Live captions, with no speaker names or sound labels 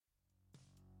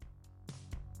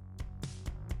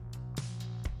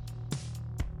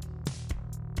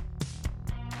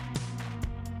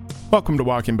Welcome to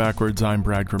Walking Backwards. I'm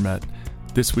Brad Grimmett.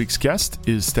 This week's guest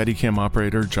is Steadicam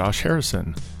operator Josh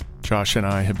Harrison. Josh and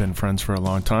I have been friends for a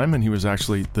long time, and he was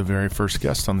actually the very first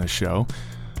guest on this show.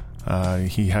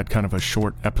 He had kind of a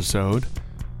short episode,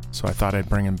 so I thought I'd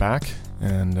bring him back,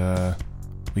 and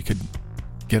we could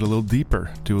get a little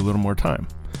deeper, do a little more time.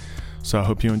 So I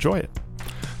hope you enjoy it.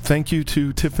 Thank you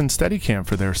to Tiffin Steadicam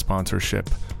for their sponsorship.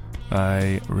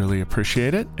 I really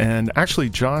appreciate it. And actually,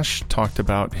 Josh talked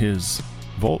about his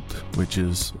Volt, which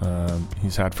is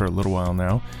he's had for a little while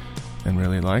now and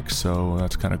really likes, so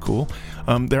that's kind of cool.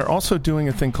 They're also doing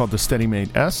a thing called the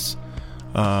SteadyMate S.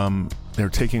 They're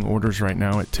taking orders right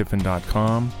now at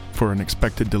tiffin.com for an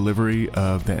expected delivery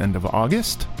of the end of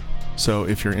August. So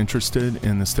if you're interested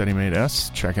in the SteadyMate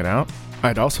S, check it out.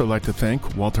 I'd also like to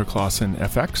thank Walter Clausen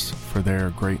FX for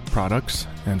their great products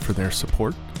and for their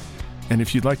support. And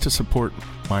if you'd like to support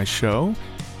my show,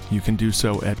 you can do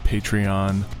so at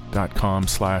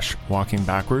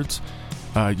patreon.com/walkingbackwards.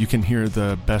 You can hear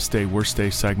the Best Day, Worst Day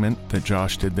segment that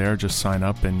Josh did there. Just sign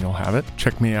up and you'll have it.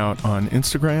 Check me out on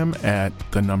Instagram at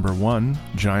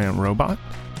 @1giantrobot.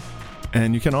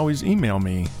 And you can always email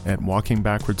me at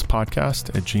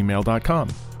walkingbackwardspodcast@gmail.com.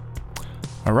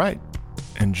 All right,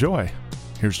 enjoy.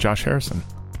 Here's Josh Harrison.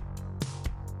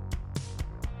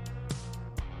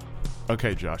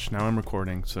 Okay, Josh, now I'm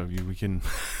recording, so we can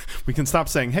stop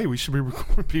saying, hey, we should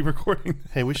be recording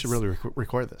this. Hey, we should really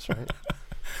record this, right?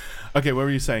 Okay, what were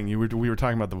you saying? We were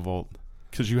talking about the Volt,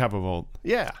 because you have a Volt.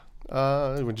 Yeah.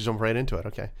 We'll just jump right into it.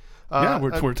 Okay. Yeah,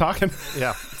 we're talking.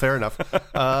 Yeah, fair enough.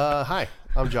 Hi,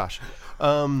 I'm Josh.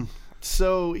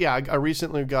 So, yeah, I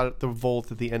recently got the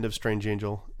Volt at the end of Strange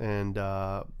Angel, and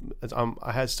I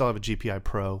still have a GPI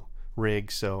Pro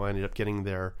rig, so I ended up getting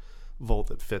their Volt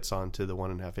that fits onto the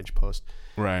 1.5-inch post.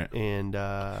 Right. And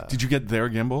did you get their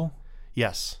gimbal?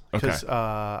 Yes. Okay.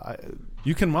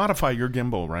 You can modify your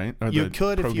gimbal, right? Or you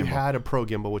could if you gimbal. had a Pro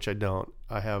gimbal, which I don't.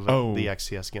 I have the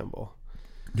XCS gimbal.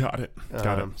 Got it.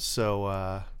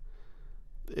 So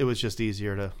it was just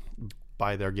easier to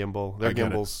buy their gimbal. Their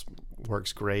gimbals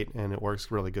works great, and it works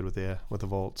really good with the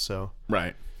Volt. So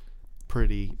right.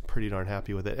 Pretty darn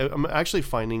happy with it. I'm actually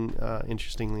finding,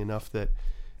 interestingly enough, that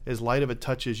as light of a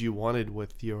touch as you wanted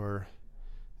with the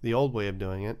old way of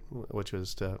doing it, which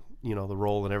was to, the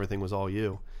roll and everything was all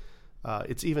you,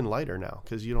 it's even lighter now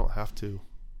because you don't have to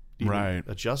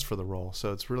adjust for the roll.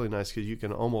 So it's really nice because you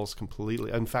can almost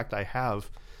completely, in fact, I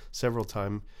have several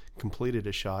times completed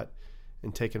a shot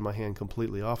and taken my hand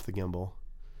completely off the gimbal,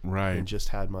 right, and just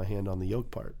had my hand on the yoke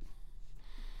part.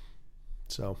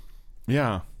 So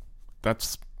yeah,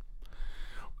 that's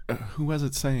who was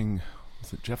it saying?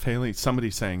 Was it Jeff Haley?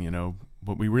 Somebody saying,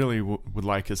 what we really would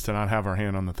like is to not have our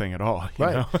hand on the thing at all.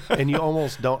 Right. Know? And you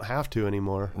almost don't have to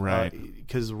anymore. Right.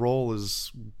 Because roll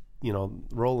is,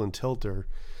 roll and tilt are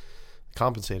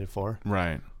compensated for.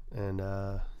 Right. And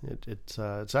it's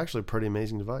actually a pretty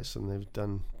amazing device, and they've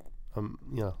done,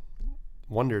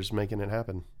 wonders making it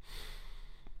happen.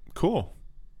 Cool.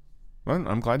 Well,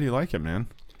 I'm glad you like it, man.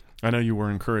 I know you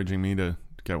were encouraging me to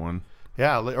get one.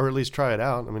 Yeah, or at least try it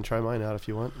out. I mean, try mine out if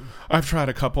you want. I've tried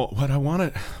a couple. What I want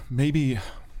to, maybe,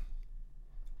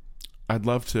 I'd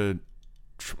love to,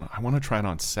 I want to try it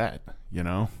on set,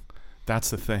 That's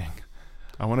the thing.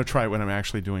 I want to try it when I'm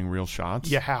actually doing real shots.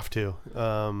 You have to.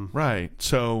 Right.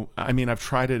 So, I mean, I've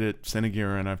tried it at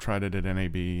Cinegear, and I've tried it at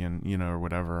NAB, and, or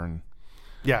whatever, and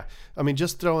yeah, I mean,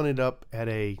 just throwing it up at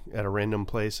a random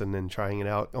place and then trying it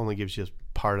out only gives you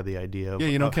part of the idea.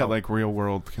 You don't get like real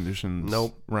world conditions.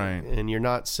 Nope. Right. And you're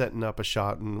not setting up a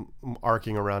shot and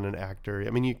arcing around an actor.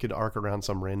 I mean, you could arc around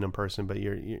some random person, but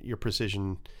your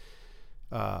precision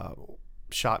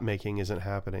shot making isn't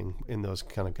happening in those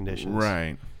kind of conditions.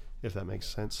 Right. If that makes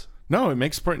sense. No, it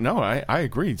makes I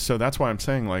agree. So that's why I'm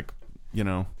saying, like,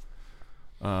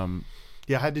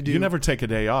 yeah, I had to do. You never take a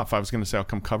day off. I was going to say I'll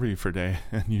come cover you for a day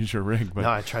and use your rig, but no,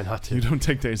 I try not to. You don't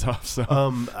take days off. So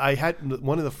I had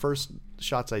one of the first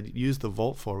shots I used the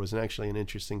Volt for was actually an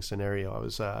interesting scenario. I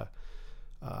was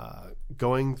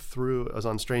going through. I was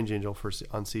on Strange Angel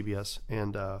on CBS,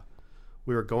 and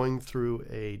we were going through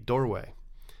a doorway,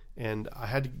 and I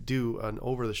had to do an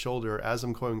over the shoulder as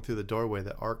I'm going through the doorway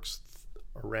that arcs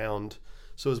around.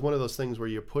 So it was one of those things where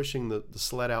you're pushing the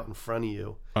sled out in front of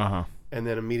you. And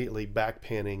then immediately back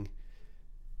panning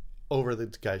over the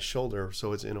guy's shoulder,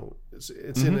 so it's in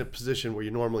in a position where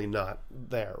you're normally not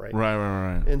there, right?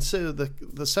 Right. And so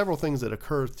the several things that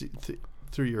occur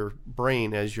through your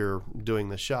brain as you're doing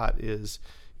the shot is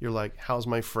you're like, how's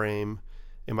my frame?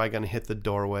 Am I going to hit the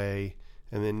doorway?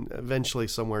 And then eventually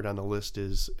somewhere down the list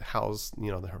is how's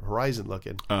the horizon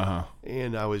looking?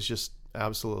 And I was just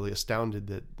absolutely astounded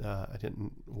that I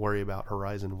didn't worry about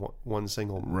Horizon one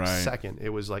single second. It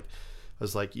was like, I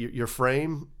was like, your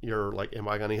frame, you're like, am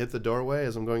I going to hit the doorway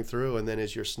as I'm going through? And then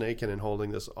as you're snaking and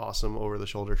holding this awesome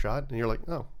over-the-shoulder shot, and you're like,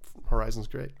 oh, Horizon's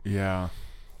great. Yeah.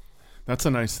 That's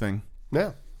a nice thing.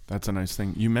 Yeah. That's a nice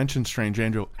thing. You mentioned Strange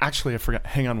Angel. Actually, I forgot.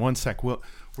 Hang on one sec. We're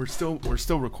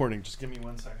still recording. Just give me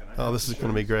 1 second. Oh, this is going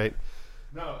to be great.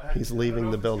 No, he's leaving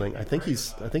the building. I think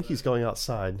he's going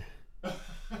outside. Fuck,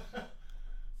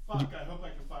 I hope I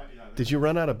can find you. Did you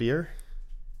run out of beer?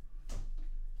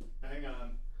 Hang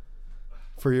on.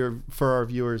 For our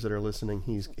viewers that are listening,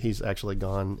 he's actually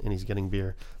gone and he's getting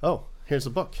beer. Oh, here's a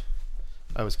book.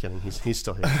 I was kidding. He's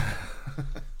still here.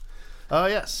 Oh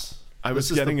yes.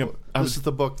 This is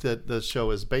the book that the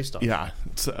show is based on. Yeah.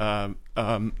 It's, the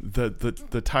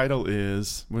title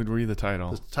is. What read the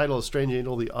title? The title is Strange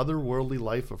Angel: The Otherworldly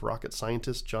Life of Rocket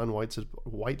Scientist John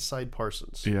Whiteside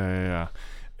Parsons. Yeah.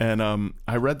 And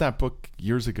I read that book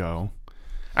years ago.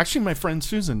 Actually, my friend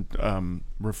Susan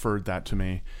referred that to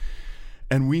me,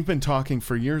 and we've been talking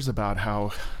for years about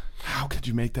how could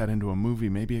you make that into a movie?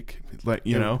 Maybe it could, like,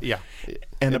 you know. Yeah.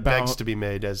 And it begs to be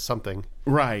made as something.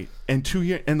 Right. And 2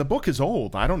 years, and the book is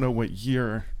old. I don't know what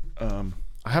year. I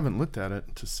haven't looked at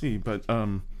it to see, but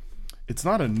it's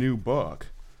not a new book.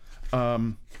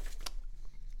 But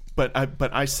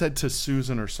I said to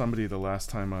Susan or somebody the last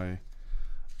time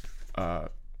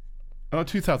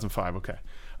 2005. Okay.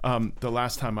 The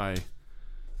last time I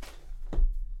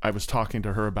was talking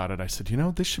to her about it, I said,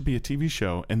 this should be a TV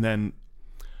show. And then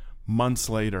months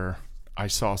later, I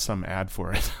saw some ad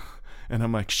for it. And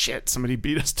I'm like, shit, somebody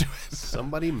beat us to it.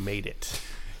 Somebody made it.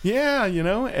 Yeah,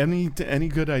 any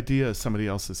good idea somebody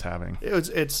else is having.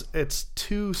 It's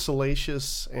too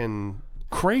salacious and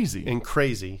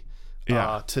crazy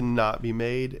to not be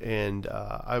made. And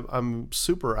I'm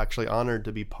super actually honored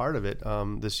to be part of it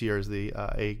this year as the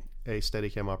a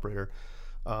Steadicam operator.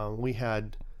 We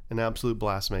had an absolute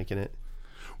blast making it.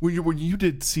 Well, you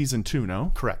did season 2,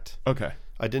 no? Correct. Okay.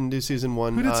 I didn't do season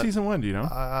 1. Who did season 1? Do you know?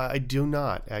 I do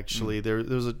not actually. There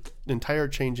was an entire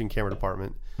change in camera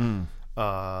department, and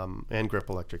Grip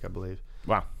Electric, I believe.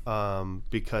 Wow.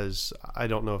 Because I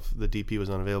don't know if the DP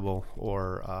was unavailable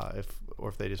or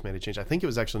if they just made a change. I think it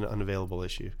was actually an unavailable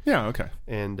issue. Yeah. Okay.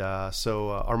 And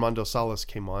so Armando Salas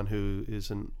came on, who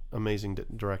is an amazing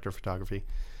director of photography,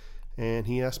 and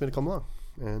he asked me to come along,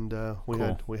 and we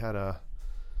had a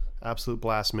absolute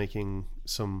blast making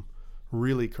some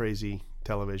really crazy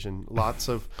television. Lots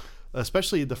of,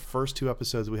 especially the first 2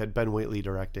 episodes, we had Ben Wheatley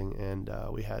directing, and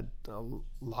we had a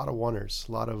lot of wonders,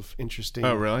 a lot of interesting.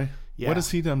 Oh, really? Yeah. What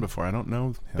has he done before? I don't know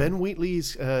him. Ben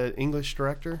Wheatley's English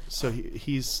director, so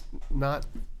he's not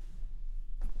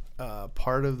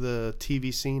part of the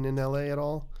TV scene in LA at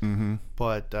all. Mm-hmm.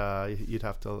 But you'd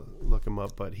have to look him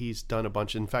up. But he's done a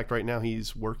bunch. In fact, right now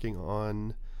he's working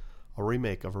on a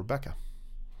remake of Rebecca.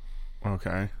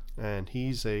 Okay. And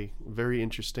he's a very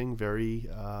interesting, very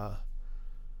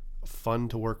fun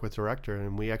to work with director,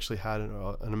 and we actually had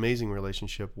an amazing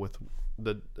relationship with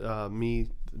me,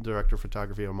 director of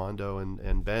photography, Armando,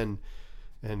 and Ben,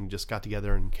 and just got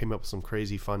together and came up with some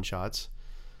crazy fun shots.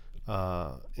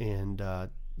 Armando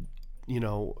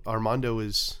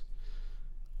is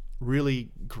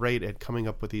really great at coming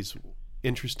up with these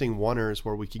interesting oneers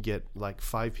where we could get like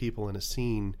 5 people in a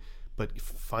scene, but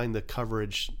find the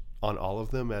coverage on all of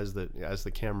them as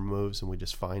the camera moves, and we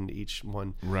just find each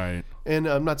one. Right. And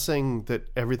I'm not saying that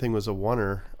everything was a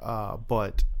oneer,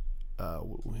 but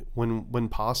when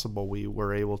possible, we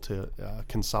were able to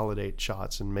consolidate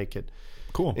shots and make it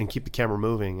cool and keep the camera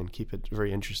moving and keep it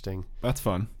very interesting. That's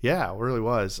fun. Yeah, it really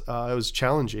was. It was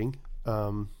challenging.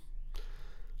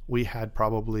 We had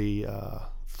probably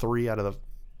 3 out of the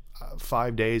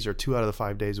 5 days, or 2 out of the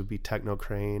 5 days would be Techno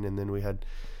Crane, and then we had.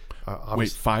 Wait,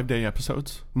 5-day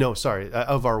episodes? No, sorry,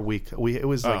 of our week. It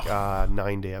was like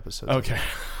 9-day episodes. Okay.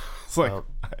 It's like,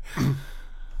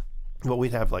 but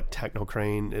we'd have like Techno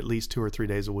Crane at least 2 or 3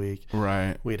 days a week.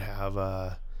 Right. We'd have,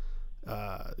 like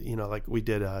we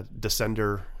did a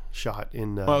Descender shot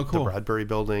in the Bradbury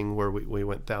building where we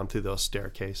went down through those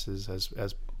staircases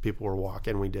as people were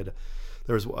walking. There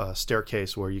was a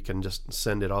staircase where you can just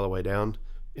send it all the way down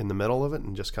in the middle of it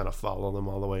and just kind of follow them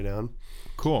all the way down.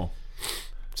 Cool.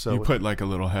 So you put like a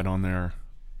little head on there.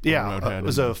 Yeah, it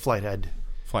was a flight head.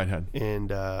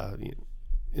 And a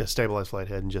stabilized flight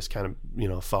head, and just kind of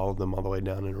followed them all the way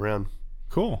down and around.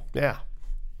 Cool. Yeah.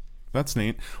 That's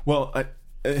neat. Well,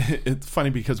 it's funny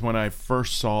because when I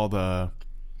first saw the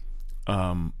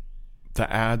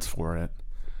ads for it,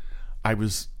 I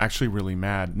was actually really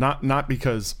mad. Not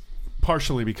because,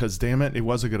 partially because, damn it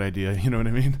was a good idea, you know what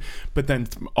I mean? But then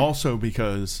also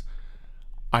because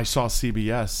I saw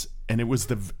CBS, and it was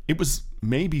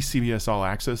maybe CBS All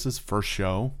Access's first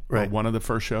show, right? Or one of the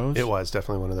first shows. It was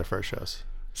definitely one of their first shows.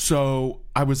 So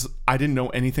I didn't know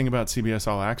anything about CBS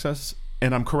All Access,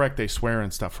 and I'm correct, they swear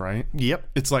and stuff, right? Yep.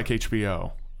 It's like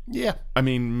HBO. Yeah. I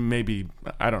mean, maybe,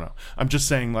 I don't know. I'm just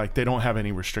saying, like, they don't have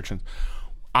any restrictions.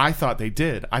 I thought they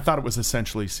did. I thought it was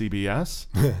essentially CBS.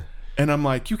 And I'm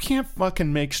like, you can't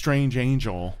fucking make Strange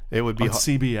Angel it would be on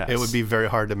CBS. It would be very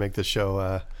hard to make the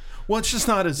show well, it's just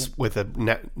not as... with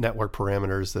the network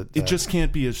parameters that... it just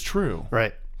can't be as true.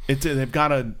 Right. They've got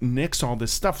to nix all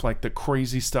this stuff, like the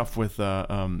crazy stuff with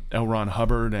L. Ron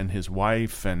Hubbard and his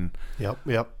wife and yep,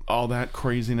 all that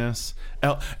craziness.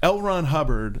 L. Ron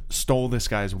Hubbard stole this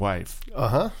guy's wife.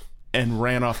 Uh-huh. And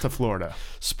ran off to Florida.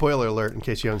 Spoiler alert, in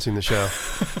case you haven't seen the show.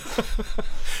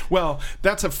 Well,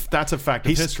 that's a fact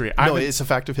of history. No, it's a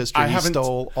fact of history. He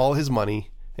stole all his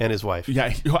money and his wife.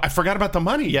 Yeah, I forgot about the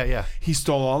money. Yeah. He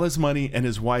stole all his money and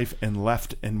his wife and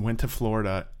left and went to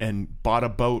Florida and bought a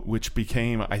boat, which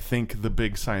became, I think, the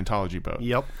big Scientology boat.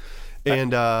 Yep.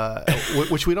 And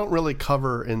which we don't really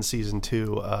cover in season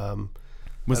 2.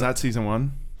 Was that season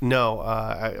 1? No,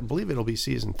 I believe it'll be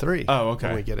season 3. Oh, okay.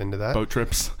 When we get into that. Boat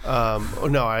trips.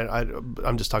 No,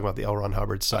 I'm just talking about the L. Ron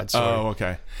Hubbard side story. Oh,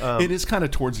 okay. It is kind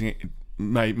of towards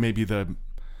maybe the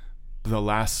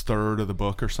last third of the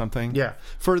book or something. Yeah.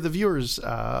 For the viewers,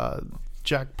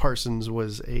 Jack Parsons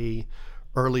was a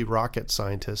early rocket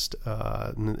scientist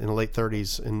in the late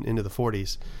 30s and into the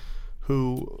 40s,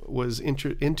 who was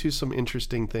into some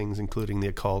interesting things, including the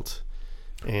occult.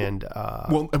 And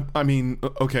well, I mean,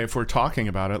 okay, if we're talking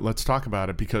about it, let's talk about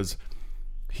it, because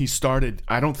he started,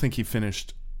 I don't think he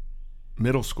finished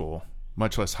middle school,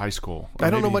 much less high school.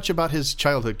 I don't know much about his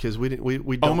childhood, because we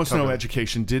don't almost no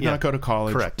education, did not go to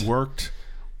college. Correct.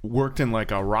 Worked in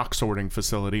like a rock sorting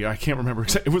facility. I can't remember.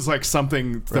 It was like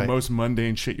something, the most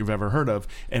mundane shit you've ever heard of.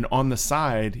 And on the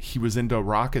side, he was into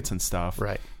rockets and stuff.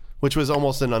 Right. Which was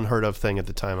almost an unheard of thing at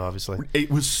the time, obviously. It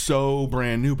was so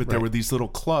brand new, but there were these little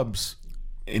clubs,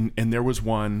 and there was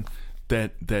one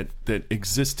that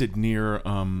existed near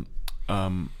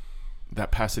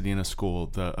that Pasadena school,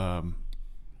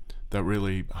 that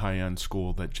really high-end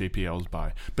school that JPL's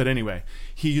by. But anyway,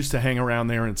 he used to hang around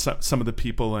there, and some of the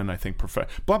people, and I think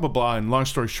blah, blah, blah. And long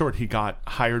story short, he got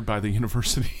hired by the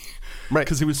university. Right.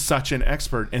 Because he was such an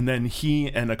expert. And then he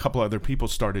and a couple other people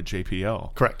started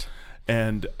JPL. Correct.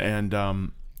 And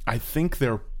I think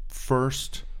their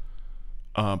first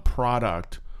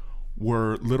product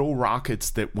were little rockets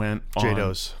that went on...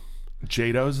 JATOs.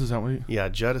 JATOs, is that what you... Yeah,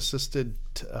 jet-assisted...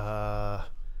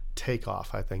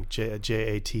 takeoff, I think.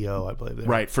 JATO, I believe.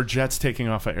 Right, for jets taking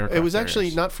off at aircraft. It was actually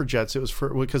carriers. not for jets. It was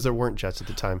because there weren't jets at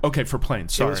the time. Okay, for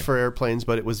planes. Sorry, it was for airplanes,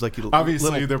 but it was like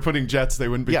obviously they're putting jets. They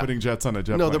wouldn't be putting jets on a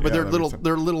jet. No, plane. but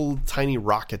they're little tiny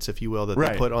rockets, if you will, that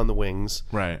they put on the wings.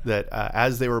 Right. That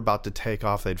as they were about to take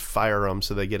off, they'd fire them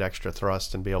so they get extra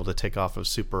thrust and be able to take off of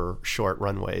super short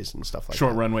runways and stuff like that.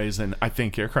 Short runways and I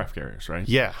think aircraft carriers, right?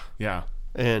 Yeah. Yeah.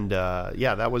 And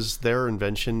that was their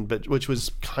invention, but which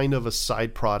was kind of a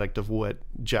side product of what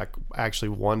Jack actually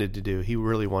wanted to do. He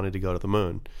really wanted to go to the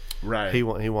moon. Right. He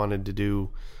wanted to do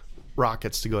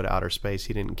rockets to go to outer space.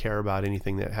 He didn't care about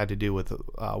anything that had to do with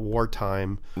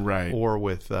wartime, right, or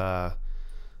with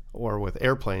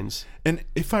airplanes. And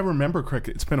if I remember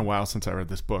correctly, it's been a while since I read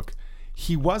this book.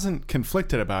 He wasn't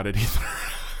conflicted about it either.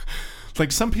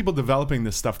 Like some people developing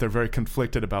this stuff, they're very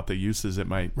conflicted about the uses it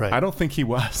might. Right. I don't think he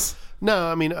was. No,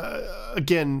 I mean,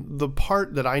 again, the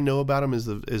part that I know about him is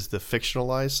the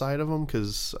fictionalized side of him,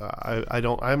 because I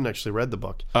haven't actually read the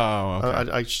book. Oh,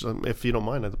 okay. If you don't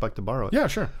mind, I'd like to borrow it. Yeah,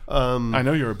 sure. I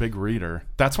know you're a big reader.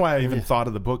 That's why I even thought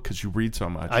of the book, because you read so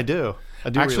much. I do.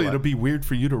 Actually, it'll be weird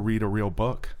for you to read a real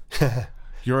book.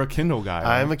 You're a Kindle guy.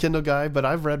 Right? I'm a Kindle guy, but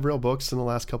I've read real books in the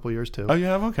last couple of years too. Oh, you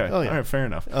have? Okay. Oh, yeah. All right, fair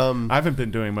enough. I haven't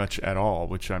been doing much at all,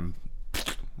 which I'm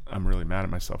really mad at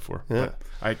myself for. Yeah.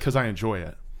 Because I enjoy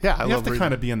it. Yeah, I love to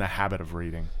kind of be in the habit of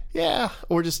reading. Yeah,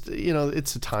 or just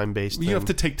it's a time-based thing. You have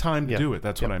to take time to do it.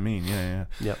 That's what I mean. Yeah.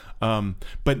 Yep.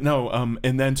 But no.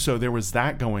 And then so there was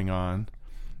that going on,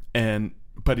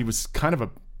 but he was kind of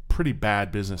a pretty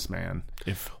bad businessman.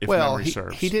 If memory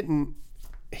serves. He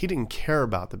didn't care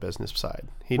about the business side.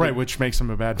 Which makes him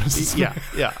a bad businessman.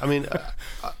 Yeah. I mean,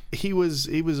 he was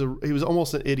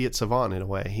almost an idiot savant in a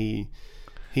way.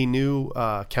 He knew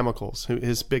chemicals.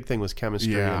 His big thing was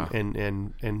chemistry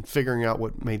and figuring out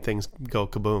what made things go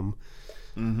kaboom.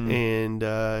 Mm-hmm.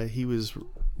 And he was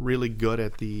really good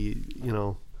at the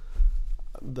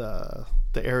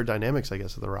aerodynamics, I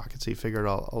guess, of the rockets. He figured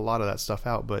a lot of that stuff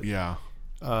out. But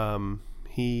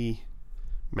he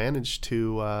managed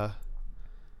to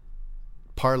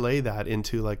parlay that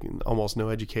into like almost no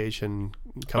education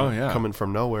coming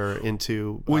from nowhere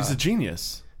into. Well, he's a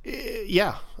genius.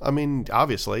 Yeah, I mean,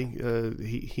 obviously,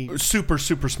 he super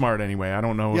smart. Anyway, I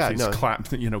don't know if he's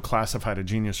classified a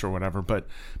genius or whatever, but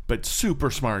super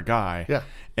smart guy. Yeah,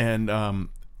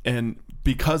 and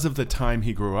because of the time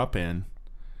he grew up in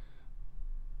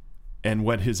and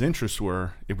what his interests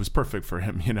were, it was perfect for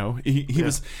him.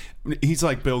 He's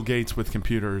like Bill Gates with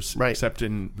computers, right? Except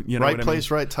in right place,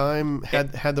 right time.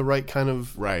 Had the right kind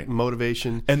of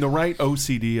motivation and the right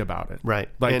OCD about it, right?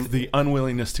 Like the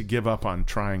unwillingness to give up on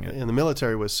trying it. And the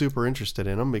military was super interested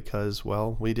in him because,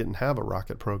 well, we didn't have a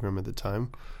rocket program at the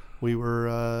time. We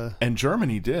were, and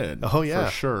Germany did. Oh yeah,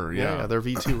 for sure. Yeah, their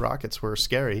V2 rockets were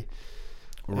scary,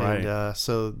 right? And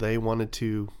so they wanted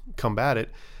to combat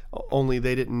it. Only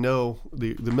they didn't know,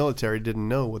 the military didn't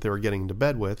know what they were getting into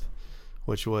bed with,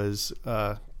 which was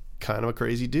kind of a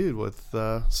crazy dude with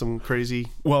some crazy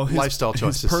lifestyle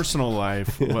choices. His personal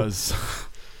life was,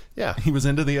 he was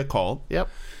into the occult. Yep.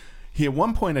 He at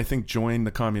one point, I think, joined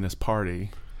the Communist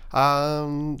Party.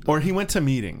 Or he went to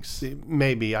meetings.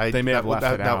 Maybe. They may have left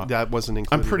it out. That wasn't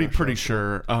included. I'm pretty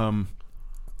sure.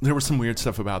 There was some weird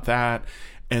stuff about that.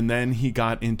 And then he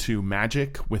got into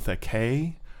magic with a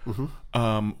K. Mm-hmm.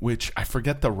 Which I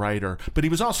forget the writer, but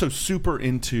he was also super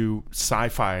into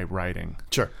sci-fi writing.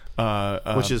 Sure.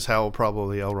 Which is how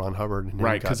probably L. Ron Hubbard.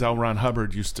 Right, because L. Ron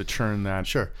Hubbard used to churn that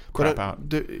crap out.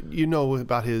 You know who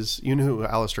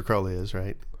Aleister Crowley is,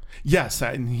 right? Yes,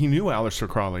 he knew Aleister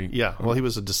Crowley. Yeah, well, he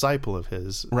was a disciple of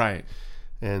his. Right.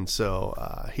 And so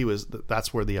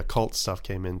that's where the occult stuff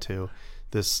came into.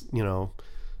 This,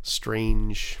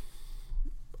 strange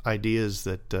ideas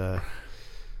that...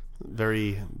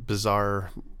 very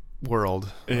bizarre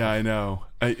world. Yeah, I know.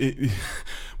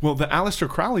 Well, the Aleister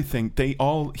Crowley thing,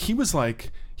 he was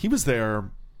their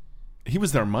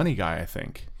money guy, I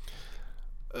think,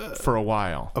 for a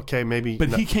while. Okay, maybe. But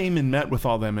he came and met with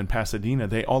all them in Pasadena.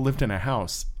 They all lived in a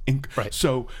house. Right.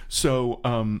 So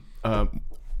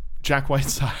Jack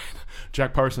Whiteside,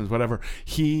 Jack Parsons, whatever,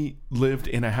 he lived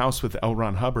in a house with L.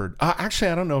 Ron Hubbard.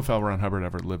 Actually, I don't know if L. Ron Hubbard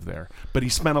ever lived there, but he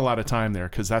spent a lot of time there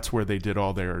because that's where they did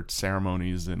all their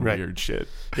ceremonies and weird shit.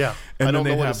 Yeah. And I don't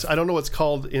know what it's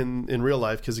called in real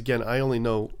life because, again, I only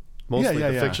know mostly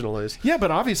the fictional is. Yeah,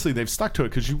 but obviously they've stuck to it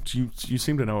because you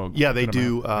seem to know. Yeah, they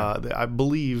do. I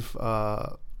believe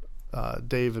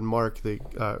Dave and Mark,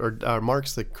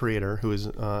 Mark's the creator, who is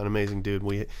an amazing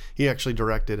dude. He actually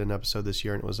directed an episode this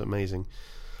year, and it was amazing.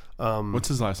 What's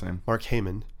his last name? Mark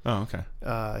Heyman. Oh, okay.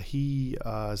 He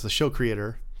is the show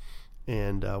creator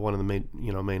and one of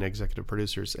the main executive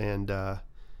producers, and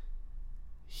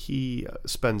he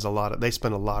spends they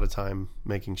spend a lot of time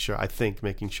making sure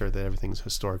that everything's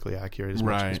historically accurate as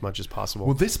much as possible.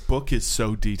 Well, this book is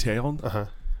so detailed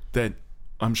that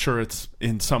I'm sure it's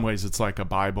in some ways it's like a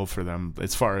Bible for them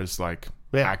as far as like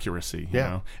accuracy, you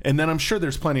know. And then I'm sure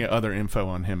there's plenty of other info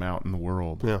on him out in the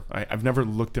world. Yeah, I've never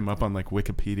looked him up on like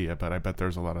Wikipedia, but I bet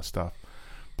there's a lot of stuff.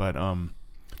 But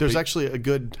there's actually a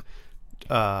good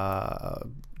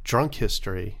drunk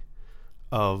history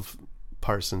of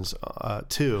Parsons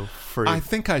too. I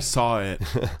think I saw it.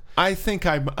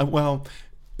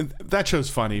 That show's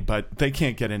funny, but they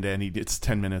can't get into it's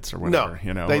 10 minutes or whatever,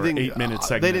 no, or 8 minute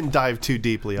segment. They didn't dive too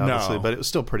deeply, obviously, but it was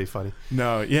still pretty funny.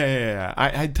 No, yeah.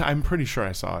 I'm pretty sure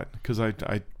I saw it because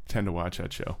I tend to watch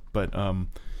that show. But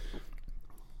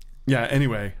yeah.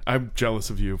 Anyway, I'm jealous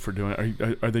of you for doing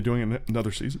it. Are they doing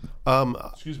another season?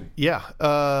 Excuse me. Yeah,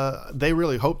 they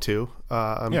really hope to.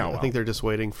 I think they're just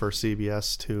waiting for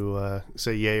CBS to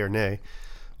say yay or nay.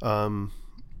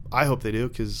 I hope they do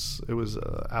I it was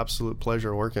an absolute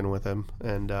pleasure working with him,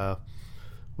 and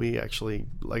we actually,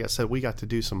 like I said, we got to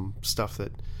do some stuff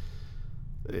that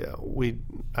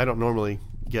I don't normally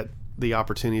get the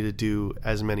opportunity to do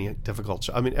as many difficult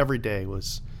shots. I mean, every day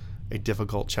was a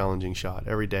difficult, challenging shot.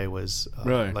 Every day was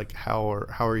like how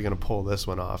are you going to pull this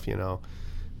one off,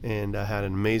 And I had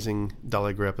an amazing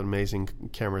dolly grip, an amazing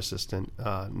camera assistant,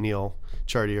 Neil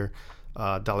Chartier,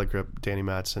 dolly grip, Danny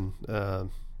Matson.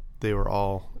 They were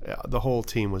all, the whole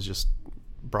team was just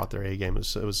brought their A game.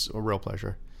 It was a real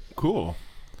pleasure. Cool.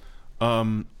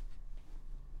 When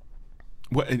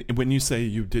you say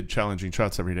you did challenging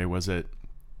shots every day, was it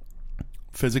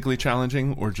physically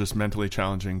challenging or just mentally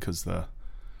challenging because the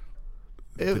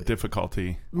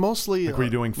difficulty? Mostly. Like, were you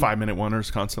doing 5-minute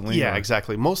oneers constantly? Yeah,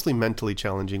 exactly. Mostly mentally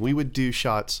challenging. We would do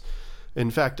shots.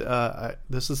 In fact,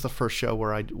 this is the first show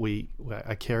where I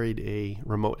carried a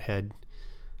remote head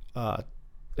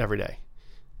every day,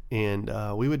 and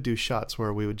we would do shots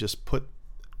where we would just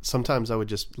sometimes I would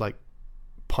just like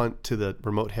punt to the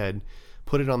remote head,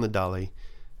 put it on the dolly,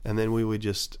 and then we would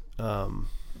just go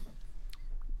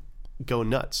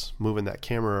nuts moving that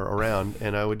camera around,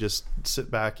 and I would just sit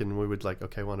back and we would like,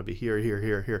 okay, I want to be here, here,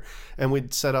 here, here, and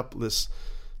we'd set up this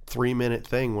 3-minute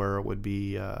thing where it would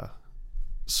be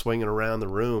swinging around the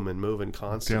room and moving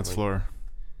constantly. Dance floor.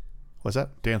 What's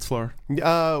that? Dance floor.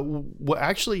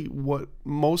 What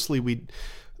mostly a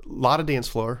lot of dance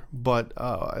floor, but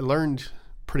I learned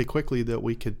pretty quickly that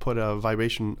we could put a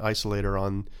vibration isolator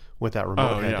on with that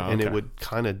remote head, and it would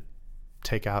kind of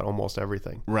take out almost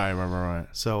everything. Right.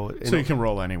 So you can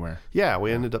roll anywhere. Yeah,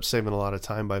 we ended up saving a lot of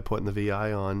time by putting the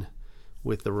VI on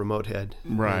with the remote head.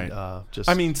 Right. And,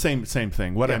 I mean, same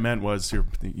thing. What I meant was your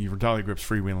dolly grip's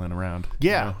freewheeling around.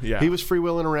 Yeah. You know? Yeah. He was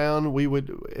freewheeling around. We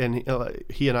would, and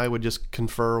he and I would just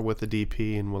confer with the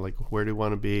DP, and we're like, where do you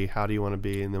want to be? How do you want to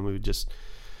be? And then we would just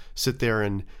sit there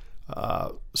and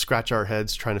scratch our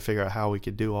heads trying to figure out how we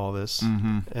could do all this.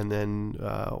 Mm-hmm. And then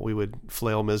we would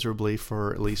flail miserably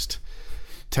for at least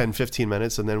 10-15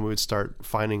 minutes, and then we would start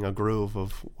finding a groove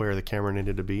of where the camera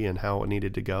needed to be and how it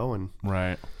needed to go. And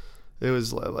right. It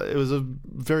was a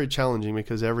very challenging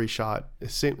because every shot it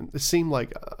seemed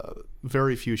like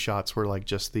very few shots were like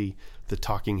just the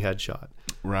talking head shot.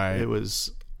 Right. It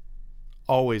was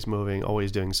always moving,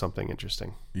 always doing something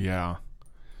interesting. Yeah.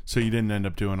 So you didn't end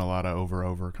up doing a lot of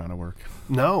over kind of work?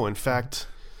 No, in fact,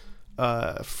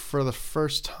 for the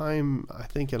first time I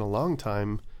think in a long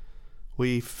time,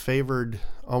 we favored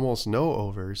almost no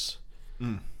overs.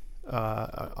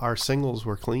 Our singles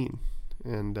were clean,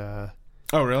 and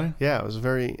oh, really? yeah, it was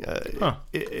very.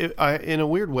 In a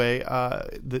weird way,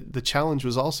 the challenge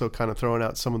was also kind of throwing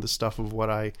out some of the stuff of what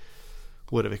I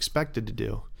would have expected to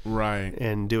do, right?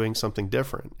 And doing something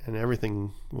different, and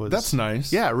everything was. That's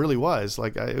nice. Yeah, it really was.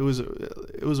 Like it was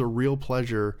a real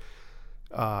pleasure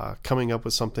coming up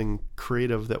with something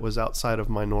creative that was outside of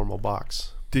my normal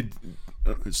box.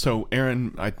 So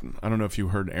Aaron, I don't know if you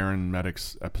heard Aaron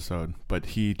Meddick's episode, but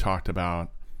he talked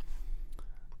about,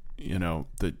 you know,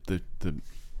 the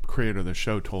creator of the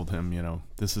show told him, you know,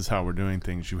 this is how we're doing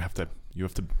things. You have to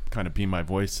kind of be my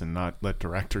voice and not let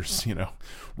directors, you know,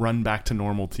 run back to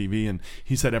normal TV. And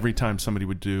he said every time somebody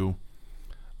would do,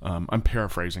 I'm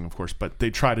paraphrasing, of course, but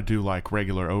they try to do like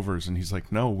regular overs, and he's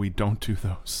like, no, we don't do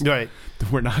those. Right.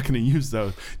 We're not going to use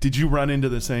those. Did you run into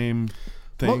the same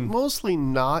thing? Mostly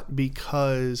not,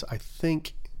 because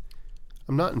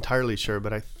I'm not entirely sure,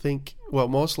 but I think, well,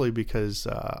 mostly because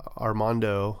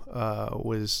Armando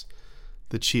was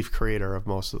the chief creator of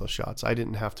most of those shots. I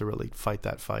didn't have to really fight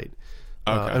that fight.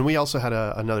 Okay. And we also had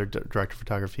another director of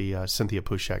photography, Cynthia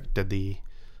Pushek, did the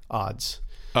odds.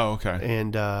 Oh, okay.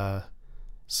 And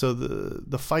so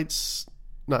the fights,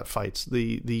 not fights,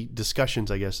 the discussions,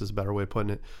 I guess is a better way of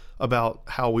putting it, about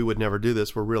how we would never do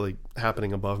this were really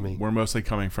happening above me. We're mostly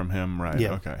coming from him, right?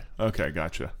 Yeah. Okay,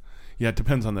 gotcha. Yeah, it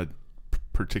depends on the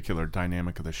particular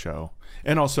dynamic of the show,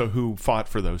 and also who fought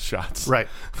for those shots. Right.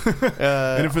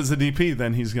 And if it's a DP,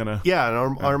 then he's gonna. Yeah,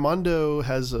 and Armando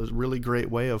has a really great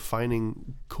way of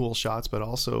finding cool shots, but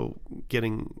also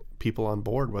getting people on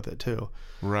board with it too.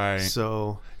 Right.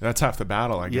 So that's half the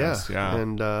battle, I guess. Yeah.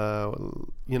 And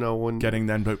you know, when getting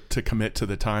them to commit to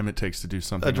the time it takes to do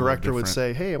something, a director would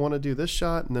say, "Hey, I want to do this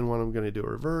shot, and then when I'm going to do a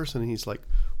reverse," and he's like,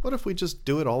 "What if we just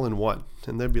do it all in one?"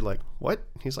 And they'd be like, "What?"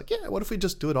 He's like, "Yeah, what if we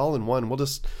just do it all in one? We'll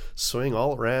just swing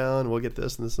all around. We'll get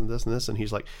this and this and this and this." And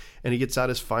he's like, and he gets out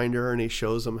his finder and he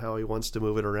shows them how he wants to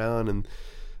move it around, and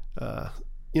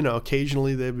you know,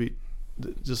 occasionally they'd be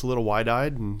just a little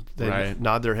wide-eyed, and they'd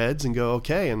nod their heads and go,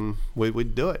 "Okay," and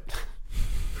we'd do it.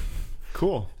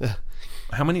 Cool.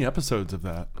 How many episodes of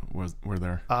that were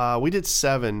there? We did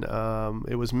 7.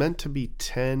 It was meant to be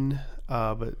 10,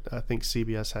 but I think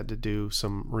CBS had to do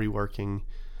some reworking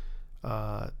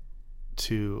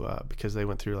because they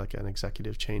went through like an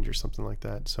executive change or something like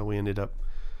that. So we ended up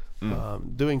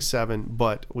doing 7,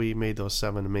 but we made those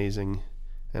 7 amazing,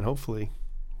 and hopefully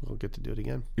we'll get to do it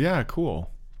again. Yeah,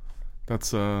 cool.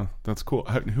 That's cool.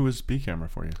 Who was B camera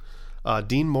for you?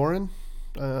 Dean Morin.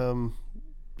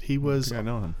 He was. I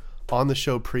know him. On the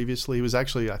show previously. He was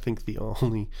actually, I think, the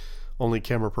only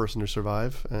camera person to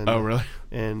survive. And, oh, really?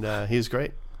 And he was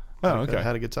great. Oh, okay. I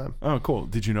had a good time. Oh, cool.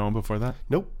 Did you know him before that?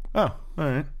 Nope. Oh, all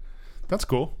right. That's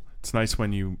cool. It's nice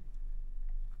when you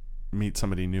meet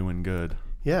somebody new and good.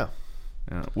 Yeah.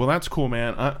 Well, that's cool,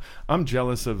 man. I'm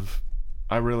jealous of.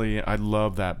 I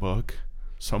love that book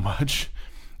so much,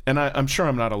 and I'm sure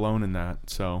I'm not alone in that.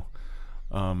 So,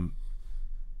 I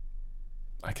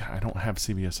don't have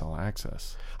CBS All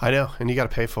Access. I know, and you got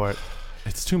to pay for it.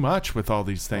 It's too much with all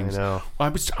these things. I know.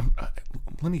 Let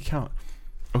me count.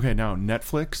 Okay, now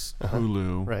Netflix,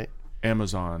 Hulu, right,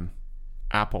 Amazon,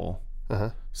 Apple,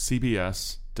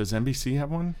 CBS. Does NBC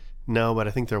have one? No, but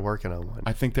I think they're working on one.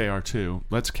 I think they are too.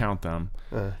 Let's count them.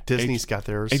 Disney's got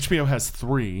theirs. HBO has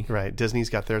 3. Right. Disney's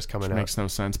got theirs coming out. Makes no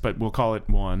sense, but we'll call it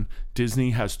 1.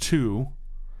 Disney has 2.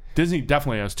 Disney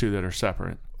definitely has 2 that are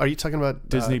separate. Are you talking about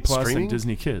Disney Plus streaming? and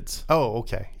Disney Kids. Oh,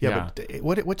 okay. Yeah.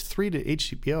 But what 3 did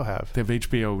HBO have? They have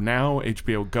HBO Now,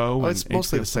 HBO Go. Oh, it's and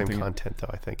mostly HBO the same something. content, though.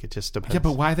 I think it just depends. Yeah,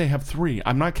 but why they have 3?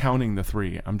 I'm not counting the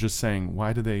 3. I'm just saying,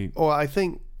 why do they? Well, I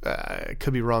think I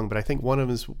could be wrong, but I think one of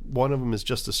them is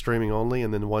just a streaming only,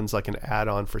 and then one's like an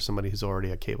add-on for somebody who's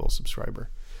already a cable subscriber.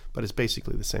 But it's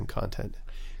basically the same content.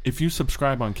 If you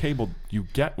subscribe on cable, you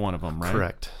get one of them, right?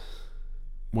 Correct.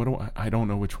 I don't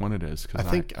know which one it is. I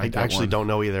think I actually don't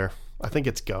know either. I think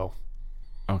it's Go.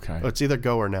 Okay. It's either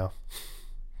Go or Now.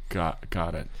 Got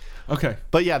it. Okay.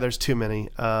 But yeah, there's too many.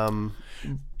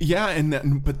 Yeah,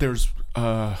 but there's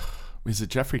is it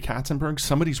Jeffrey Katzenberg?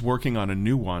 Somebody's working on a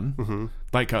new one,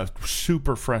 like a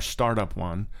super fresh startup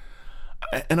one.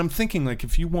 And I'm thinking, like,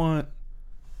 if you want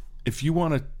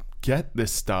to get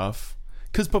this stuff,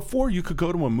 because before you could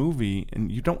go to a movie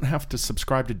and you don't have to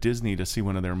subscribe to Disney to see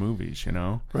one of their movies, you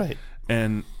know? Right.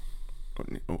 And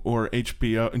or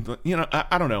HBO, you know,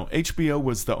 I don't know. HBO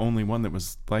was the only one that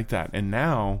was like that. And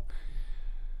now,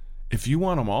 if you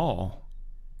want them all,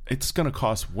 it's going to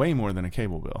cost way more than a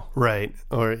cable bill. Right.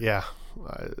 Or, yeah.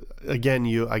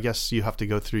 Again, I guess you have to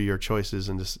go through your choices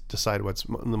and just decide what's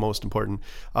the most important.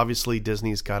 Obviously,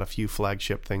 Disney's got a few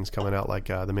flagship things coming out, like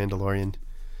The Mandalorian,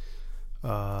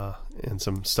 and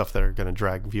some stuff that are going to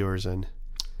drag viewers in.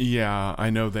 Yeah, I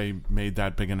know they made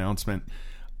that big announcement.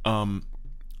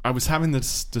 I was having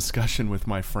this discussion with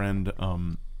my friend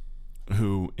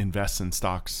who invests in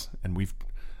stocks, and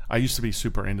I used to be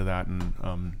super into that,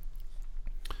 and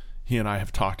he and I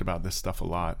have talked about this stuff a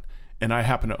lot. And I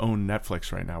happen to own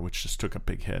Netflix right now, which just took a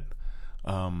big hit.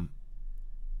 I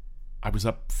was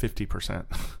up 50%.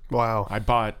 Wow.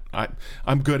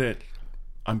 I'm good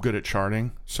at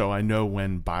charting, so I know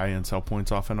when buy and sell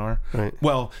points often are. Right.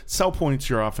 Well, sell points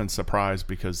you're often surprised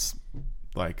because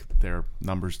like their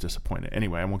numbers disappointed.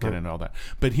 Anyway, I won't get into all that.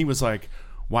 But he was like,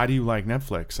 "Why do you like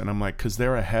Netflix?" And I'm like, "Cause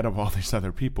they're ahead of all these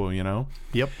other people, you know."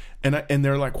 Yep. And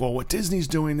they're like, "Well, what Disney's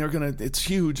doing, it's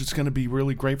huge. It's gonna be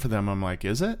really great for them." I'm like,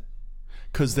 "Is it?"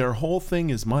 Because their whole thing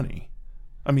is money.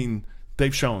 I mean,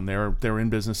 they've shown they're in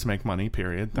business to make money,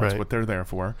 period. That's right. what they're there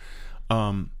for.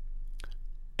 And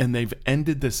they've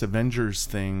ended this Avengers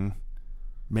thing,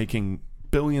 making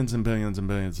billions and billions and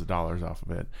billions of dollars off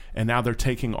of it. And now they're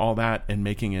taking all that and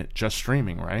making it just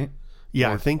streaming, right?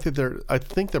 Yeah, I think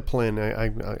their plan,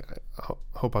 I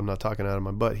hope I'm not talking out of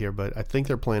my butt here, but I think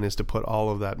their plan is to put all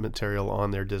of that material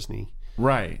on their Disney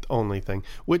right only thing,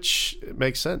 which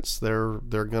makes sense. They're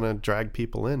gonna drag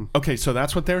people in. Okay, so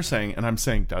that's what they're saying, and I'm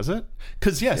saying, does it?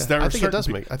 Because yes, there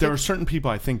are certain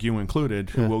people, I think you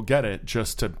included, who will get it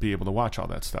just to be able to watch all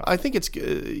that stuff. I think it's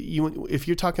if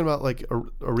you're talking about like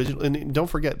original, and don't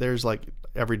forget, there's like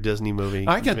every Disney movie.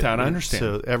 I get that. I understand.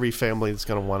 So every family that's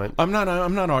gonna want it. I'm not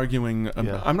arguing.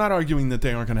 I'm not arguing that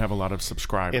they aren't going to have a lot of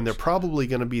subscribers, and they're probably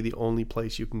going to be the only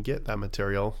place you can get that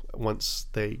material once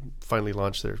they finally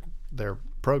launch their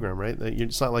program, right?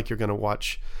 It's not like you're going to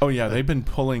watch. Oh yeah, they've been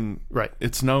pulling. Right.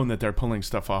 It's known that they're pulling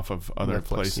stuff off of other Netflix,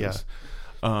 places.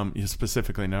 Yeah.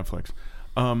 Specifically Netflix.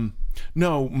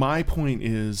 No, my point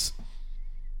is,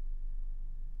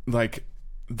 like,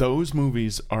 those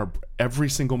movies are, every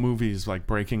single movie is like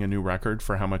breaking a new record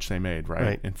for how much they made,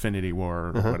 right? Infinity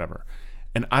War or whatever.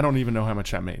 And I don't even know how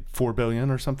much that made. $4 billion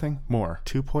or something more.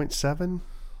 2.7.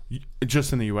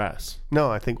 Just in the U.S.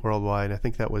 No, I think worldwide. I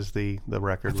think that was the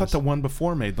record. I thought the one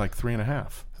before made like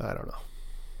 3.5. I don't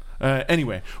know.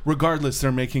 Anyway, regardless,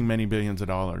 they're making many billions of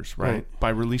dollars, right? By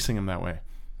releasing them that way.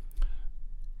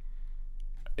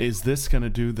 Is this going to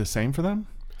do the same for them?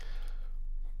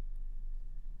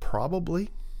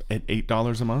 Probably. At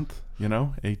 $8 a month, you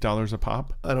know, $8 a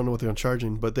pop. I don't know what they're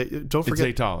charging, but they don't forget.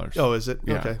 It's $8. Oh, is it?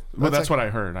 Yeah. Okay. Well, that's what I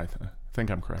heard. I think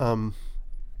I'm correct.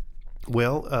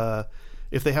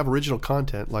 If they have original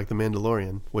content like The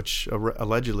Mandalorian, which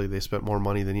allegedly they spent more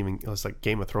money than it was like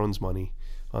Game of Thrones money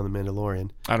on The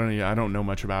Mandalorian. I don't know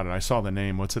much about it. I saw the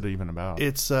name. What's it even about?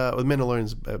 It's The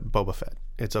Mandalorian's Boba Fett.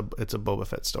 It's a Boba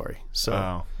Fett story.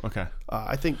 So, okay.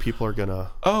 I think people are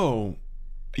gonna. Oh,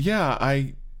 yeah.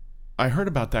 I heard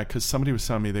about that because somebody was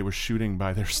telling me they were shooting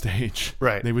by their stage.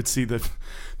 Right. They would see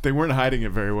they weren't hiding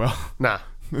it very well. Nah.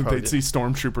 They'd see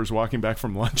stormtroopers walking back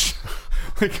from lunch.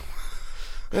 Like.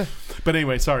 But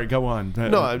anyway, sorry, go on.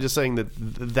 No, I'm just saying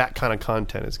that kind of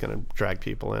content is going to drag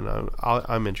people in.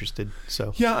 I'm interested.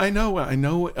 So yeah, I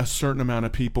know a certain amount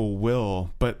of people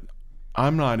will, but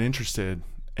I'm not interested.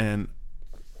 And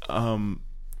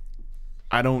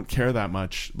I don't care that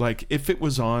much. Like, if it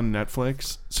was on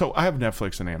Netflix, so I have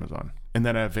Netflix and Amazon, and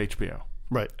then I have HBO,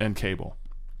 Right. and cable,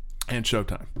 and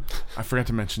Showtime. I forgot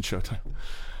to mention Showtime.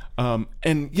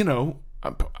 And you know,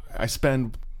 I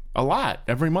spend a lot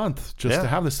every month just to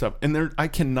have this stuff, and I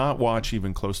cannot watch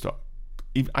even close to.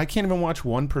 I can't even watch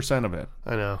 1% of it.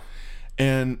 I know.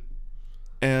 And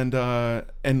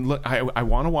look, I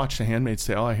want to watch The Handmaid's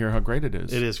Tale. I hear how great it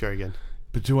is. It is very good.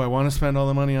 But do I want to spend all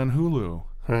the money on Hulu?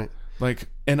 Right. Like,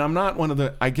 and I'm not one of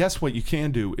the. I guess what you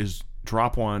can do is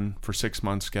drop one for 6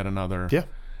 months, get another. Yeah.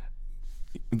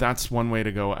 That's one way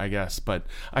to go, I guess. But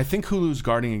I think Hulu's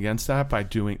guarding against that by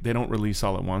doing. They don't release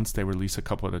all at once. They release a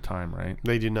couple at a time, right?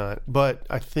 They do not. But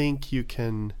I think you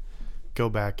can go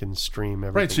back and stream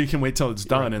everything. Right. So you can wait till it's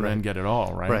done and then get it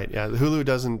all, right? Right. Yeah. Hulu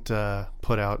doesn't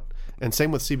put out, and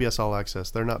same with CBS All Access.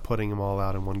 They're not putting them all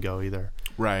out in one go either.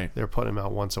 Right. They're putting them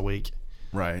out once a week.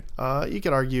 Right. You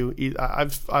could argue.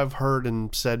 I've heard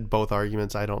and said both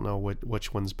arguments. I don't know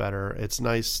which one's better. It's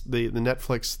nice. The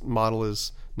Netflix model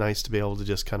is nice to be able to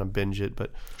just kind of binge it, but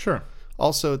sure.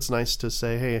 Also, it's nice to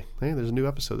say, hey, there's a new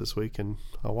episode this week, and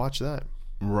I'll watch that.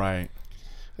 Right.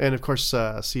 And of course,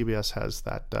 CBS has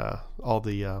that all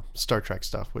the Star Trek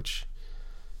stuff, which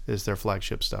is their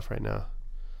flagship stuff right now.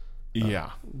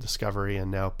 Yeah. Discovery and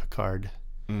now Picard.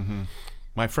 Mm-hmm.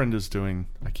 My friend is doing.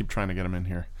 I keep trying to get him in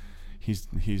here. He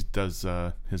does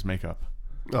his makeup.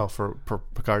 Oh, for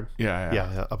Picard.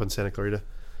 Yeah, up in Santa Clarita.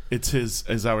 It's his.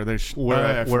 Is that where they?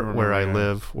 Where I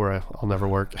live, where I'll never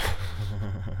work.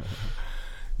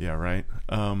 Yeah, right.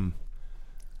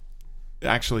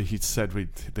 Actually, he said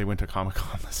they went to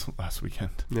Comic-Con this last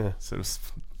weekend. Yeah, so it was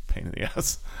a pain in the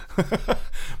ass.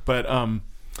 But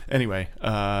anyway,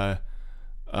 yeah,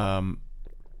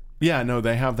 no,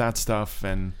 they have that stuff,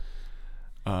 and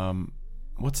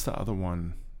what's the other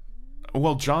one?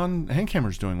 Well, John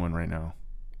Hankhammer's doing one right now.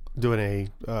 Doing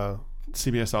a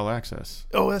CBS All Access.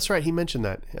 Oh, that's right. He mentioned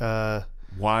that.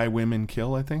 Why Women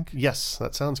Kill, I think. Yes,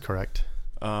 that sounds correct.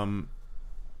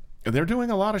 They're doing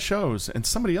a lot of shows, and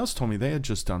somebody else told me they had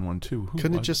just done one too. You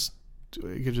could just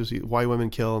Why Women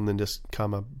Kill, and then just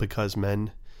comma Because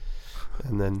Men,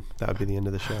 and then that would be the end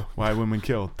of the show. Why Women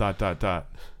Kill ...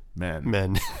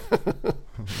 Men.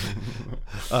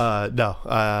 No.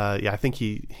 Yeah, I think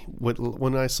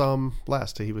when I saw him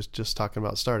last, he was just talking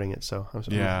about starting it. So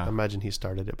I imagine he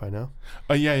started it by now.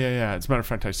 Yeah. As a matter of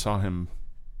fact, I saw him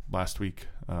last week.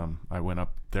 I went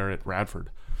up there at Radford.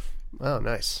 Oh,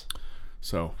 nice.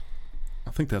 So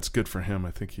I think that's good for him.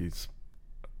 I think he's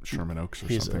Sherman Oaks or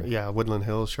something. Woodland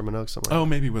Hills, Sherman Oaks, something. Oh,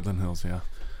 maybe Woodland Hills, yeah.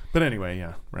 But anyway,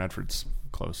 yeah, Radford's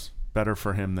close. Better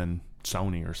for him than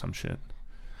Sony or some shit.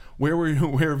 Where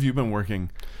have you been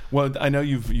working? Well, I know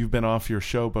you've been off your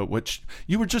show, but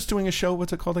you were just doing a show.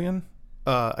 What's it called again?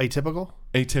 Atypical.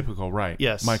 Atypical, right?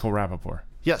 Yes. Michael Rappaport.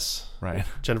 Yes. Right.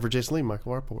 Jennifer Jason Leigh,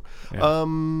 Michael Rappaport.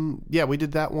 Yeah. We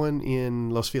did that one in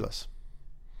Los Feliz.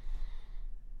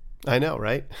 I know,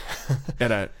 right?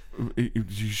 You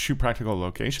shoot practical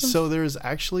locations? So there's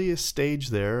actually a stage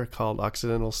there called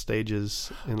Occidental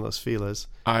Stages in Los Feliz.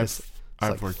 I've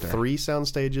worked there. 3 sound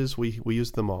stages. We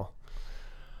used them all.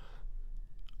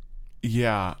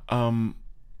 Yeah, I'm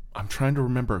trying to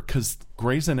remember because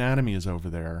Grey's Anatomy is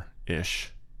over there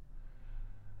ish.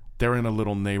 They're in a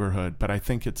little neighborhood, but I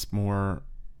think it's more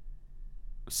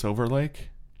Silver Lake.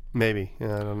 Maybe,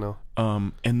 yeah, I don't know.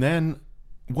 And then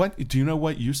what? Do you know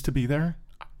what used to be there?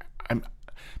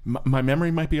 My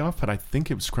memory might be off, but I think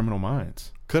it was Criminal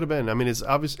Minds. Could have been. I mean, it's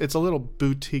obvious. It's a little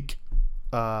boutique.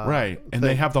 Right, and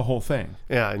they have the whole thing.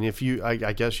 Yeah, and if you,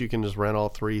 I guess you can just rent all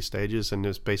 3 stages, and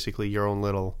it's basically your own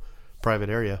little private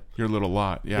area, your little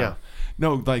lot. Yeah.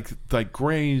 No, like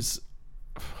Grey's,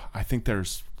 I think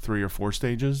there's 3 or 4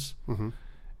 stages,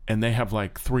 and they have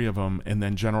like 3 of them, and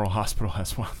then General Hospital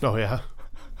has one. Oh yeah.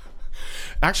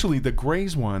 Actually, the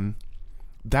Grey's one,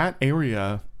 that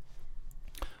area,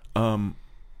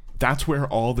 that's where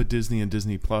all the Disney and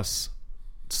Disney Plus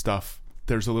stuff.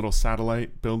 There's a little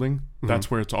satellite building. That's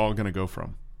where it's all going to go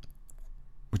from,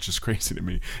 which is crazy to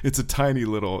me. It's a tiny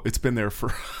little. It's been there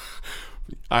for.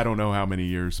 I don't know how many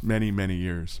years, many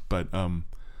years, but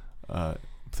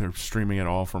they're streaming it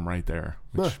all from right there,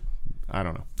 which I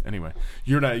don't know. Anyway,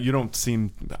 you don't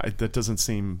seem, that doesn't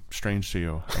seem strange to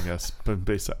you, I guess, but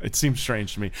it seems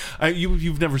strange to me.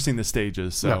 You've never seen the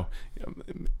stages, so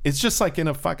it's just like in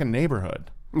a fucking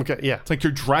neighborhood. Okay, yeah. It's like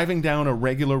you're driving down a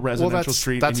regular residential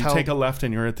street and you take a left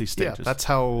and you're at these stages. Yeah, that's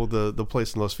how the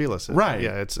place in Los Feliz is. Right.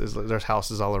 Yeah, it's there's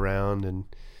houses all around, and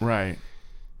right.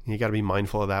 You got to be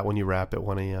mindful of that when you wrap at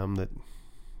 1 a.m. That,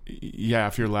 yeah,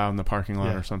 if you're loud in the parking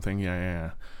lot or something.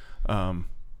 Yeah,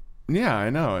 I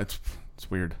know. It's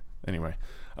weird. Anyway,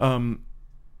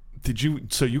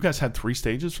 So you guys had 3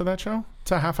 stages for that show?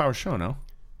 It's a half-hour show, no?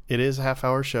 It is a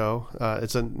half-hour show.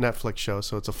 It's a Netflix show,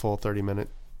 so it's a full 30-minute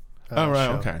Oh, right,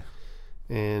 show. okay.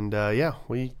 And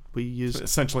we used...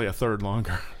 Essentially a third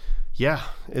longer. Yeah,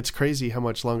 it's crazy how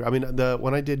much longer. I mean,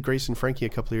 when I did Grace and Frankie a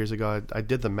couple of years ago, I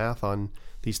did the math on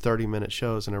these 30-minute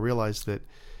shows, and I realized that...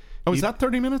 Oh, is that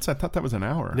 30 minutes? I thought that was an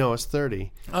hour. No, it's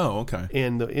 30. Oh, okay.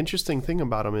 And the interesting thing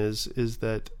about them is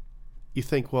that you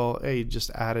think, well, hey, just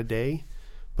add a day.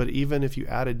 But even if you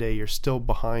add a day, you're still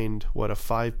behind what a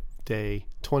 5-day,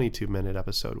 22-minute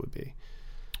episode would be.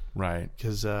 Right.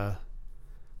 Because...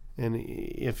 And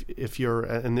if you're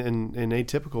in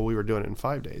Atypical, we were doing it in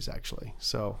 5 days actually.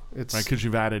 So it's right, because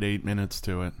you've added 8 minutes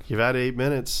to it. You've added 8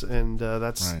 minutes, and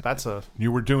that's a.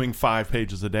 You were doing 5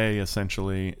 pages a day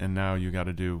essentially, and now you got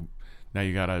to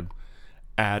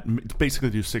add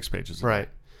basically do 6 pages. Right.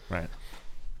 Right.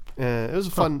 It was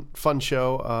a fun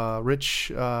show.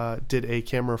 Rich did a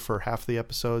camera for half the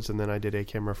episodes, and then I did a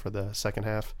camera for the second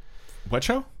half. What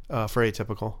show? For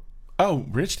Atypical. Oh,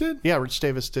 Rich did? Yeah, Rich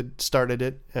Davis started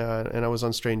it, and I was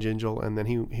on Strange Angel, and then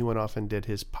he went off and did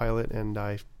his pilot, and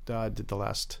I did the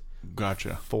last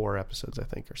 4 episodes, I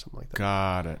think, or something like that.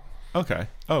 Got it. Okay.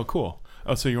 Oh, cool.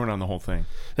 Oh, so you weren't on the whole thing?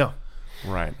 No.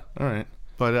 Right. All right.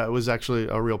 But it was actually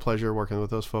a real pleasure working with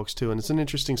those folks too, and it's an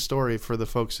interesting story for the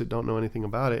folks that don't know anything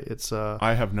about it. It's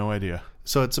I have no idea.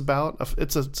 So it's about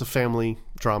it's a family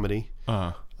dramedy.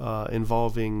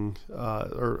 Involving,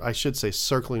 or I should say,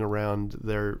 circling around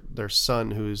their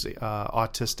son who's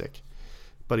autistic,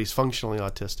 but he's functionally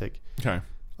autistic. Okay.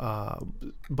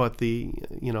 But the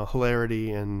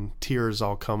hilarity and tears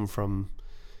all come from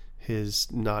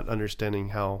his not understanding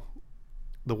how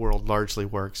the world largely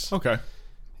works. Okay.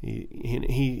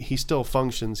 He still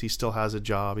functions. He still has a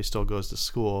job. He still goes to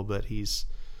school, but he's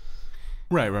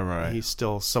right. He's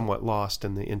still somewhat lost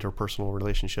in the interpersonal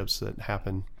relationships that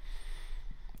happen.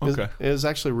 Okay. It was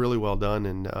actually really well done,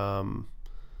 and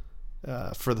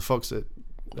for the folks that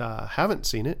haven't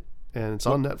seen it, and it's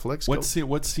on Netflix.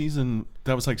 What season?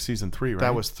 That was like season 3, right?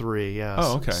 That was 3. Yeah.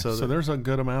 Oh, okay. So there's a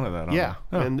good amount of that on yeah,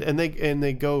 there. Oh. and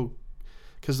they go,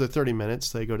 because they're 30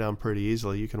 minutes. They go down pretty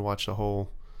easily. You can watch the whole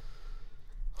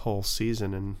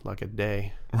season in like a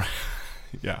day.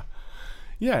 Yeah.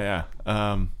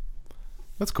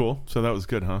 That's cool. So that was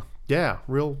good, huh? Yeah,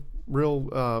 real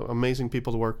amazing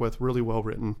people to work with. Really well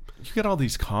written. You get all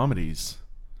these comedies.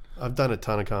 I've done a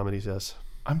ton of comedies. Yes.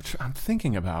 I'm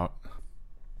thinking about.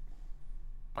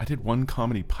 I did one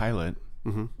comedy pilot.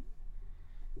 Mm-hmm.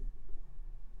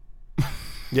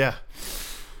 Yeah.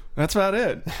 That's about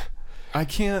it. I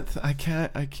can't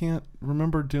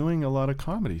remember doing a lot of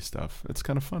comedy stuff. It's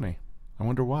kind of funny. I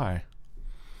wonder why.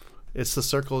 It's the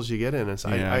circles you get in.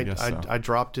 I guess so. I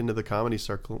dropped into the comedy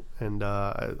circle, and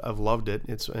I've loved it.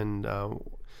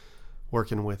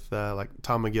 Working with like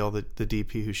Tom McGill, the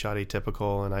DP who shot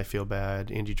Atypical, and I Feel Bad,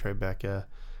 Angie Tribeca,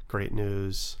 Great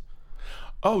News.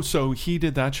 Oh, so he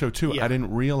did that show too. Yeah. I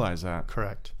didn't realize that.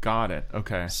 Correct. Got it.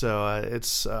 Okay. So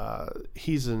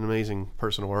he's an amazing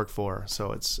person to work for.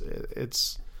 So it's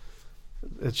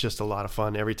just a lot of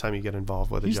fun every time you get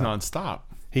involved with it. He's nonstop.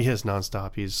 He is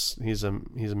nonstop. He's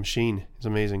a machine. He's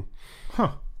amazing.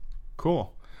 Huh.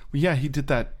 Cool. Well, yeah, he did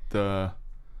that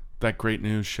Great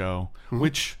News show. Mm-hmm.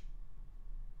 Which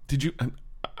did you?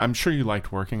 I'm sure you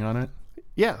liked working on it.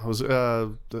 Yeah, it was.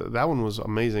 That one was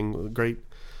amazing. Great.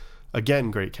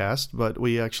 Again, great cast. But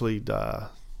we actually, I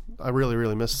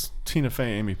really miss Tina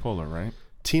Fey, Amy Poehler, right?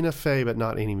 Tina Fey, but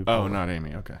not Amy Poehler. Oh, not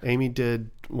Amy. Okay. Amy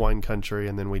did Wine Country,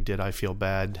 and then we did I Feel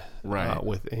Bad. Right.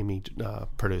 With Amy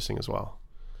producing as well.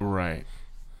 Right.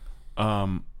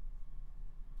 I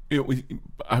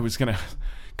was gonna,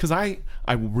 because I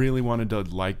really wanted to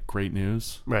like Great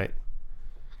News. Right.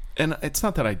 And it's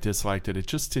not that I disliked it; it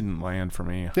just didn't land for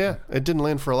me. Yeah, it didn't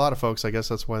land for a lot of folks. I guess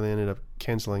that's why they ended up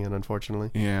canceling it, unfortunately.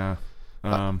 Yeah.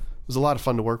 It was a lot of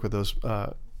fun to work with those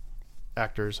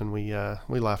actors, and we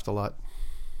laughed a lot.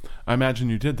 I imagine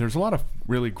you did. There's a lot of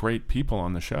really great people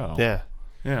on the show. Yeah.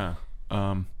 Yeah.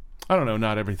 I don't know.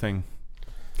 Not everything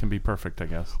can be perfect, I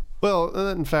guess. Well,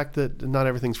 in fact, that not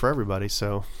everything's for everybody.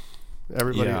 So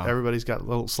everybody's got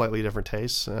little slightly different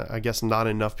tastes. I guess not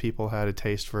enough people had a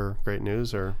taste for Great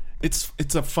News, or it's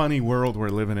a funny world we're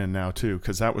living in now too,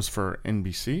 because that was for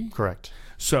NBC. Correct.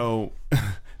 So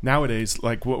nowadays,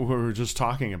 like what we were just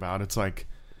talking about, it's like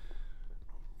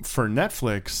for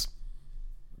Netflix,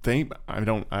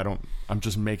 I'm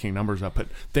just making numbers up, but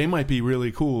they might be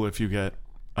really cool if you get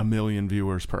 1 million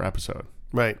viewers per episode.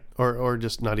 Right. Or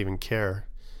just not even care.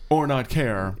 Or not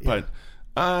care, but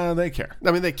they care.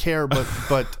 I mean, they care,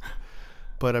 but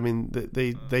but I mean,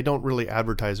 they don't really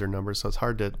advertise their numbers, so it's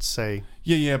hard to say.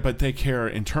 Yeah, but they care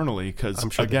internally because,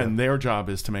 sure again, their job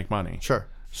is to make money. Sure.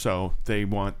 So they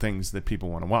want things that people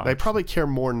want to watch. They probably care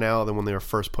more now than when they were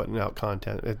first putting out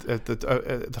content. At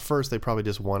the first, they probably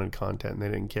just wanted content, and they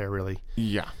didn't care really.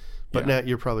 Yeah. But now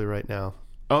you're probably right now.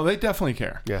 Oh, they definitely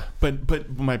care. Yeah.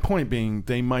 But my point being,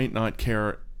 they might not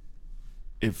care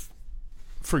if,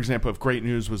 for example, if Great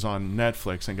News was on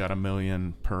Netflix and got 1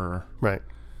 million per, right,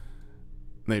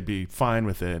 they'd be fine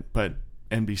with it. But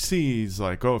NBC's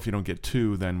like, oh, if you don't get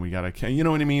 2, then we gotta, you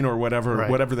know what I mean, or whatever, right.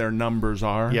 whatever their numbers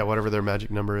are. Yeah, whatever their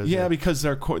magic number is. Yeah, because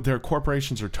their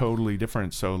corporations are totally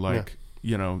different. So like,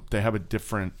 they have a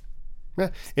different. Yeah.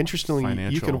 Interestingly,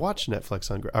 financial. you can watch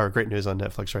Netflix or Great News on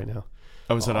Netflix right now.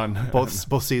 Oh, is it on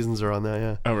both seasons are on that?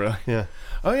 Yeah. Oh, really? Yeah.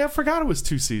 Oh, yeah. I forgot it was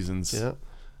 2 seasons. Yeah.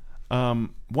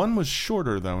 One was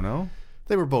shorter though. No.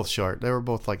 They were both short. They were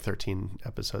both like 13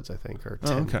 episodes, I think, or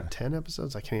 10, 10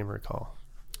 episodes. I can't even recall.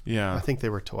 Yeah. I think they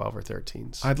were 12 or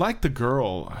 13. I'd like the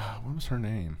girl. What was her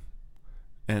name?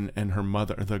 And her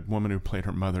mother, the woman who played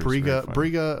her mother.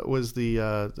 Briga was the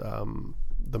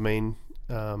main,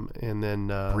 and then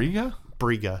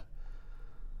Briga.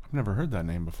 I've never heard that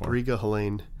name before. Briga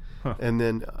Helene. Huh. And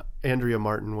then Andrea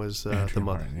Martin was the mother.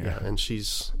 Martin, yeah. And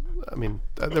she's, I mean,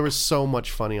 there was so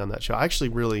much funny on that show. I actually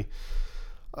really,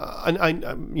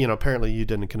 apparently you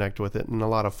didn't connect with it, and a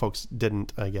lot of folks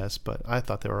didn't, I guess, but I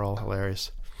thought they were all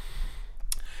hilarious.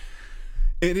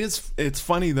 It's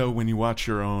funny though when you watch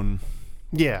your own.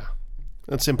 Yeah.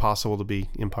 It's impossible to be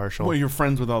impartial. Well, you're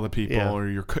friends with all the people, or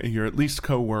you're at least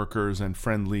co-workers and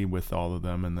friendly with all of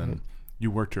them, and then you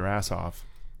worked your ass off.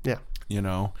 Yeah.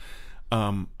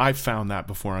 I've found that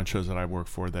before on shows that I work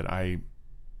for that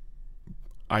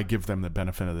I give them the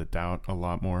benefit of the doubt a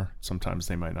lot more. Sometimes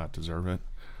they might not deserve it.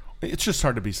 It's just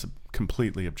hard to be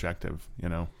completely objective,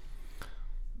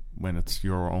 when it's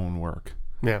your own work.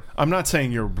 Yeah. I'm not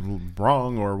saying you're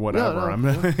wrong or whatever.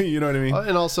 No. You know what I mean?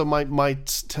 And also my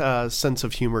sense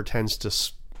of humor tends to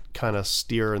kind of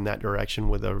steer in that direction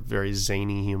with a very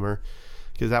zany humor,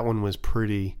 because that one was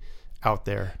pretty out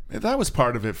there. That was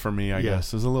part of it for me, I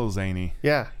guess. It was a little zany.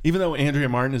 Yeah. Even though Andrea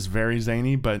Martin is very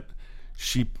zany, but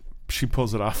she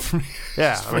pulls it off for me.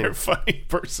 Yeah. She's a very funny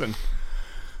person.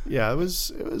 Yeah, it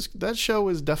was that show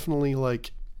was definitely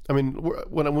like, I mean,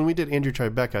 when we did Andrew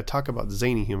Tribeca, talk about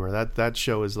zany humor. That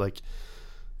show is like,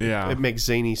 it makes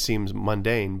zany seems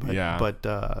mundane,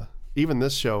 but even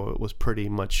this show, it was pretty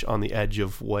much on the edge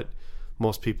of what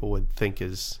most people would think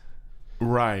is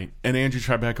right. And Andrew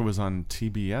Tribeca was on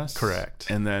TBS, correct?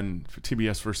 And then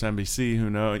TBS versus NBC. Who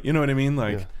knows? You know what I mean?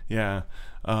 Like, yeah.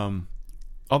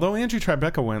 Although Andrew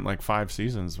Tribeca went like 5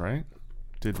 seasons, right?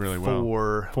 Did really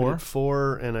well.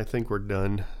 4, and I think we're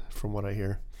done from what I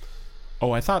hear.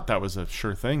 Oh, I thought that was a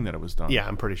sure thing that it was done. Yeah,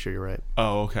 I'm pretty sure you're right.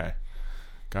 Oh, okay.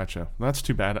 Gotcha. That's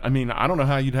too bad. I mean, I don't know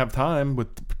how you'd have time with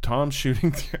Tom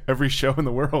shooting every show in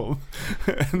the world.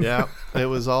 Yeah, it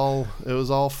was all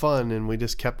fun, and we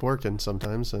just kept working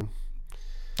sometimes. And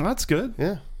that's good.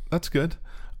 Yeah, that's good.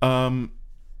 Well,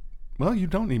 you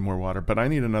don't need more water, but I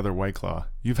need another White Claw.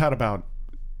 You've had about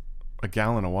a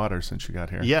gallon of water since you got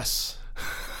here. Yes.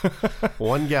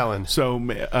 1 gallon. So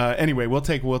anyway, we'll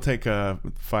take a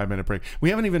 5-minute break. We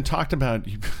haven't even talked about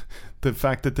the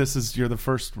fact that you're the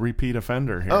first repeat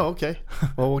offender here. Oh, okay.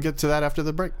 Well, we'll get to that after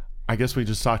the break. I guess we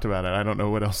just talked about it. I don't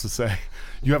know what else to say.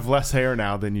 You have less hair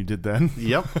now than you did then.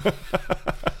 Yep.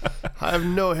 I have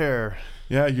no hair.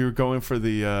 Yeah, you're going for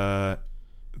the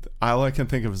all I can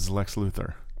think of is Lex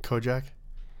Luthor. Kojak?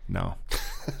 No.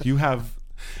 You have,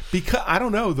 because I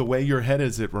don't know, the way your head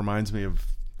is, it reminds me of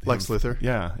Lex Luthor?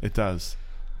 Yeah, it does.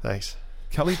 Thanks.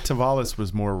 Kelly Tavalis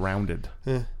was more rounded.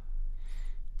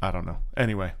 I don't know.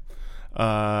 Anyway,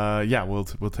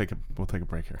 we'll take a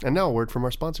break here. And now a word from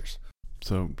our sponsors.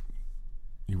 So,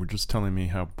 you were just telling me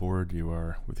how bored you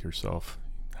are with yourself,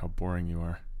 how boring you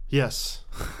are. Yes,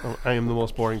 I am the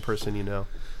most boring person you know.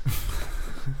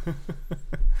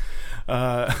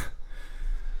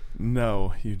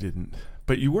 No, you didn't.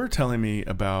 But you were telling me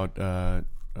about the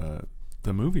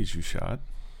movies you shot.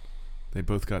 They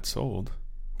both got sold.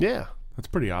 Yeah. That's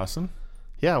pretty awesome.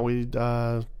 Yeah, we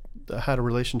had a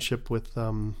relationship with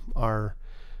our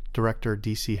director,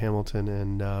 D.C. Hamilton,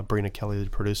 and Brina Kelly, the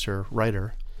producer,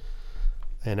 writer,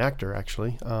 and actor,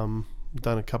 actually. Done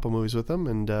a couple movies with them,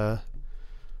 and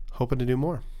hoping to do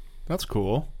more. That's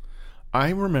cool. I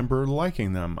remember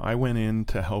liking them. I went in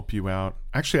to help you out.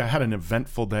 Actually, I had an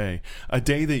eventful day. A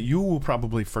day that you will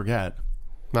probably forget.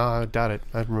 No, I doubt it.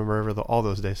 I remember all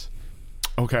those days.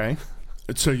 Okay.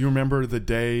 So you remember the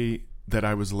day that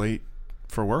I was late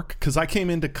for work? Because I came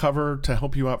in to cover to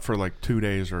help you out for like 2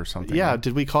 days or something. Yeah. right?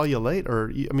 Did we call you late, or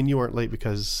I mean, you weren't late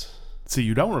because See,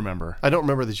 you don't remember. I don't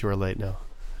remember that you were late. No.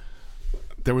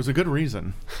 There was a good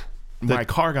reason. My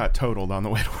car got totaled on the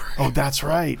way to work. Oh, that's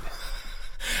right.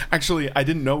 Actually, I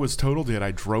didn't know it was totaled yet.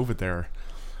 I drove it there.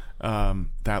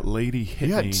 That lady hit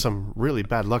You me. had some really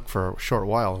bad luck for a short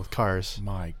while with cars.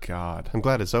 My God. I'm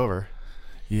glad it's over.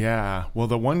 Yeah. Well,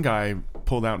 the one guy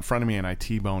pulled out in front of me and I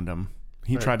T-boned him.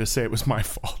 He tried to say it was my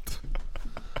fault.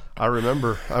 I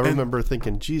remember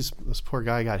thinking, geez, this poor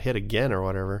guy got hit again or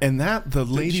whatever. And the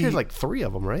lady... She had like 3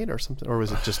 of them, right? Or something? Or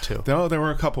was it just 2? No, there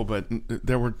were a couple, but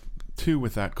there were 2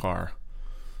 with that car.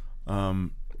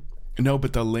 No,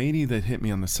 but the lady that hit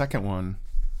me on the second one,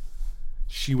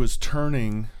 she was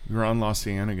turning... We were on La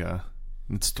Cienega.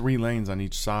 It's 3 lanes on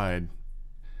each side.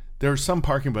 There's some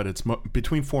parking, but it's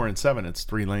between 4 and 7, it's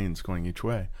 3 lanes going each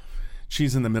way.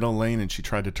 She's in the middle lane and she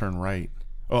tried to turn right.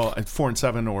 Well, at 4 and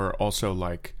 7, or also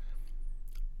like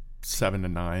 7 to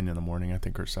 9 in the morning, I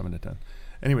think, or 7 to 10.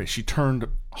 Anyway, she turned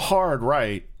hard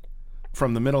right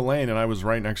from the middle lane, and I was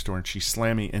right next to her, and she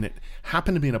slammed me. And it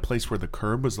happened to be in a place where the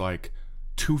curb was like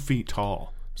 2 feet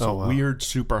tall. So wow. Weird,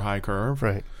 super high curve.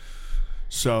 Right.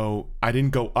 So I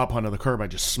didn't go up onto the curb. I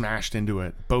just smashed into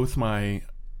it. I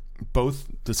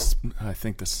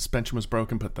think the suspension was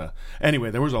broken, but anyway,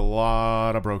 there was a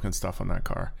lot of broken stuff on that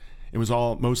car. It was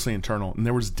all mostly internal, and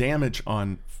there was damage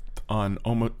on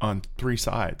 3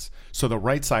 sides. So the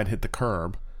right side hit the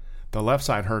curb, the left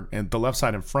side hurt, and the left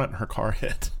side in front her car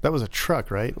hit. That was a truck,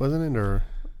 right? Wasn't it? Or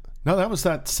no, that was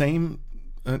that same.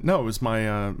 No, it was my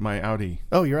Audi.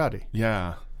 oh, your Audi.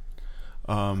 Yeah.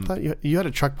 I thought you had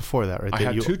a truck before that, right? I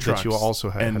had 2 trucks. That you also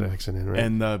had an accident, right?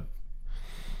 And the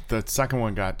second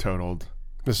one got totaled.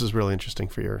 This is really interesting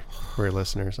for your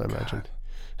listeners, I imagine.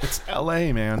 It's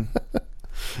L.A., man.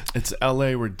 It's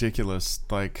L.A. ridiculous.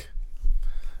 Like,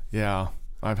 yeah,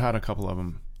 I've had a couple of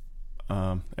them.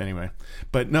 Anyway,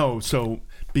 but no. So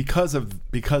because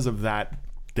of that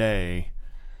day,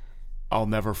 I'll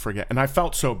never forget. And I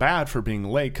felt so bad for being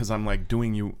late because I'm like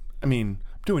doing you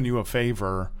a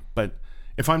favor, but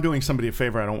if I'm doing somebody a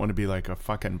favor, I don't want to be like a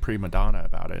fucking prima donna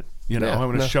about it. You know, I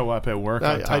want to show up at work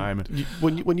on time.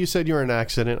 When you said you were in an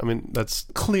accident, I mean, that's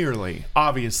clearly,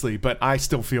 obviously, but I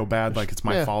still feel bad, like it's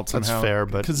my fault somehow. That's fair,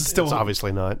 but it's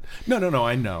obviously not. No,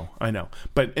 I know.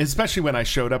 But especially when I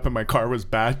showed up and my car was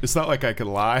bad, it's not like I could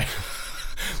lie.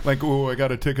 Like, oh, I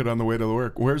got a ticket on the way to the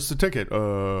work. Where's the ticket? You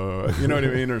know what I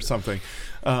mean, or something.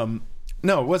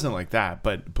 No, it wasn't like that,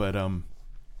 but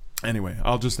anyway,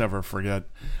 I'll just never forget.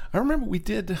 I remember we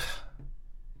did.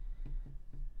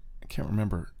 I can't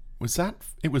remember.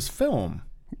 It was film?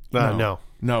 No,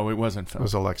 it wasn't film. It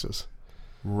was Alexis.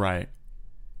 Right.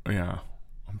 Yeah,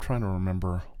 I'm trying to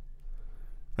remember.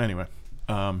 Anyway,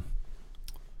 yeah,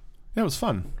 it was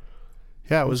fun.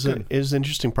 Yeah, it was an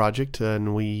interesting project,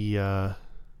 and we. I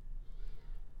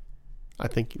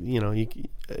think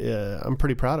I'm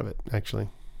pretty proud of it, actually.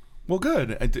 Well,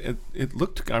 good. It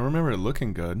looked. I remember it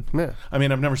looking good. Yeah. I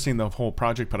mean, I've never seen the whole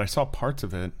project, but I saw parts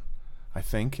of it, I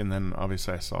think, and then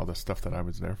obviously I saw the stuff that I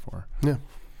was there for. Yeah.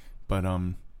 But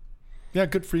yeah,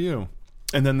 good for you.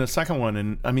 And then the second one,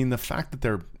 and I mean, the fact that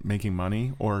they're making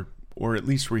money, or at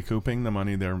least recouping the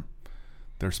money they're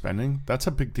spending, that's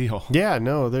a big deal. Yeah.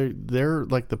 No, they're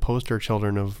like the poster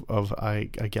children of I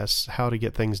guess how to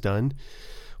get things done.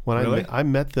 When really? I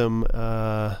met them.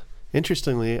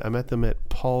 Interestingly, I met them at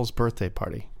Paul's birthday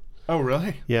party. Oh,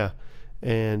 really? Yeah.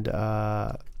 And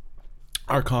our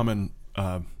common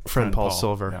friend Paul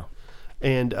Silver. Yeah.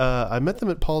 And I met them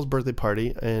at Paul's birthday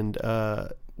party, and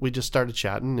we just started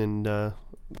chatting, and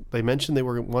they mentioned they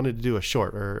wanted to do a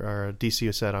short, or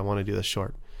DC said, I want to do this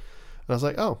short. And I was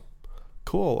like, oh,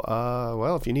 cool.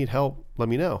 Well, if you need help, let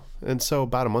me know. And so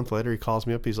about a month later, he calls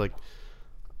me up. He's like,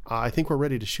 I think we're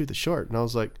ready to shoot the short. And I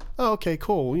was like, oh, okay,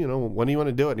 cool. You know, when do you want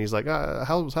to do it? And he's like,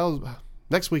 how's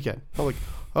next weekend? I'm like,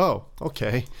 oh,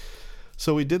 okay.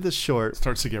 So we did this short.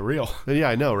 Starts to get real. Yeah,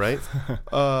 I know, right?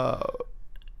 I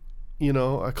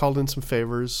called in some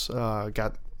favors,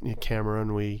 got a camera,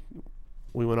 and we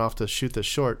went off to shoot this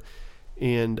short.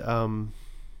 And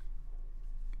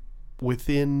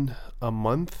within a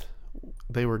month,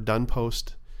 they were done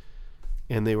post,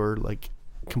 and they were like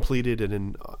completed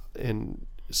and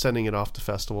sending it off to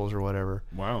festivals or whatever.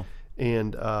 Wow.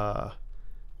 And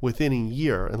within a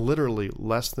year, and literally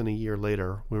less than a year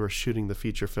later, we were shooting the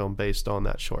feature film based on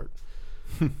that short,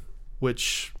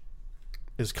 which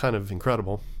is kind of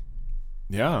incredible.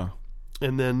 Yeah.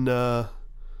 And then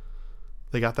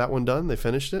they got that one done. They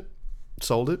finished it,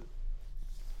 sold it,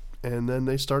 and then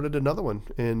they started another one.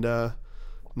 And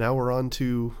now we're on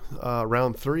to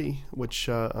round 3, which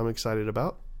I'm excited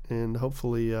about, and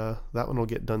hopefully that one will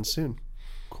get done soon.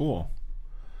 Cool.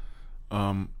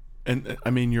 And I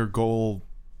mean, your goal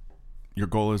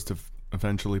is to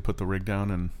eventually put the rig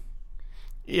down and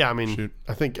Yeah, I mean, shoot.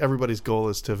 I think everybody's goal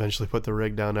is to eventually put the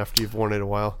rig down after you've worn it a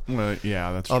while. Well,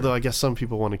 yeah, that's true. Although I guess some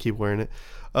people want to keep wearing it.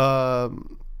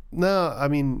 No, I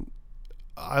mean,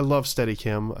 I love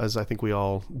Steadicam, as I think we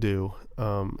all do,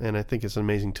 and I think it's an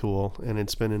amazing tool, and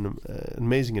it's been an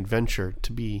amazing adventure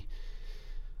to be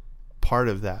part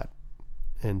of that,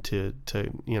 and to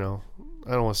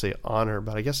I don't want to say honor,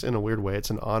 but I guess in a weird way, it's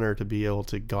an honor to be able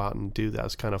to go out and do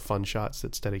those kind of fun shots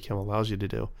that Steadicam allows you to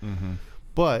do. Mm-hmm.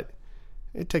 But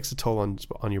it takes a toll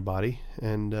on your body,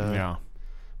 and Yeah,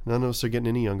 none of us are getting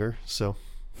any younger, so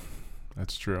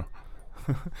that's true.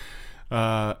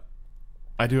 I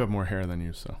do have more hair than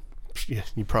you, so. yeah,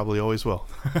 you probably always will.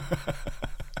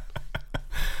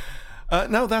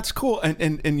 No, that's cool.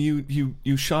 And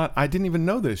you shot. I didn't even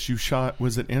know this. You shot.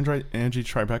 Was it Angie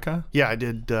Tribeca? Yeah, I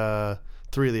did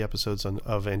 3 of the episodes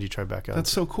of Angie Tribeca.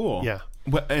 That's so cool. Yeah.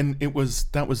 And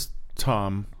that was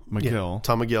Tom McGill. Yeah,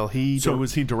 Tom McGill. So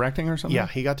was he directing or something? Yeah,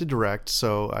 he got to direct.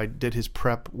 So I did his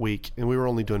prep week, and we were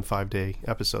only doing 5-day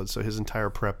episodes. So his entire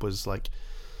prep was like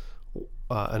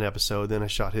an episode. Then I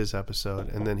shot his episode,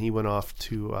 and then he went off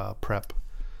to prep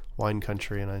Wine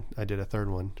Country, and I did a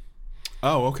 3rd one.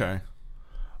 Oh, okay.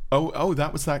 Oh,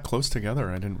 that was that close together.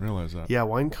 I didn't realize that. Yeah,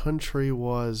 Wine Country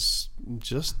was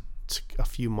just a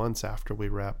few months after we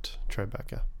wrapped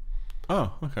Tribeca.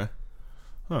 Oh, okay.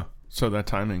 Huh. So that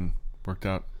timing worked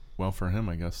out well for him,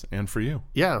 I guess, and for you.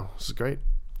 Yeah, it was great.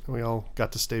 We all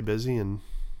got to stay busy, and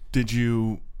Did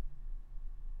you?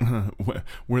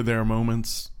 Were there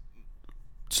moments?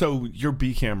 So your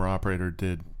B camera operator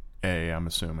did A, I'm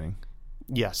assuming,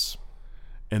 yes.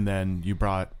 and then you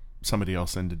brought somebody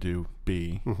else in to do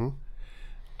B. Mm-hmm.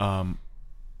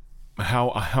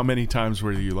 How many times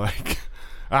were you like,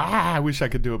 I wish I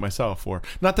could do it myself? Or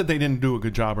not that they didn't do a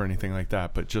good job or anything like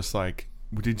that, but just like,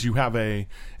 did you have a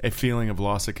feeling of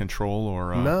loss of control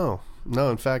or? No.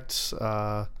 In fact,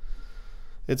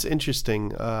 it's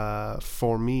interesting.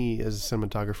 For me as a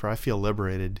cinematographer, I feel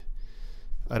liberated.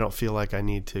 I don't feel like I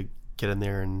need to get in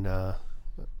there and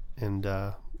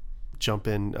jump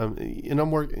in. And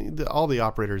all the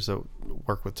operators that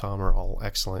work with Tom are all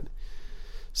excellent.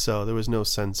 So there was no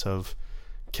sense of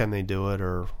can they do it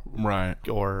or right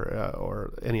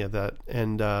or any of that.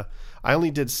 And I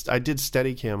did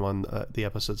Steadicam on the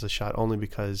episodes I shot only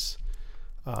because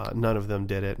none of them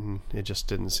did it, and it just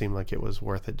didn't seem like it was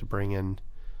worth it to bring in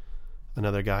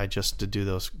another guy just to do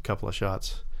those couple of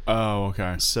shots. Oh,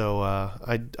 okay. So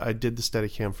I did the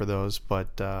Steadicam for those,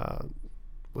 but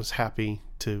was happy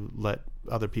to let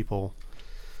other people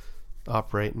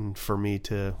operate, and for me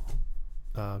to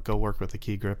go work with the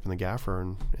key grip and the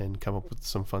gaffer and come up with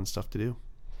some fun stuff to do.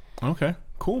 Okay,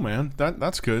 cool, man.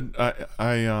 That's good.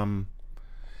 I've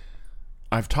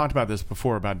talked about this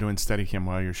before about doing Steadicam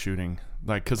while you're shooting,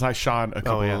 like because I shot a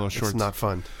couple of those shorts. It's not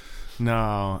fun.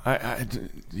 No, I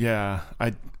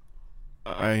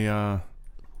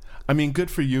mean,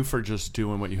 good for you for just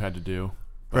doing what you had to do,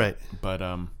 Right. But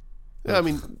Yeah, I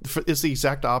mean, it's the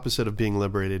exact opposite of being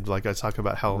liberated. Like I talk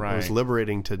about how it was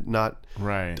liberating to not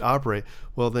operate.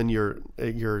 Well, then you're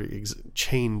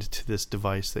chained to this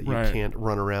device that you can't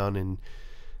run around and,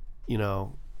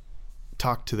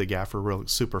 talk to the gaffer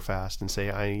super fast and say,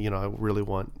 I really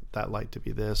want that light to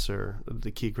be this, or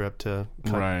the key grip to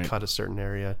cut a certain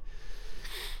area.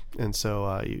 And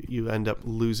so you end up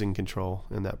losing control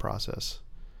in that process,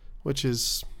 which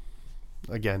is,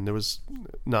 again, there was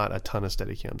not a ton of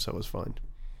Steadicam, so it was fun.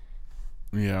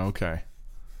 Yeah, okay.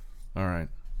 All right.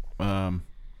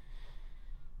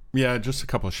 Yeah, just a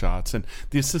couple of shots. And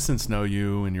the assistants know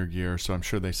you and your gear, so I'm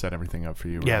sure they set everything up for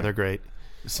you. Yeah, right? they're great.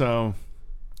 So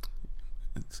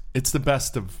it's the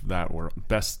best of that world,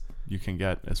 best you can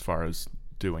get as far as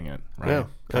doing it, right? Yeah,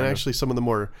 and actually some of the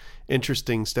more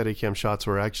interesting Steadicam shots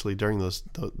were actually during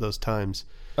those times.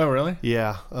 Oh, really?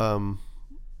 Yeah.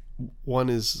 One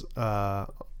is on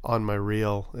my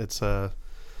reel. It's an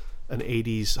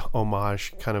 80s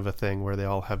homage kind of a thing where they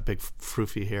all have big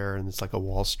froofy hair, and it's like a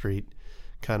Wall Street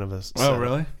kind of a setup. Oh,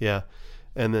 really? Yeah.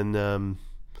 And then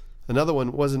another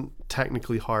one wasn't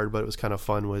technically hard, but it was kind of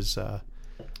fun, was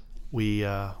we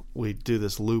do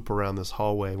this loop around this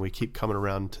hallway, and we keep coming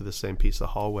around to the same piece of the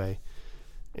hallway,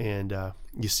 and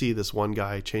you see this one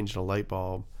guy changing a light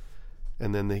bulb,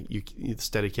 and then the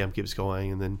Steadicam keeps going,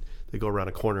 and then they go around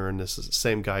a corner, and this is the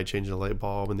same guy changing a light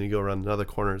bulb, and then you go around another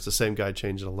corner, it's the same guy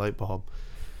changing a light bulb,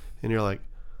 and you're like,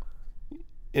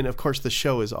 and of course the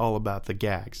show is all about the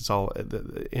gags. It's all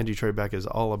Andrew Tribeca is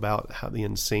all about how the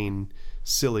insane,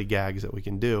 silly gags that we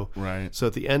can do. Right. So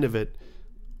at the end of it,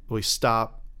 we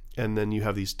stop, and then you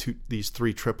have these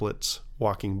three triplets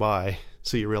walking by.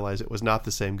 So you realize it was not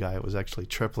the same guy. It was actually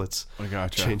triplets. I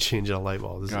gotcha. Changing a light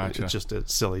bulb. Gotcha. It's just a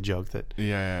silly joke that.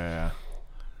 Yeah.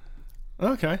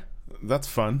 Okay, that's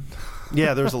fun.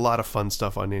 Yeah, there's a lot of fun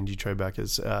stuff on Angie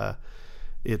Tribeca's.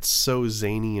 It's so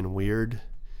zany and weird.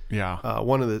 Yeah.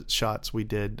 One of the shots we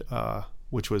did,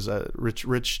 which was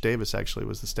Rich Davis actually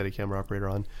was the Steadicam operator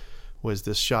on, was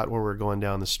this shot where we're going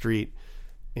down the street,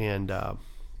 and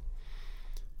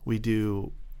we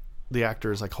do the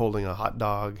actor is like holding a hot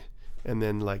dog, and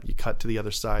then like you cut to the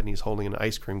other side and he's holding an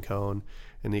ice cream cone,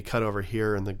 and you cut over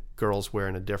here and the girl's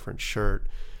wearing a different shirt.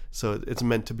 So it's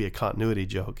meant to be a continuity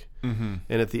joke. Mm-hmm.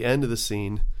 And at the end of the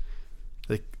scene,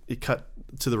 it cut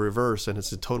to the reverse and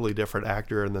it's a totally different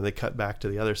actor, and then they cut back to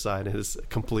the other side and it's a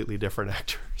completely different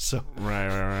actor. So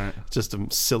right. Just a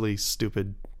silly,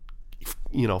 stupid,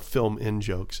 film in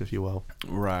jokes, if you will.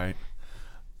 Right.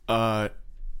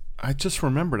 I just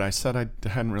remembered I said I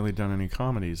hadn't really done any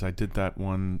comedies. I did that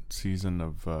one season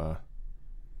of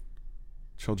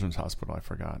Children's Hospital. I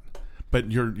forgot. But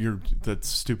the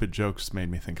stupid jokes made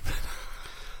me think of it.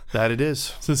 That it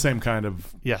is. It's the same kind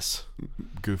of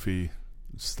goofy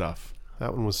stuff.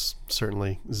 That one was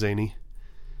certainly zany.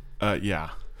 Yeah.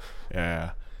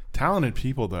 Talented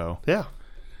people though. Yeah.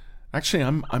 Actually,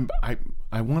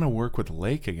 I want to work with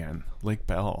Lake again. Lake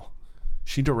Bell.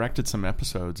 She directed some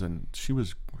episodes and she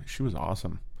was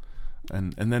awesome.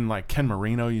 And then like Ken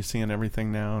Marino you see in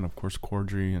everything now, and of course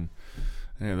Cordry, and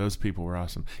those people were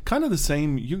awesome. Kind of the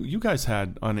same you guys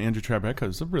had on Andrew Tribeca. It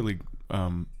was a really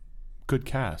good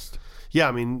cast. Yeah,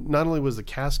 I mean, not only was the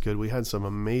cast good, we had some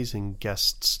amazing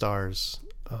guest stars.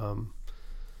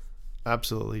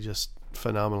 Absolutely just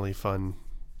phenomenally fun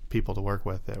people to work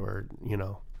with that were,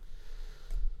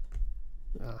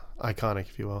 iconic,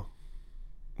 if you will.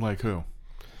 Like who?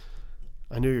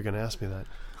 I knew you were going to ask me that.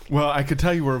 Well, I could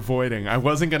tell you were avoiding. I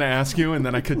wasn't going to ask you, and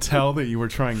then I could tell that you were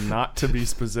trying not to be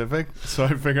specific. So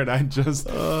I figured I'd just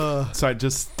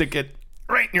stick it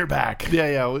right in your back.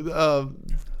 Yeah.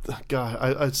 God,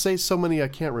 I'd say so many I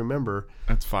can't remember.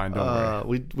 That's fine. Don't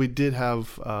worry. We did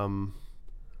have. Oh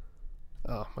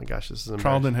my gosh, this is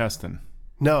Charlton Heston.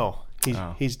 No,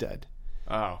 he's dead.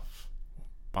 Oh,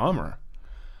 bummer.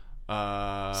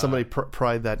 Somebody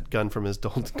pried that gun from his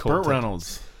cold. Burt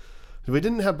Reynolds. We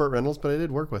didn't have Burt Reynolds, but I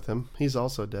did work with him. He's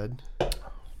also dead.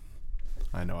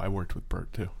 I know. I worked with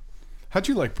Burt too. How'd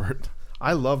you like Burt?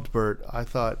 I loved Burt. I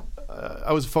thought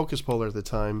I was a focus puller at the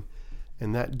time,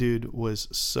 and that dude was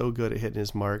so good at hitting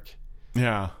his mark.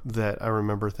 Yeah. That I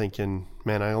remember thinking,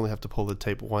 man, I only have to pull the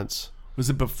tape once. Was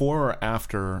it before or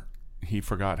after he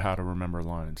forgot how to remember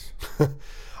lines?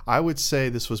 I would say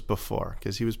this was before,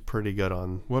 because he was pretty good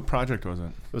on... What project was it?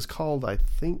 It was called, I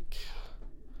think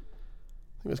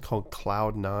it was called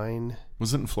Cloud 9.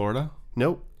 Was it in Florida?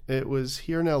 Nope. It was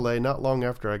here in LA, not long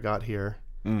after I got here.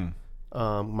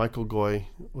 Michael Goy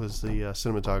was the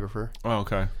cinematographer. Oh,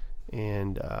 okay.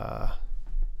 And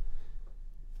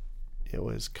it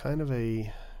was kind of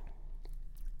a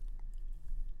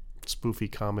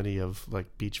spoofy comedy of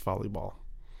like beach volleyball.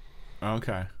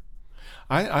 Okay.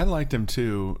 I liked him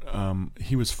too.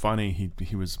 He was funny.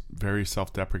 He was very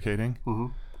self-deprecating.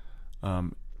 Mm-hmm.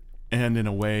 And in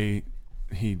a way,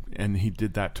 he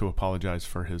did that to apologize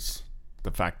for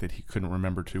the fact that he couldn't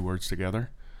remember two words together.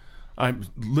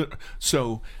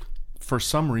 So for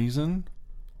some reason,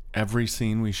 every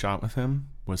scene we shot with him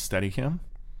was Steadicam,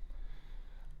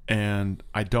 and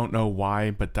I don't know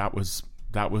why, but that was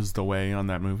the way on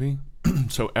that movie.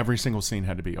 So every single scene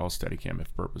had to be all Steadicam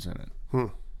if Burt was in it.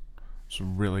 It's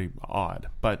really odd,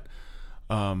 but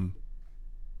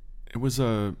it was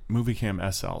a movie cam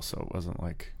SL, so it wasn't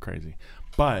like crazy.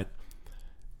 But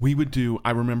we would do.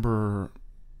 I remember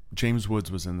James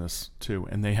Woods was in this too,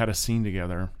 and they had a scene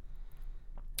together,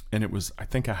 and it was I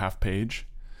think a half page,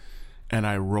 and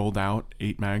I rolled out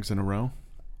 8 mags in a row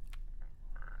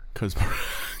because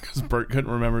Burt couldn't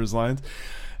remember his lines.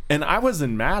 And I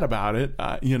wasn't mad about it,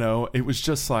 it was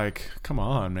just like, come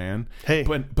on, man. Hey,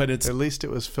 but it's at least it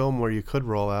was film where you could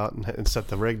roll out and set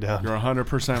the rig down. You're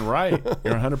 100% right.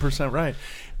 You're 100% right.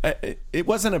 It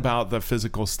wasn't about the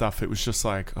physical stuff. It was just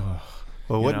like,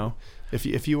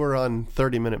 if you were on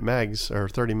 30-minute mags or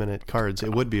 30-minute cards,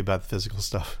 it would be about the physical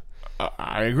stuff.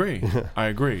 I agree. I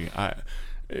agree.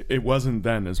 It wasn't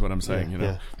then, is what I'm saying.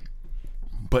 Yeah.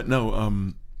 But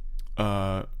no.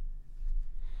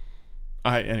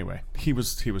 Anyway, he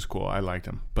was cool. I liked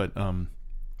him, but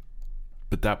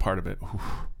that part of it,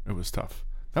 it was tough.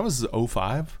 That was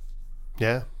 2005.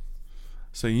 Yeah.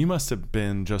 So you must have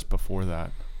been just before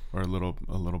that, or a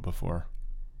little before.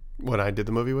 When I did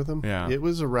the movie with him? Yeah. It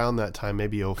was around that time,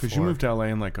 maybe 04. Because you moved to LA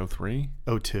in like 03?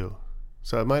 02.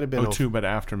 So it might have been 02, but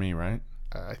after me, right?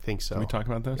 I think so. Can we talk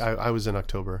about this? I was in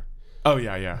October. Oh,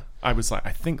 yeah. I was like,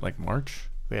 I think like March?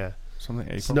 Yeah. Something,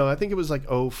 April? So, no, I think it was like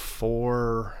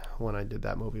 04 when I did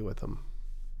that movie with him.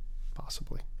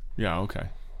 Possibly. Yeah, okay.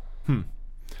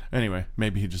 Anyway,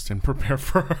 maybe he just didn't prepare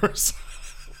for ours.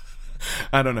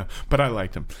 I don't know, but I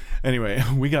liked him. Anyway,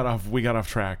 we got off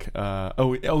track.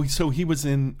 So he was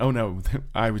in. Oh no,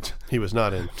 He was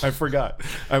not in. I forgot.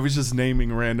 I was just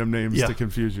naming random names to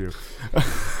confuse you.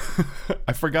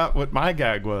 I forgot what my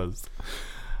gag was.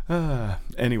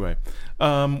 Anyway,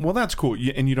 well, that's cool.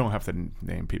 And you don't have to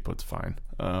name people. It's fine.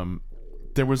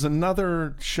 There was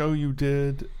another show you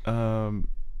did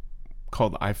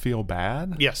called I Feel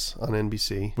Bad. Yes, on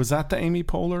NBC. Was that the Amy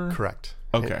Poehler? Correct.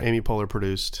 Okay. Amy Poehler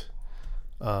produced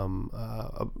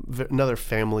another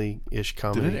family-ish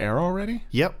comedy. Did it air already?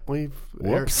 Yep.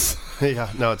 Whoops. Yeah.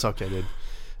 No, it's okay, dude.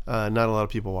 Not a lot of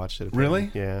people watched it. Apparently.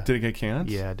 Really? Yeah. Did it get canned?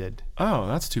 Yeah, it did. Oh,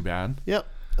 that's too bad. Yep.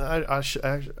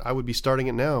 I would be starting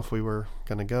it now if we were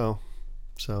going to go.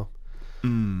 So,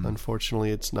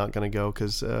 unfortunately, it's not going to go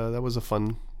because that was a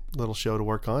fun little show to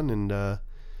work on, and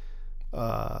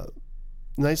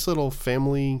nice little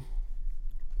family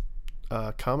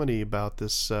comedy about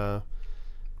this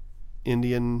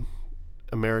Indian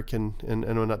American, and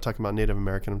I'm not talking about Native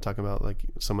American. I'm talking about like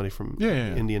somebody from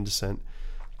Indian descent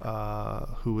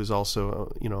who was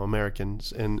also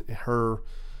Americans, and her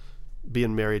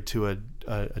being married to a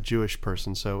Jewish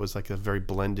person. So it was like a very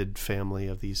blended family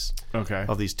of these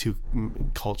two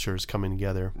cultures coming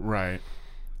together. Right.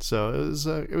 So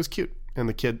it was cute, and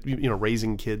the kid,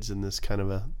 raising kids in this kind of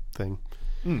a thing.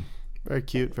 Very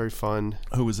cute, very fun.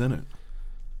 Who was in it?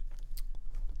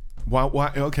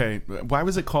 Why? Okay. Why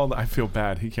was it called I Feel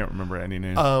Bad? He can't remember any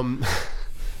name.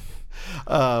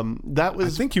 That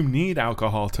was. I think you need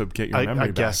alcohol to get your memory back.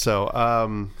 I guess so.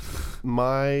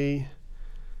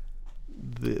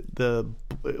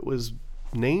 It was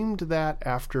named that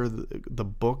after the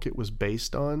book it was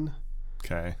based on.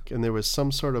 Okay. And there was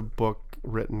some sort of book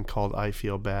written called I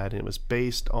Feel Bad, and it was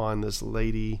based on this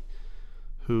lady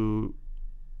who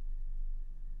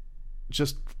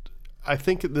just, I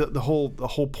think the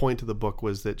whole point of the book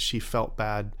was that she felt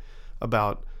bad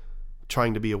about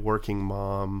trying to be a working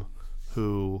mom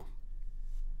who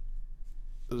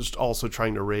was also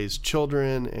trying to raise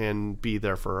children and be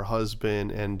there for her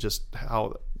husband, and just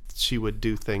how she would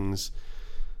do things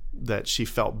that she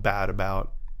felt bad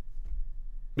about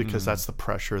because that's the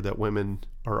pressure that women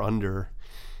are under,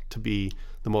 to be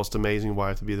the most amazing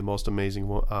wife, to be the most amazing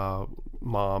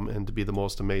mom, and to be the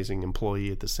most amazing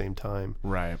employee at the same time.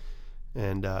 Right.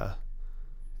 And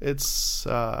it's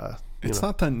not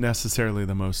necessarily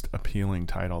the most appealing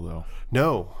title, though.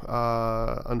 No.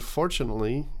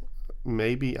 Unfortunately,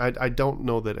 maybe I don't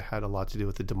know that it had a lot to do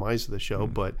with the demise of the show,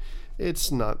 but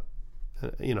it's not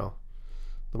the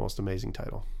most amazing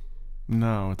title.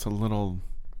 No, it's a little,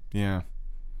 yeah.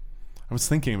 I was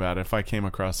thinking about it, if I came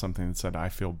across something that said I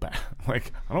feel bad,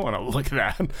 like, I don't want to look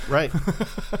at that. Right.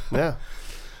 Yeah.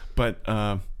 But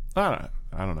I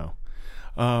don't know.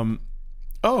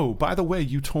 Oh, by the way,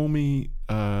 you told me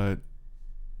did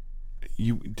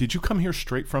you come here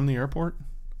straight from the airport?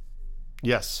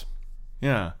 Yes.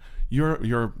 Yeah.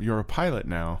 You're a pilot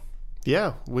now.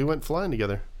 Yeah, we went flying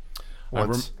together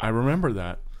once. I remember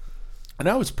that. And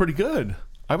that was pretty good.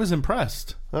 I was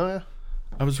impressed. Oh yeah.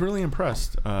 I was really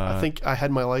impressed. I think I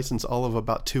had my license all of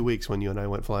about 2 weeks when you and I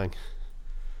went flying.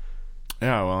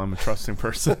 Yeah, well, I'm a trusting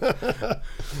person.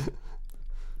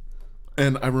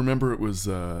 And I remember it was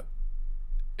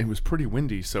pretty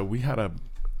windy, so it was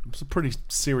a pretty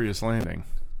serious landing.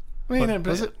 I mean,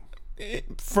 was it?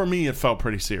 For me, it felt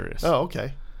pretty serious. Oh,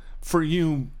 okay. For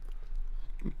you,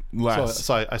 less.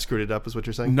 So I screwed it up, is what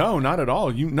you're saying? No, not at all.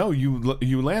 You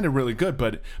landed really good,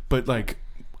 but like,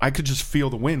 I could just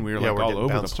feel the wind. We were like all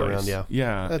over the place. Around,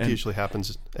 yeah. That usually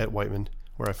happens at Whiteman,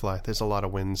 where I fly. There's a lot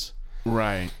of winds.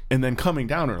 Right. And then coming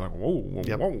down, we're like,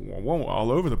 whoa,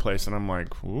 all over the place. And I'm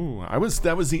like, ooh.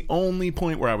 That was the only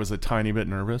point where I was a tiny bit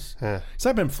nervous. Because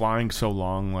I've been flying so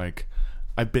long, like,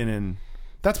 I've been in,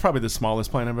 that's probably the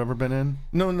smallest plane I've ever been in.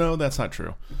 No, that's not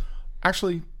true.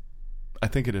 Actually, I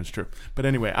think it is true. But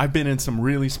anyway, I've been in some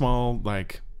really small,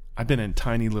 like, I've been in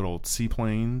tiny little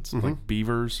seaplanes, like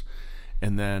Beavers.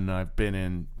 And then I've been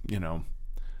in,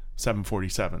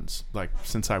 747s, like,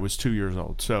 since I was 2 years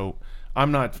old. So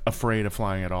I'm not afraid of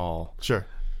flying at all. Sure.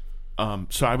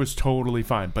 So I was totally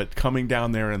fine. But coming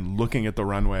down there and looking at the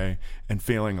runway and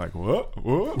feeling like, whoa.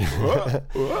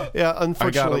 Yeah, unfortunately, I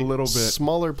got a little bit...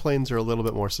 smaller planes are a little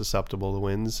bit more susceptible to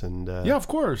winds. And yeah, of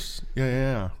course.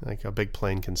 Yeah. Like a big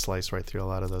plane can slice right through a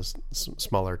lot of those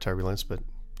smaller turbulence. But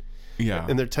yeah.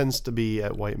 And there tends to be,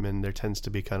 at Whiteman, there tends to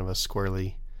be kind of a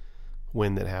squirrely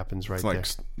wind that happens right there.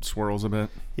 It's like swirls a bit.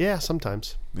 Yeah,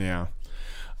 sometimes. Yeah.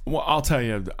 Well, I'll tell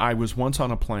you, I was once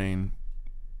on a plane,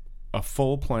 a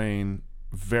full plane,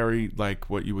 very like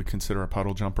what you would consider a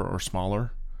puddle jumper or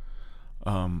smaller,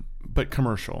 but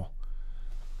commercial,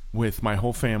 with my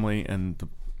whole family and the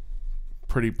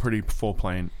pretty full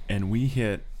plane, and we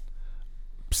hit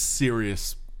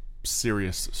serious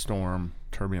storm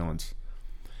turbulence,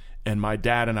 and my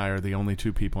dad and I are the only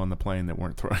two people on the plane that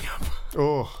weren't throwing up.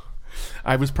 Oh.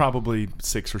 I was probably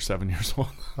 6 or 7 years old.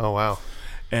 Oh wow.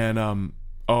 And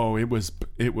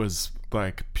it was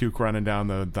like puke running down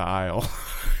the aisle.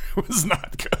 It was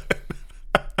not good.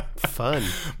 Fun.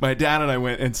 My dad and I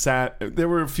went and sat. There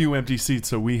were a few empty seats,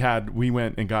 so we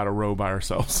went and got a row by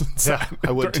ourselves and sat. Yeah,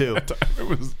 I would too. It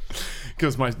was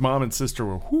because my mom and sister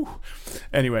were whew.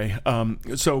 Anyway,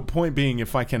 so point being,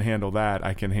 if I can handle that,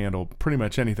 I can handle pretty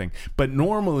much anything. But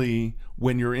normally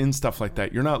when you're in stuff like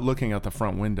that, you're not looking out the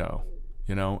front window,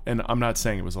 you know? And I'm not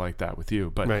saying it was like that with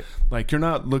you, but right. Like you're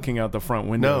not looking out the front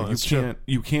window. No,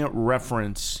 you can't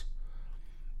reference,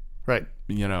 right,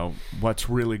 you know, what's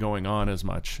really going on as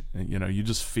much. You know, you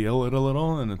just feel it a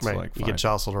little, and it's right. like you get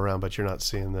jostled around, but you're not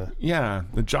seeing the... Yeah,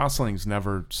 the jostling's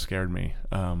never scared me.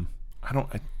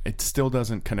 It still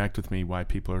doesn't connect with me why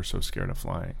people are so scared of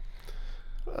flying.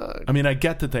 I mean, I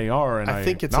get that they are, and I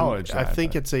think acknowledge that. I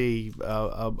think it's a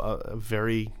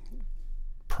very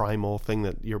primal thing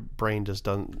that your brain just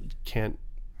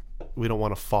we don't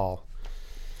want to fall.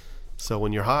 So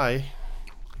when you're high,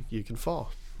 you can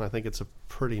fall. I think it's a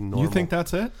pretty normal... You think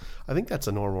that's it? I think that's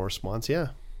a normal response, yeah.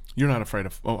 You're not afraid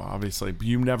of... Oh, obviously. But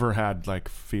you never had, like,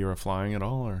 fear of flying at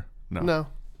all, or... No. No.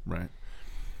 Right.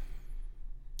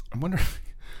 I wonder...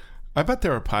 I bet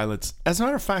there are pilots... As a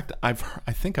matter of fact, I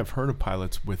think I've heard of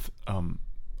pilots with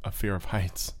a fear of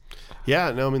heights.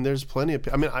 Yeah, no, I mean, there's plenty of...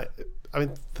 I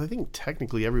think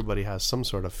technically everybody has some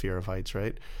sort of fear of heights,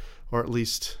 right? Or at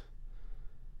least...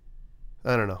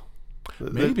 I don't know.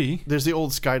 Maybe. There's the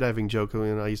old skydiving joke.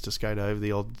 When I used to skydive,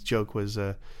 the old joke was,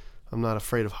 I'm not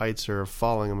afraid of heights or of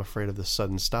falling. I'm afraid of the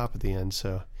sudden stop at the end.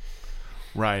 So,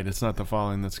 right. It's not the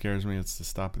falling that scares me. It's the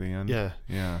stop at the end. Yeah.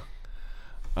 Yeah.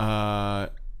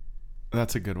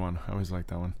 That's a good one. I always like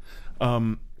that one.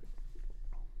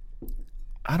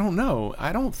 I don't know.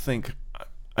 I don't think...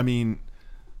 I mean...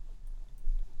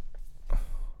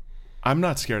 I'm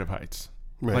not scared of heights.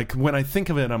 Right. Like when I think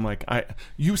of it, I'm like,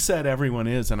 you said everyone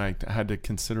is, and I had to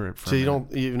consider it for a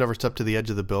minute. You've never stepped to the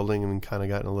edge of the building and kind of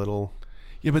gotten a little...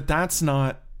 Yeah, but that's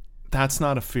not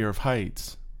a fear of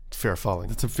heights. It's fear of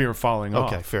falling. It's a fear of falling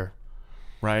off. Okay, fair.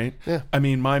 Right? Yeah. I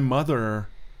mean, my mother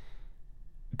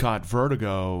got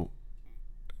vertigo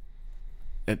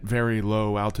at very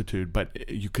low altitude, but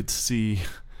you could see,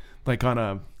 like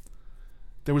there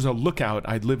was a lookout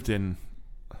I'd lived in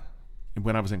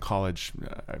when I was in college.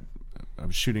 I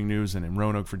was shooting news, and in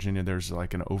Roanoke, Virginia, there's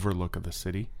like an overlook of the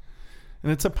city,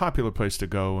 and it's a popular place to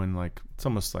go, and like it's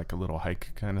almost like a little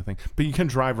hike kind of thing, but you can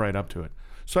drive right up to it.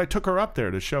 So I took her up there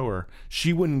to show her.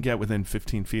 She wouldn't get within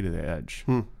 15 feet of the edge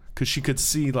because she could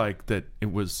see like that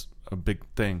it was a big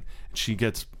thing. She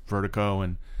gets vertigo,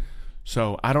 and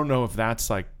so I don't know if that's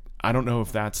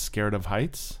scared of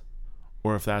heights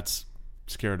or if that's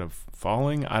scared of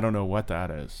falling. I don't know what that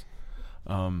is.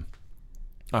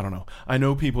 I don't know. I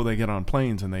know people, they get on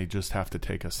planes and they just have to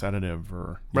take a sedative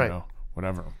or, you know,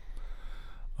 whatever.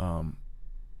 Yeah,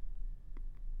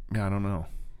 I don't know.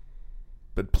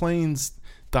 But planes,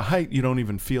 the height, you don't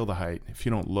even feel the height if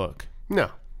you don't look. No.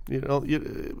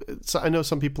 I know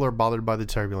some people are bothered by the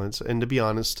turbulence. And to be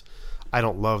honest, I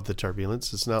don't love the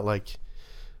turbulence. It's like,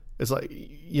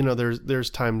 you know, there's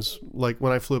times, like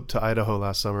when I flew up to Idaho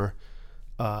last summer.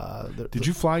 Did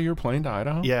you fly your plane to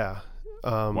Idaho? Yeah.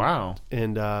 Wow.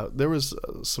 And there was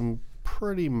some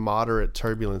pretty moderate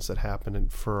turbulence that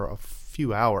happened for a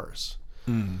few hours.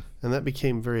 And that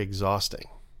became very exhausting.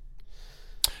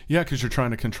 Yeah, because you're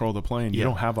trying to control the plane. You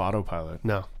don't have autopilot.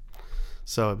 No.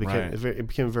 So it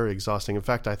became very exhausting. In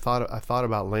fact, I thought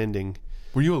about landing.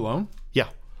 Were you alone? Yeah.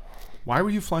 Why were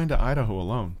you flying to Idaho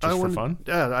alone? Just for fun?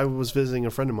 Yeah, I was visiting a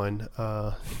friend of mine,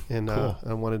 and cool.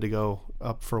 I wanted to go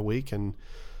up for a week, and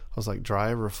I was like,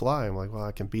 drive or fly? I'm like, well,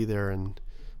 I can be there in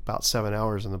about 7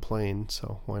 hours in the plane,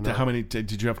 so why not? How many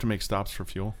did you have to make stops for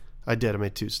fuel? I did. I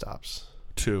made 2 stops.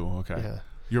 2, okay. Yeah.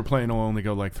 Your plane will only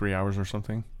go like 3 hours or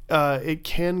something? It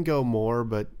can go more,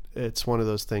 but it's one of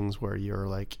those things where you're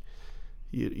like,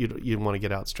 you want to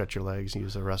get out, stretch your legs,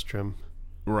 use the restroom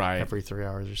Right. every 3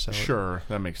 hours or so. Sure,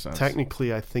 that makes sense.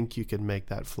 Technically, I think you could make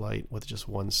that flight with just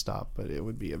one stop, but it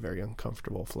would be a very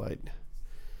uncomfortable flight.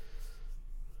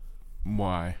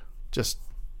 Why? Just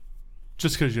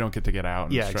because you don't get to get out.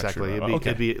 And yeah, stretch exactly. your-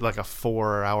 It'd be like a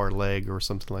 4-hour leg or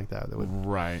something like that. That would,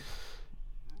 Right.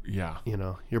 Yeah.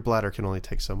 your bladder can only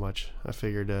take so much. I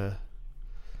figured.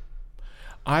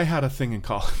 I had a thing in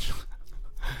college.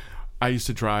 I used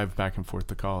to drive back and forth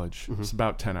to college. Mm-hmm. It's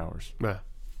about 10 hours, Yeah.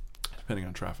 depending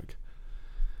on traffic.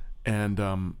 And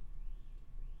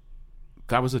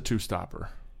that was a 2-stopper,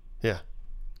 Yeah.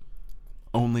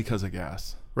 only because of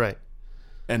gas. Right.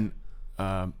 And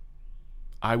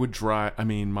I would drive. I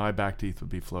mean, my back teeth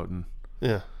would be floating.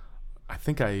 Yeah. I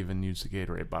think I even used a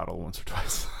Gatorade bottle once or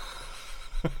twice.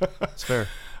 That's fair.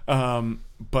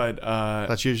 But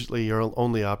That's usually your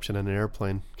only option in an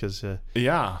airplane because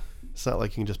yeah, it's not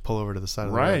like you can just pull over to the side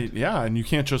of the road. right. Yeah, and you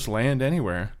can't just land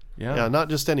anywhere. Yeah. Yeah, not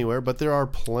just anywhere, but there are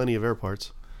plenty of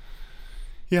airports.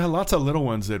 Yeah, lots of little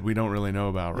ones that we don't really know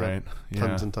about, Yeah. right?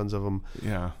 Tons and tons of them.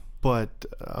 Yeah. But,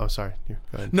 sorry. Go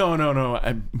ahead. No.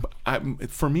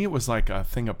 For me, it was like a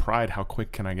thing of pride. How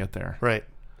quick can I get there? Right.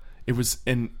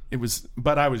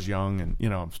 But I was young,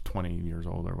 and I was 20 years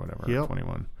old or whatever, Yep.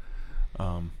 21.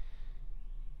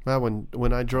 Well,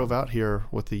 when I drove out here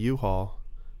with the U-Haul,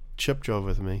 Chip drove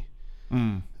with me,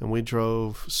 and we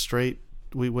drove straight.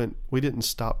 We didn't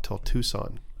stop till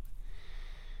Tucson.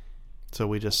 So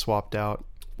we just swapped out.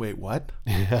 Wait, what?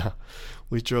 Yeah.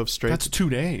 We drove straight. That's 2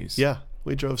 days. Yeah.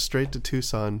 We drove straight to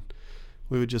Tucson.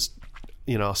 We would just,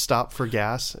 stop for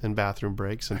gas and bathroom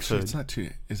breaks and Actually, food. it's not 2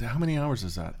 days. How many hours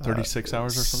is that? 36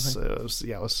 hours or something? So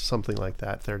it was something like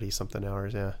that, 30-something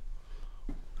hours, yeah.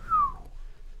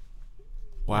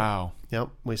 Wow. Yep.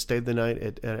 We stayed the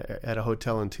night at a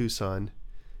hotel in Tucson,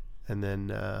 and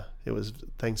then it was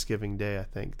Thanksgiving Day, I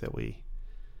think, that we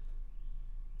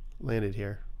landed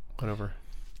here. Went over.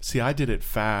 See, I did it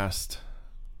fast.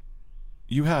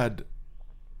 You had...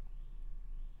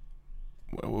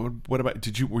 What about...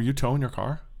 Were you towing your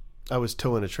car? I was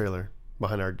towing a trailer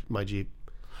behind my Jeep.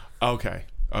 Okay,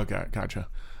 gotcha.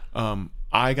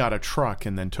 I got a truck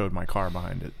and then towed my car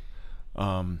behind it.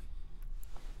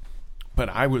 But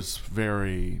I was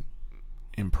very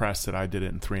impressed that I did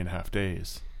it in 3.5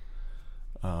 days.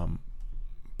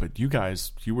 But you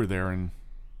guys, you were there in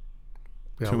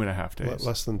 2.5 days.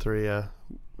 Less than 3, I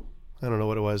don't know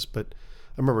what it was, but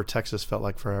I remember Texas felt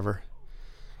like forever.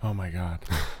 Oh my God.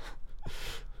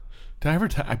 Did I ever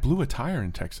I blew a tire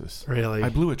in Texas. Really? I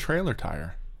blew a trailer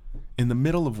tire in the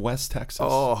middle of West Texas.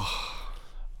 Oh.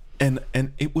 And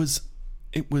it was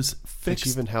fixed. Did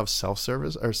you even have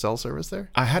self-service or cell service there?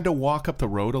 I had to walk up the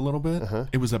road a little bit. Uh-huh.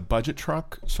 It was a budget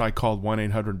truck, so I called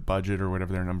 1-800-BUDGET or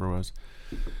whatever their number was.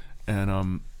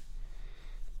 And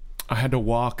I had to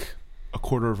walk a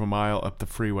quarter of a mile up the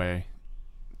freeway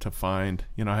to find,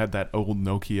 I had that old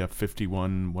Nokia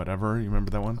 51 whatever. You remember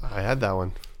that one? I had that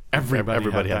one.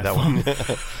 Everybody had that one.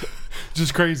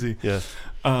 Just crazy. Yeah.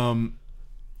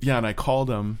 Yeah, and I called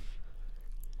him,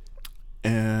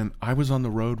 and I was on the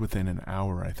road within an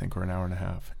hour, I think, or an hour and a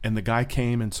half. And the guy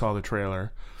came and saw the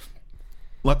trailer.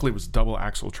 Luckily, it was a double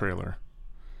axle trailer.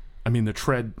 I mean, the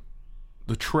tread,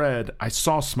 I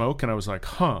saw smoke, and I was like,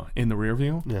 in the rear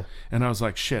view. Yeah. And I was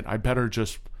like, shit, I better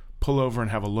just pull over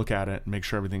and have a look at it and make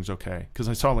sure everything's okay. Because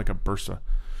I saw like a Bursa.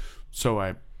 So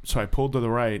I pulled to the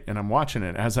right, and I'm watching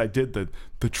it. As I did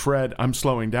the tread, I'm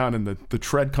slowing down, and the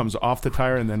tread comes off the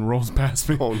tire and then rolls past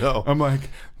me. Oh, no. I'm like,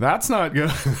 that's not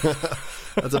good.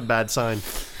 That's a bad sign.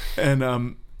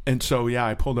 And so, yeah,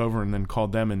 I pulled over and then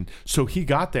called them. And so he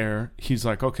got there. He's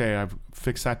like, okay, I've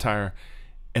fixed that tire.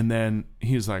 And then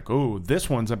he's like, oh, this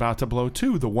one's about to blow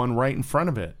too, the one right in front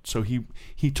of it. So he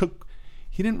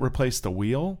didn't replace the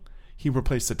wheel. He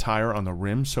replaced the tire on the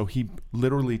rim, so he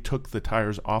literally took the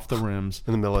tires off the rims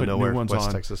In the middle of put nowhere, new ones West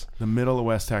on, Texas. the middle of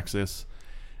West Texas,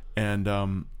 and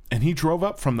he drove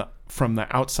up from the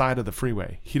outside of the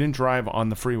freeway. He didn't drive on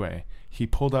the freeway. He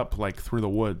pulled up like through the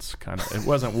woods, kind of. It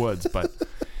wasn't woods, but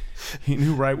he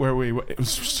knew right where it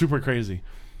was super crazy.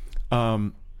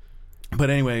 But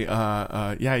anyway,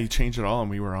 yeah, he changed it all, and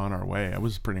we were on our way. It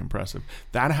was pretty impressive.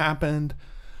 That happened.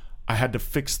 I had to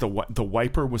fix the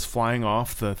wiper was flying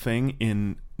off the thing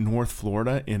in North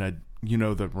Florida in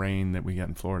the rain that we get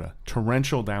in Florida,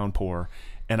 torrential downpour,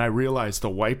 and I realized the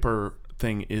wiper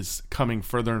thing is coming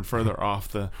further and further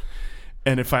off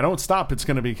and if I don't stop, it's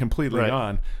going to be completely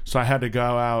gone. So I had to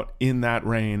go out in that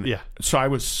rain. Yeah. So I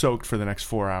was soaked for the next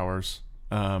 4 hours,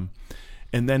 and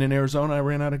then in Arizona I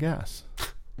ran out of gas.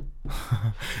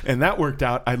 And that worked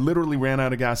out. I literally ran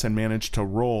out of gas and managed to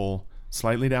roll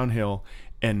slightly downhill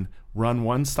and run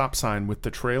one stop sign with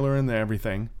the trailer and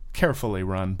everything, carefully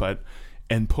run,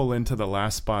 and pull into the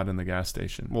last spot in the gas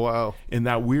station. Wow. In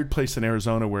that weird place in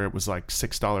Arizona where it was like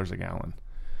 $6 a gallon.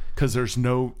 Because there's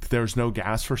no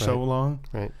gas for so long.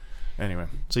 Right. Anyway.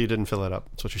 So you didn't fill it up.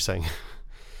 That's what you're saying.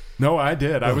 No, I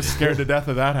did. I was scared to death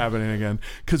of that happening again.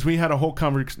 Because we had a whole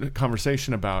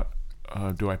conversation about,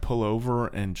 do I pull over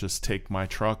and just take my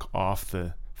truck off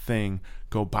the thing,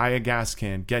 go buy a gas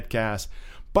can, get gas.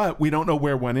 But we don't know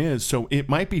where one is. So it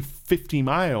might be 50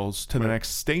 miles to the next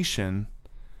station.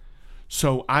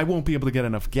 So I won't be able to get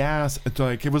enough gas. It's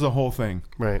like, it was a whole thing.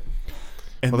 Right.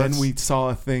 And then we saw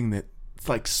a thing that's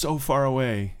like so far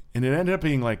away. And it ended up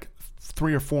being like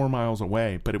 3 or 4 miles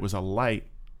away. But it was a light.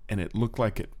 And it looked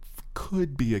like it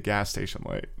could be a gas station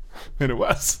light. And it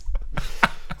was.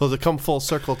 Well, to come full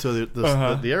circle to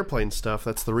the airplane stuff,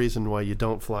 that's the reason why you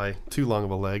don't fly too long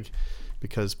of a leg.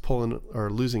 Because pulling or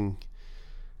losing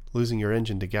your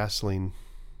engine to gasoline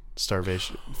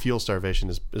starvation, fuel starvation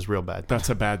is real bad. That's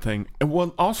a bad thing. And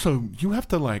well, also you have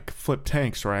to like flip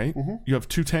tanks, right? Mm-hmm. You have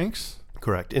 2 tanks?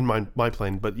 Correct. In my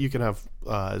plane, but you can have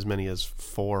as many as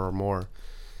 4 or more.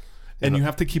 And you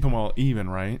have to keep them all even,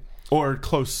 right? Or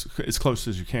as close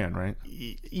as you can, right?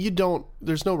 You don't.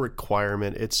 There's no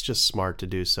requirement. It's just smart to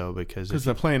do so because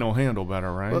the plane will handle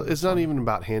better, right? Well, it's not even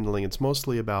about handling. It's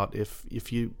mostly about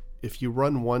if you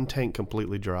run one tank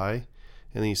completely dry,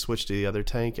 and then you switch to the other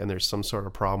tank, and there's some sort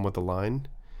of problem with the line,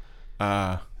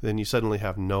 then you suddenly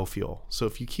have no fuel. So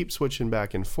if you keep switching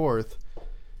back and forth,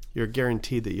 you're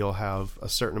guaranteed that you'll have a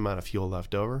certain amount of fuel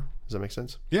left over. Does that make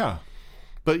sense? Yeah.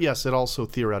 But yes, it also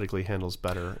theoretically handles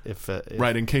better if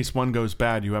right, in case one goes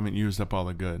bad, you haven't used up all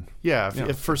the good. Yeah,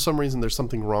 if for some reason there's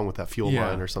something wrong with that fuel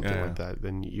line or something like that,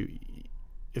 then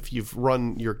if you've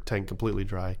run your tank completely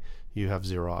dry, you have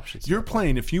 0 options. Your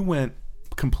plane, if you went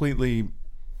completely,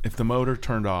 if the motor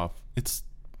turned off, it's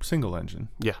single engine.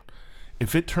 Yeah.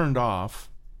 If it turned off,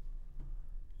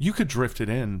 you could drift it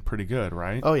in pretty good,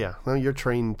 right? Oh yeah, well, you're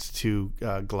trained to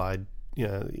glide.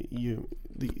 Yeah,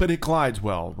 but it glides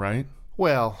well, right?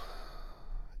 Well,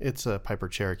 it's a Piper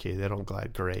Cherokee. They don't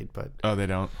glide great, but they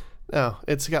don't. No,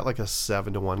 it's got like a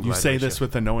 7-to-1 glide You say ratio. this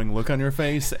with a knowing look on your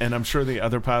face, and I'm sure the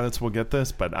other pilots will get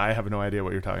this, but I have no idea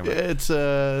what you're talking about.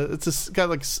 It's got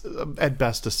like at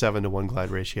best a 7-to-1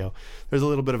 glide ratio. There's a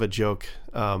little bit of a joke.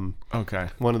 Okay.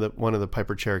 One of the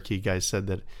Piper Cherokee guys said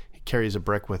that he carries a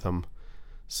brick with him,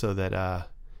 so that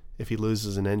if he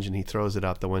loses an engine, he throws it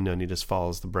out the window and he just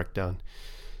follows the brick down.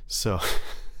 So.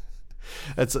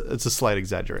 It's a slight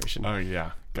exaggeration. Oh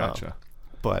yeah, gotcha.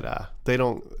 But they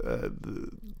don't.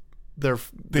 The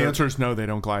answer is no. They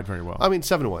don't glide very well. I mean,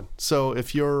 7-to-1. So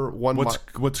if you're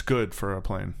what's good for a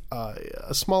plane?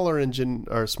 A smaller engine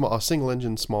or a single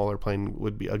engine smaller plane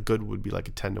would be like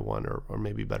a 10-to-1 or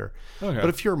maybe better. Okay. But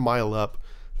if you're a mile up,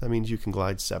 that means you can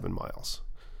glide 7 miles.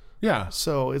 Yeah.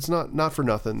 So it's not for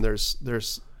nothing.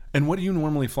 There's. And what are you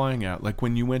normally flying at? Like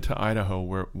when you went to Idaho,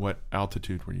 what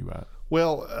altitude were you at?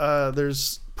 Well,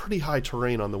 there's pretty high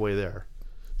terrain on the way there.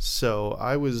 So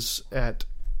I was at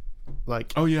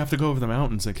like... Oh, you have to go over the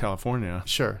mountains in California.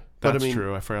 Sure. That's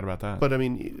true. I forgot about that. But I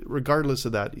mean, regardless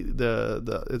of that,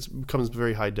 it becomes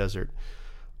very high desert.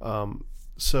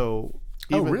 So...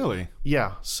 Even, oh, really?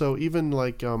 Yeah. So even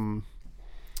like...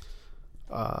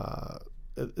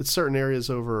 it's certain areas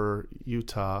over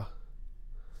Utah...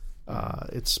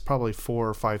 it's probably 4,000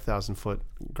 or 5,000 foot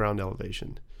ground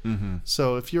elevation. Mm-hmm.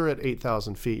 So if you're at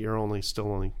 8,000 feet, you're only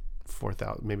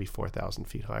 4,000, maybe 4,000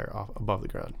 feet higher above the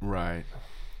ground. Right.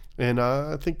 And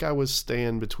I think I was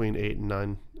staying between 8 and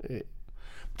 9.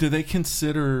 Do they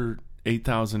consider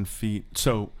 8,000 feet?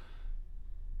 So,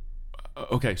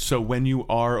 okay, so when you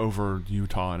are over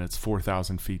Utah and it's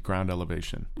 4,000 feet ground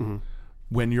elevation, mm-hmm.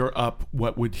 when you're up,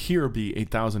 what would here be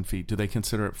 8,000 feet? Do they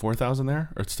consider it 4,000 there,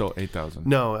 or it's still 8,000?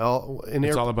 No,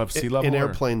 it's all above sea level. In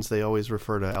airplanes, they always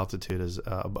refer to altitude as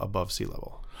above sea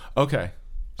level. Okay.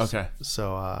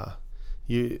 So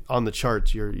you on the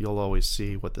charts, you'll always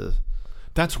see what the.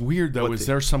 That's weird though. Is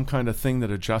there some kind of thing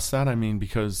that adjusts that? I mean,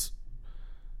 because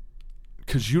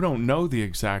you don't know the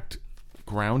exact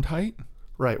ground height,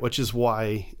 right? Which is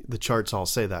why the charts all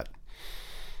say that.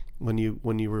 When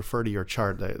you refer to your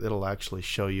chart, it'll actually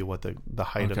show you what the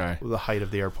height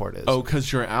of the airport is. Oh,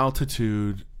 because your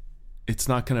altitude, it's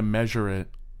not going to measure it.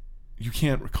 You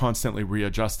can't constantly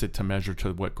readjust it to measure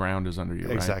to what ground is under you.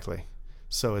 Right? Exactly.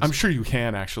 So I'm sure you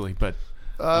can actually, but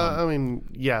I mean,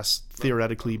 yes,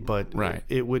 theoretically, but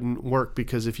it wouldn't work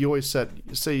because if you always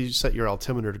say you set your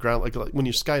altimeter to ground, like when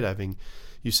you're skydiving,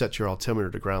 you set your altimeter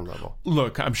to ground level.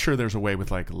 Look, I'm sure there's a way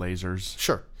with like lasers.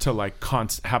 Sure. To like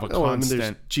have a Oh, I mean,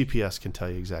 constant. GPS can tell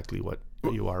you exactly what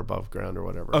you are above ground or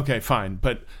whatever. Okay, fine,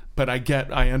 but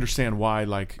I understand why.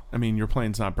 Like, I mean, your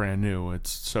plane's not brand new.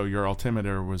 So your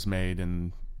altimeter was made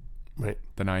in Right.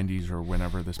 the 90s or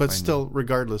whenever this. But plane still,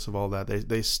 regardless of all that,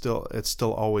 it's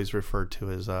still always referred to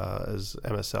as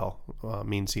MSL,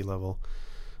 mean sea level,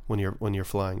 when you're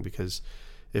flying, because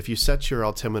if you set your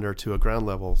altimeter to a ground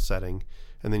level setting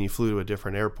and then you flew to a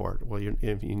different airport, well,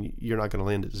 you're not going to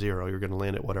land at 0. You're going to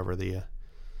land at whatever the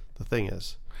thing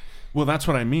is. Well, that's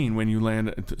what I mean when you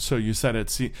land. So you said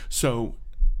it's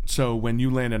so when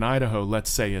you land in Idaho, let's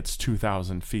say it's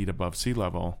 2,000 feet above sea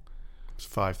level. It's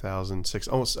 5,000,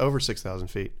 almost over 6,000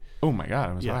 feet. Oh my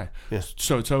God, it was high. Yeah.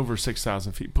 So it's over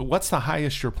 6,000 feet. But what's the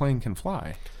highest your plane can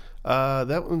fly?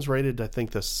 That one's rated. I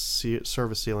think the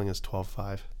service ceiling is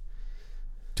 12.5.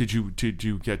 Did you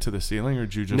get to the ceiling, or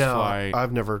did you just fly?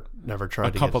 I've never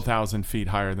tried a couple thousand feet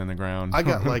higher than the ground. I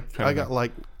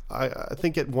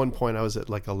think at one point I was at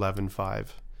like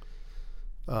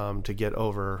 11.5 to get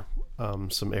over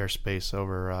some airspace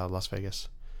over Las Vegas.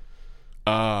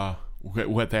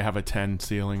 What, they have a 10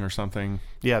 ceiling or something?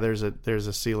 Yeah, there's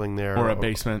a ceiling there, or a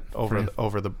basement over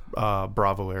the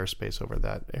Bravo airspace over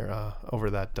that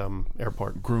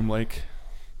airport. Groom Lake.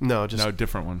 No,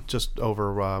 different one. Just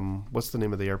over what's the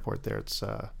name of the airport there? It's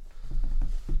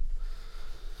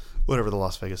whatever the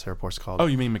Las Vegas airport's called. Oh,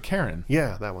 you mean McCarran?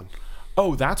 Yeah, that one.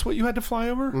 Oh, that's what you had to fly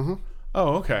over? Mm-hmm.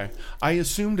 Oh, okay. I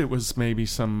assumed it was maybe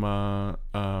some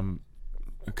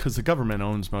because the government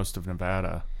owns most of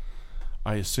Nevada.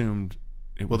 I assumed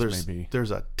it was maybe. There's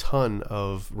a ton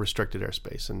of restricted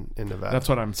airspace in Nevada. That's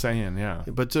what I'm saying, yeah.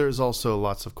 But there's also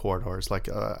lots of corridors. Like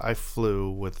I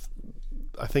flew with,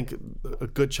 I think a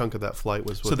good chunk of that flight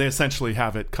was with, so they essentially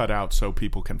have it cut out so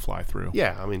people can fly through.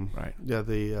 Yeah, I mean, right.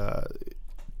 Yeah,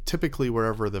 typically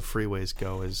wherever the freeways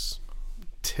go is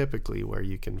typically where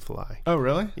you can fly. Oh,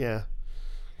 really? Yeah.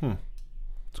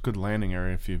 It's a good landing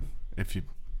area if you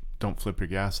don't flip your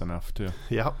gas enough too.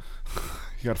 Yep.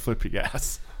 You got to flip your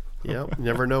gas. Yep. You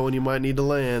never know when you might need to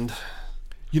land.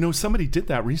 You know, somebody did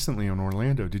that recently in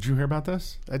Orlando. Did you hear about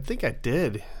this? I think I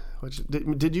did.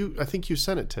 Did you? I think you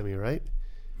sent it to me, right?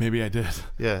 Maybe I did.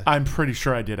 Yeah. I'm pretty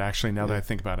sure I did, actually, now that I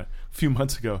think about it. A few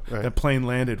months ago, that plane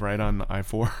landed right on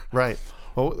I-4. Right.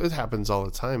 Well, it happens all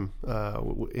the time.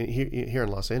 Here in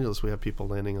Los Angeles, we have people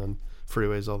landing on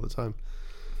freeways all the time.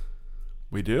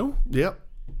 We do? Yep.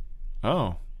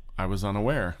 Oh, I was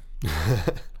unaware.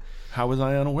 How was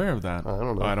I unaware of that? I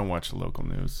don't know. I don't watch the local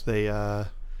news. I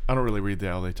don't really read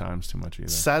the LA Times too much either.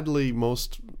 Sadly,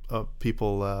 most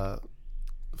people,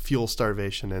 fuel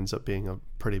starvation ends up being a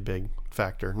pretty big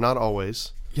factor. Not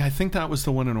always. Yeah, I think that was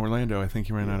the one in Orlando. I think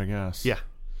he ran out of gas. Yeah.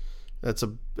 It's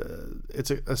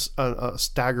a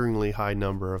staggeringly high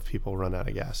number of people run out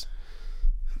of gas.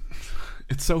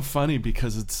 It's so funny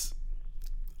because it's,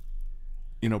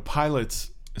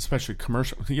 pilots, especially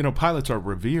commercial, pilots are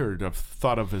revered,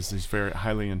 thought of as these very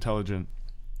highly intelligent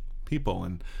people,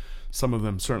 and some of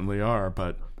them certainly are,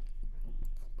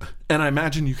 and I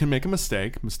imagine you can make a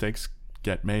mistake. Mistakes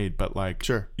get made, but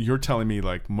sure. You're telling me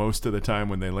most of the time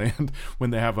when they land, when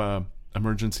they have a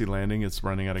emergency landing, it's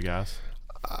running out of gas?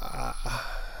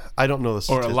 I don't know the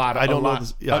statistics. Or a lot. I don't know.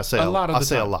 I'll say a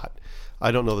lot.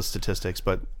 I don't know the statistics,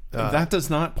 but that does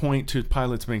not point to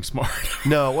pilots being smart.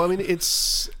 No, well, I mean,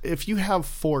 it's if you have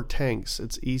 4 tanks,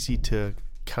 it's easy to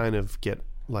kind of get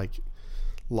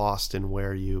lost in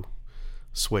where you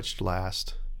switched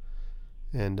last.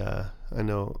 And I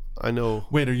know.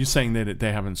 Wait, are you saying that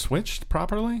they haven't switched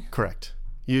properly? Correct.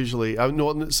 Usually,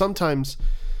 sometimes.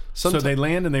 So they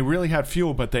land and they really had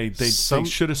fuel, but they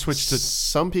should have switched to.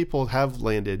 Some people have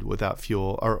landed without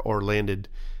fuel, or landed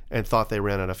and thought they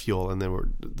ran out of fuel, and then were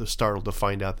startled to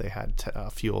find out they had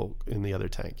fuel in the other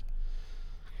tank.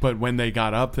 But when they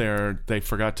got up there, they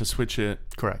forgot to switch it.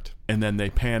 Correct. And then they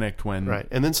panicked when. Right,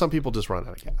 and then some people just run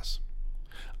out of gas.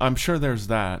 I'm sure there's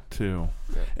that too.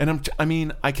 Yeah. And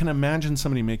I can imagine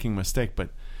somebody making a mistake,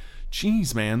 but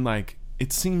geez, man,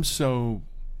 it seems so.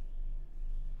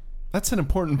 That's an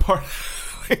important part.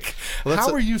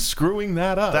 How are you screwing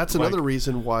that up? That's another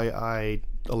reason why I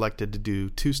elected to do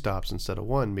 2 stops instead of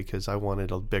 1, because I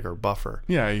wanted a bigger buffer.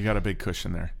 Yeah, you got a big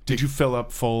cushion there. Did you fill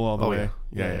up full all the way?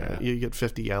 Yeah. You get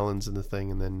 50 gallons in the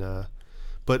thing, and then.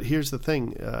 But here's the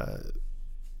thing: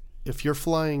 if you're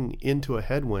flying into a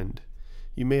headwind,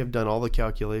 you may have done all the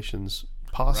calculations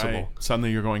possible. Right.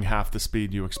 Suddenly you're going half the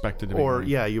speed you expected to be. Or,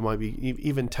 you might be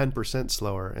even 10%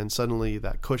 slower, and suddenly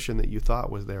that cushion that you thought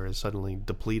was there is suddenly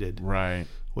depleted. Right.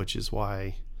 Which is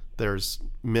why there's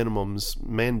minimums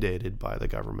mandated by the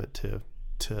government to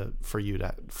for you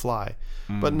to fly.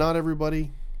 But not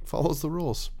everybody follows the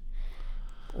rules.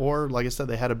 Or, like I said,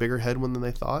 they had a bigger headwind than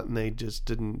they thought, and they just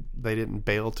didn't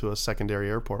bail to a secondary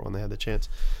airport when they had the chance.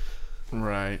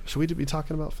 Right. Should we be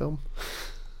talking about film?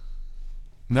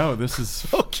 No, this is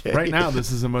okay. Right now.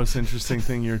 This is the most interesting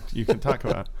thing you can talk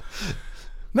about.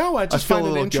 No, I just find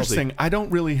it interesting. Guilty. I don't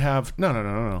really have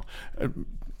no.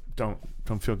 Don't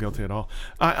feel guilty at all.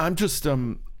 I'm just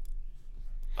I'm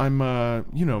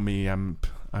you know me. I'm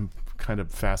kind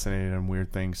of fascinated in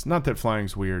weird things. Not that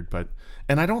flying's weird,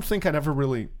 and I don't think I'd ever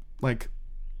really like.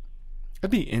 I'd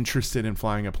be interested in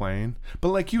flying a plane, but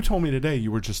like you told me today,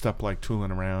 you were just up like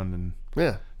tooling around and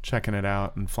checking it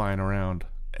out and flying around,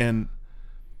 and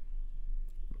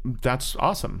that's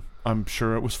awesome. I'm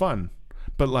sure it was fun,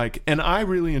 but like, and I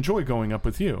really enjoy going up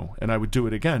with you, and I would do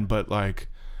it again. But like,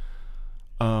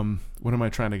 what am I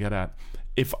trying to get at?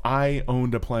 If I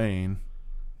owned a plane,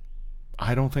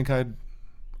 I don't think I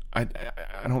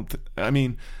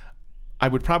mean, I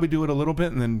would probably do it a little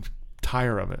bit and then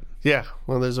tire of it. Yeah.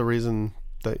 Well, there's a reason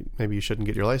that maybe you shouldn't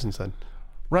get your license then.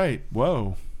 Right.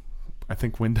 Whoa. I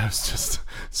think Windows just...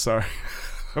 Sorry.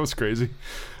 That was crazy.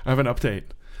 I have an update.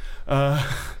 I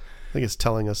think it's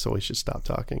telling us so we should stop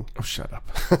talking. Oh, shut up.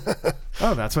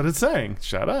 Oh, that's what it's saying.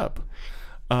 Shut up.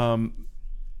 No,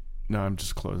 I'm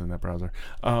just closing that browser.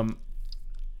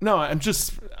 No, I'm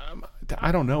just...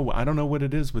 I don't know. I don't know what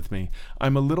it is with me.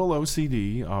 I'm a little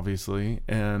OCD, obviously,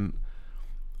 and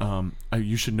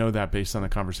you should know that based on the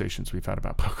conversations we've had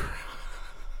about poker.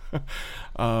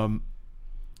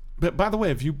 But by the way,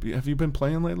 have you been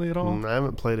playing lately at all? I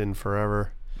haven't played in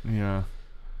forever. Yeah,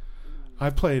 I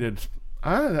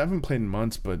haven't played in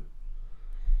months, but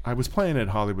I was playing at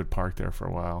Hollywood Park there for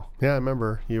a while. Yeah, I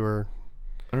remember you were.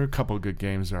 There were a couple of good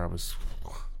games there. I was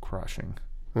crushing,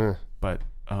 but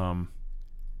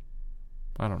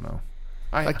I don't know.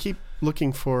 I keep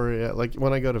looking for like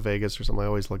when I go to Vegas or something. I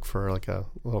always look for like a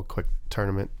little quick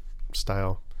tournament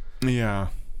style. Yeah,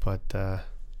 but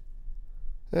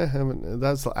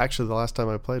that's actually the last time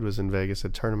I played was in Vegas, a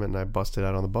tournament, and I busted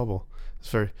out on the bubble. It's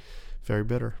very, very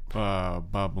bitter.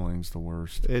 Bubbling's the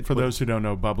worst. For those who don't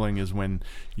know, bubbling is when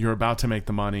you're about to make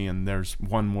the money and there's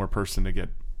one more person to get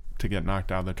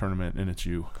knocked out of the tournament, and it's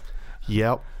you.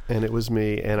 Yep, and it was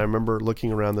me. And I remember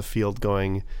looking around the field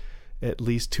going, at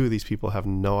least two of these people have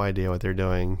no idea what they're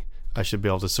doing. I should be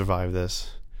able to survive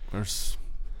this. There's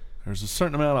a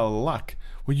certain amount of luck.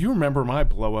 Well, you remember my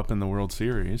blow up in the World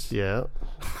Series. Yeah.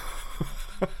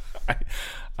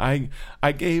 I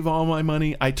gave all my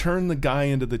money. I turned the guy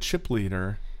into the chip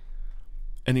leader,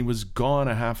 and he was gone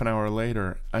a half an hour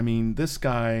later. I mean, this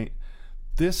guy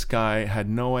had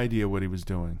no idea what he was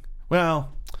doing.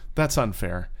 Well, that's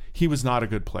unfair. He was not a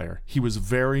good player. He was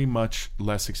very much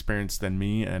less experienced than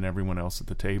me and everyone else at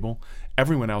the table.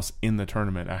 Everyone else in the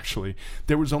tournament, actually.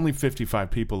 There was only 55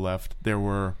 people left. There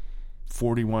were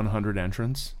 4,100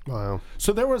 entrants. Wow.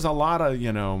 So there was a lot of,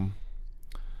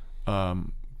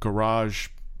 garage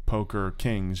poker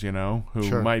kings,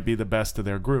 who might be the best of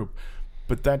their group.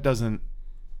 But that doesn't...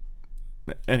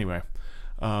 Anyway.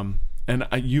 And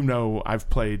I've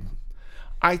played...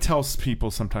 I tell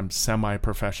people sometimes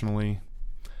semi-professionally...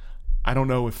 I don't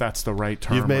know if that's the right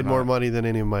term. You've made more money than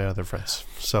any of my other friends,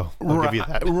 so I'll give you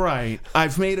that. Right.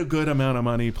 I've made a good amount of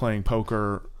money playing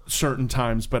poker certain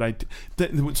times, but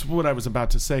what I was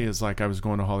about to say is like I was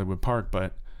going to Hollywood Park,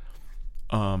 but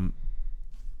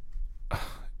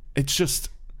it's just,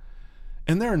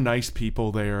 and there are nice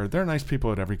people there. There are nice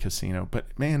people at every casino, but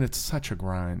man, it's such a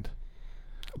grind.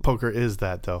 Poker is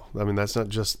that though. I mean, that's not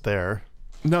just there.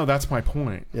 No, that's my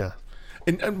point. Yeah.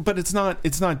 But it's not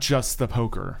just the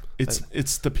poker.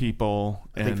 It's the people.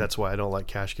 I think that's why I don't like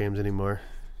cash games anymore.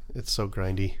 It's so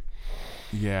grindy.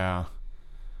 Yeah.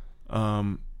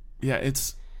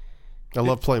 It's. I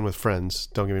love playing with friends.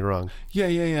 Don't get me wrong. Yeah.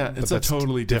 It's a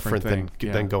totally different thing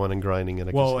than going and grinding in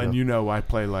a casino. Well, and I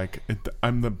play like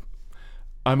I'm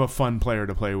a fun player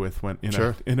to play with when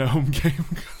in a home game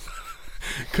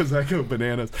because I go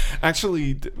bananas.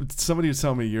 Actually, somebody was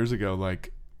telling me years ago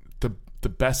like. The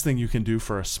best thing you can do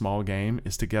for a small game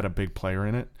is to get a big player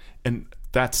in it. And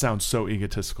that sounds so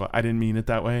egotistical. I didn't mean it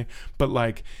that way. But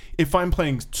like, if I'm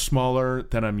playing smaller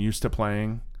than I'm used to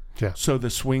playing, so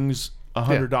the swings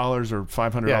 $100 or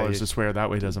 $500 to swear that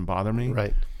way doesn't bother me.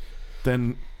 Right.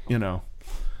 Then,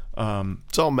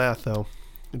 it's all math though.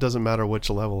 It doesn't matter which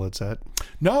level it's at.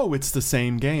 No, it's the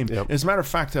same game. Yep. As a matter of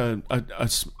fact, a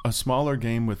smaller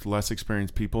game with less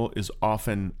experienced people is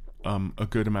often a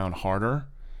good amount harder.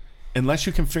 Unless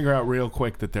you can figure out real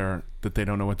quick that they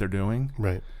don't know what they're doing,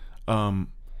 right?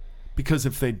 Because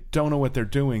if they don't know what they're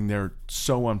doing, they're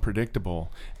so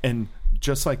unpredictable. And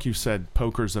just like you said,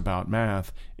 poker's about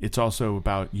math. It's also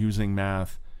about using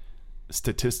math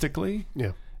statistically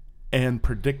and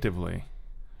predictively.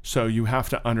 So you have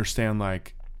to understand,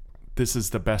 like, this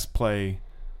is the best play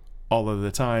all of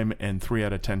the time, and 3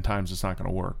 out of 10 times it's not going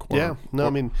to work. I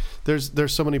mean,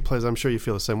 there's so many plays. I'm sure you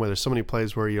feel the same way. There's so many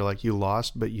plays where you're like, you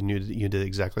lost, but you knew that you did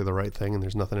exactly the right thing, and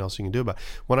there's nothing else you can do about it.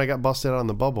 When I got busted out on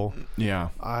the bubble,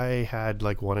 I had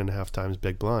like 1.5 times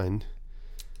big blind,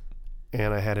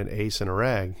 and I had an ace and a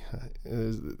rag.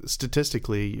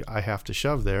 Statistically, I have to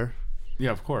shove there.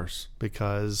 Yeah, of course.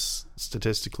 Because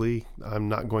statistically, I'm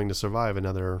not going to survive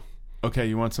another. Okay,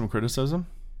 you want some criticism?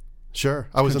 Sure.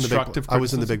 I was in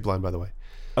the big blind, by the way.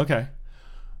 Okay.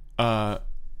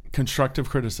 Constructive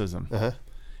criticism.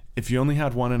 If you only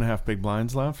had 1.5 big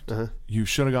blinds left, you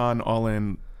should have gone all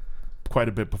in quite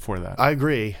a bit before that. I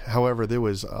agree. However, there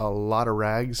was a lot of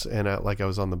rags, and I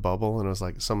was on the bubble, and it was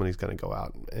like, somebody's going to go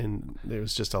out, and there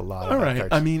was just a lot of cards.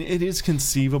 Cards. I mean, it is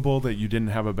conceivable that you didn't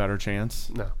have a better chance.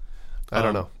 No. I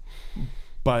don't know.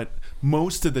 But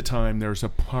most of the time, there's a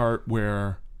part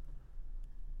where,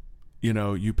 you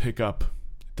know, you pick up,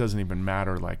 it doesn't even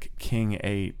matter, like King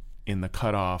 8 in the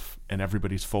cutoff, and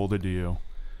everybody's folded to you.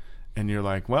 And you're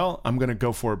like, well, I'm going to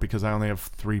go for it because I only have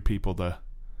 3 people to,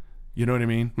 you know what I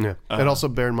mean? Yeah. And also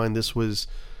bear in mind, this was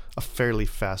a fairly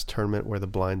fast tournament where the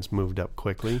blinds moved up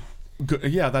quickly.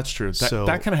 Yeah, that's true.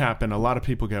 That can happen. A lot of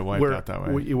people get wiped out that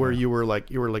way. Where you were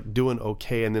like doing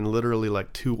okay, and then literally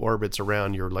like 2 orbits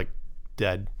around, you're like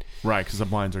dead. Right, because the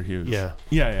blinds are huge.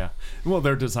 Yeah. Well,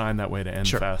 they're designed that way to end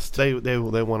fast. They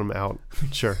want them out.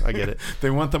 Sure, I get it. They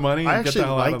want the money. I actually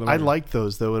I like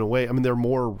those though, in a way. I mean, they're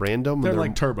more random. They're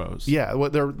like turbos. Yeah,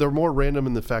 well, they're more random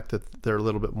in the fact that they're a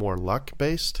little bit more luck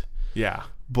based. Yeah,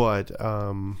 but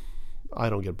I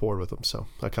don't get bored with them, so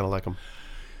I kind of like them.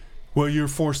 Well, you're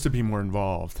forced to be more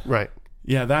involved. Right.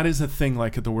 Yeah, that is a thing,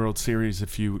 like at the World Series,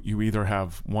 if you either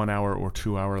have 1 hour or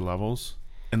 2 hour levels.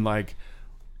 And like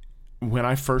when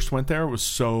I first went there, it was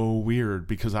so weird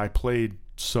because I played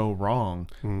so wrong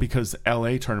because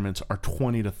LA tournaments are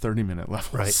 20 to 30 minute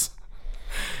levels. Right.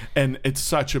 And it's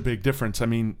such a big difference. I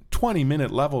mean,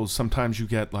 20-minute levels, sometimes you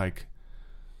get like,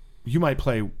 you might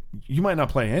not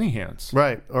play any hands.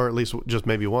 Right. Or at least just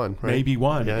maybe one. Right? Maybe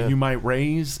one. Yeah. You might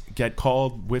raise, get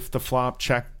called, whiff the flop,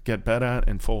 check, get bet at,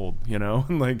 and fold, you know?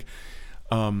 Like,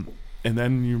 and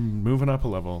then you're moving up a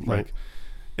level. Right.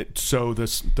 Like, so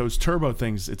those turbo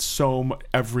things,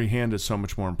 every hand is so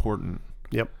much more important.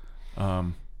 Yep.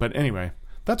 But anyway,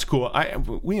 that's cool.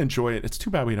 We enjoy it. It's too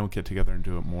bad we don't get together and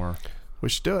do it more. We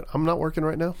should do it. I'm not working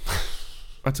right now.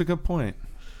 That's a good point.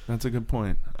 I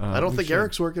don't think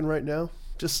Eric's working right now.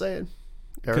 Just saying.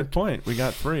 Eric. Good point. We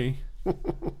got 3.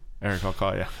 Eric, I'll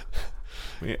call you.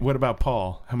 What about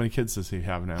Paul? How many kids does he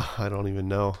have now? I don't even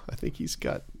know. I think he's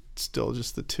got still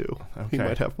just the 2. Okay. He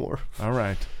might have more. All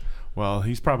right. Well,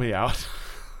 he's probably out.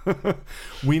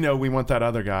 We know we want that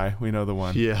other guy. We know the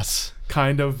one. Yes.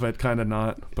 Kind of, but kind of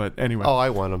not. But anyway. Oh, I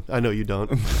want him. I know you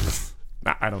don't.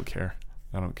 Nah, I don't care.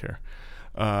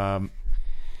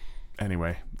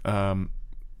 Anyway.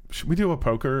 Should we do a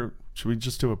poker? Should we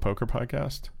just do a poker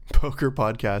podcast? Poker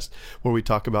podcast where we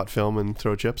talk about film and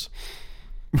throw chips?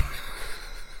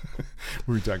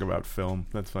 We talk about film.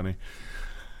 That's funny.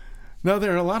 No,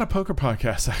 there are a lot of poker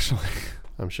podcasts, actually.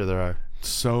 I'm sure there are.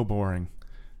 So boring.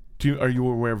 Are you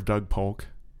aware of Doug Polk?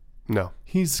 No.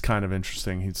 He's kind of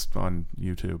interesting. He's on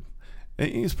YouTube.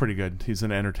 He's pretty good. He's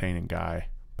an entertaining guy.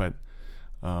 But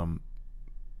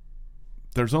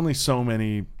there's only so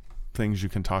many things you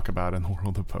can talk about in the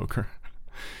world of poker.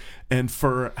 And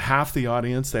for half the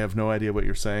audience, they have no idea what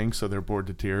you're saying, so they're bored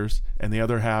to tears. And the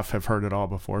other half have heard it all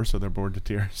before, so they're bored to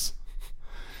tears.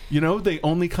 You know, they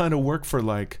only kind of work for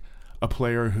like a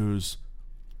player who's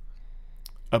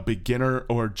a beginner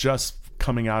or just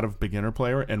coming out of beginner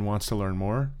player and wants to learn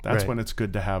more. That's when it's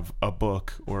good to have a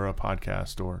book or a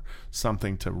podcast or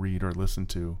something to read or listen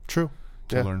to. True.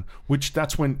 To learn. Which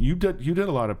that's when you did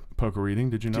a lot of poker reading,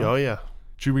 did you know? Oh yeah.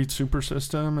 Did you read Super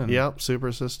System? Yep,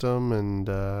 Super System, and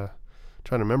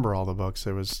trying to remember all the books.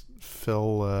 There was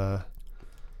Phil. What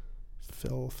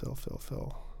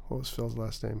was Phil's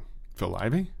last name? Phil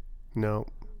Ivey? No.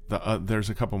 There's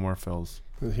a couple more Phils.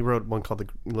 He wrote one called The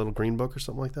Little Green Book or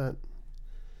something like that.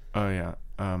 Oh yeah,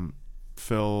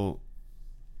 Phil,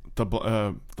 the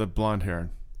blonde hair.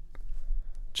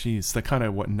 Jeez, the kind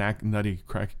of nutty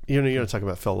crack. You're not talking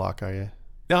about Phil Locke, are you?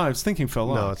 No, I was thinking Phil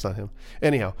Locke. No, it's not him.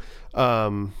 Anyhow,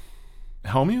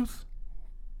 Hellmuth?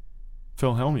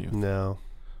 Phil Hellmuth? No.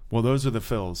 Well, those are the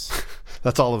Phils.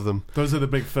 That's all of them. Those are the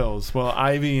big Phils. Well,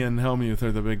 Ivy and Hellmuth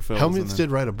are the big Phils. Hellmuth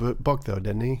did write a book, though,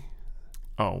 didn't he?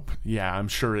 Oh, yeah, I'm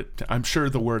sure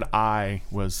the word I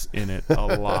was in it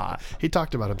a lot. He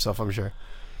talked about himself, I'm sure.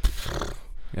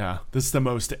 Yeah, this is the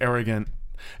most arrogant.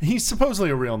 He's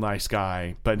supposedly a real nice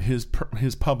guy, but his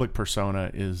public persona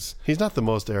is... He's not the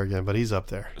most arrogant, but he's up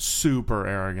there. Super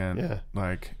arrogant. Yeah.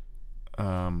 Like,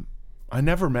 I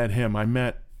never met him. I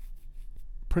met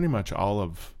pretty much a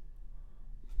lot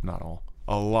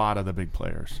of the big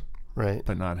players. Right.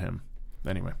 But not him.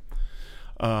 Anyway.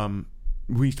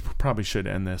 We probably should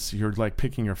end this. You're like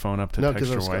picking your phone up to text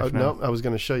your wife now? No, I was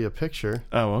going to show you a picture.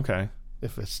 Oh, okay.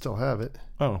 If I still have it.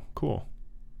 Oh, cool.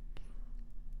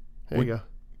 There you go.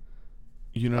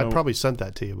 You know, I probably sent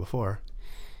that to you before.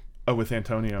 Oh, with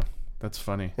Antonio. That's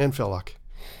funny. And Phil Luck.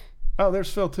 Oh,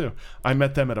 there's Phil too. I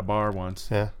met them at a bar once.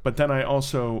 Yeah. But then I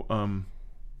also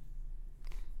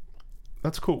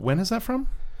that's cool. When is that from?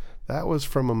 That was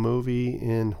from a movie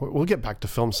in... We'll get back to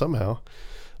film somehow.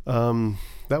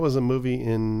 That was a movie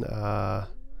in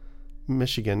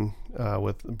Michigan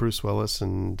with Bruce Willis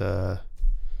and... boy,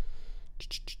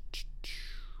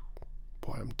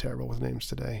 I'm terrible with names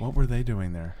today. What were they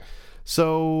doing there?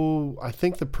 So I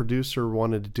think the producer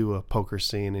wanted to do a poker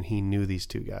scene, and he knew these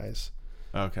two guys.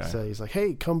 Okay. So he's like,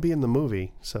 hey, come be in the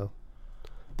movie. So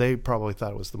they probably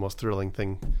thought it was the most thrilling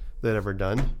thing they'd ever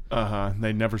done. Uh-huh.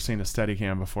 They'd never seen a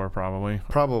Steadicam before, probably.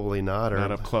 Probably not. Or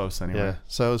not up close, anyway. Yeah,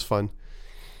 so it was fun.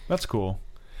 That's cool.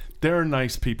 They're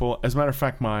nice people. As a matter of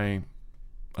fact, a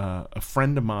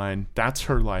friend of mine, that's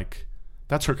her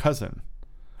cousin.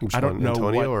 Which I don't one, know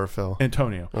Antonio what, or Phil?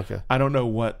 Antonio. Okay. I don't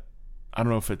know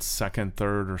if it's second,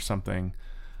 third, or something.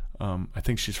 I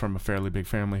think she's from a fairly big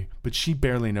family, but she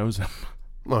barely knows him.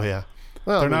 Oh yeah.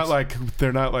 Well, they're not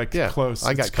like yeah, close.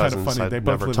 I got it's kind cousins. of funny. I'd they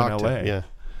both never live talked in LA. to. Yeah.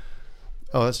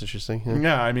 Oh, that's interesting. Yeah.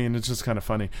 Yeah, I mean, it's just kind of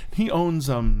funny. He owns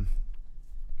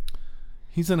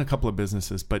he's in a couple of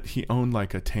businesses, but he owned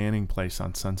like a tanning place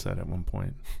on Sunset at one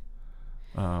point.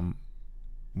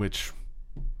 Which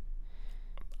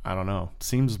I don't know.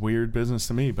 Seems weird business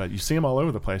to me, but you see them all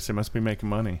over the place. They must be making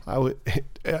money.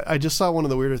 I just saw one of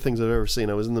the weirder things I've ever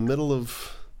seen. I was in the middle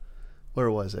of,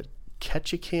 where was it?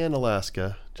 Ketchikan,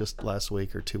 Alaska, just last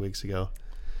week or 2 weeks ago.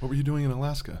 What were you doing in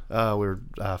Alaska? We were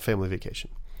family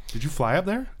vacation. Did you fly up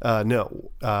there?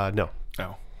 No. Oh.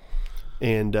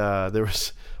 And there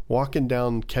was walking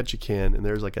down Ketchikan, and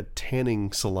there's like a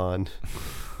tanning salon.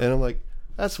 And I'm like,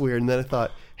 that's weird. And then I thought,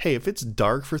 hey, if it's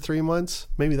dark for 3 months,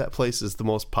 maybe that place is the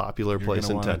most popular place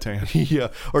in town. Yeah.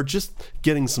 Or just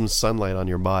getting some sunlight on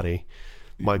your body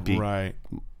might be... Right.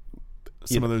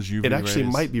 Some of those UV It actually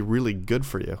rays. might be really good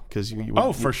for you because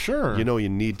for sure. You know you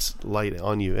need light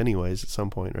on you anyways at some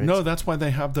point, right? No, that's why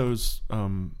they have those.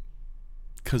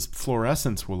 Because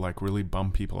fluorescence will like really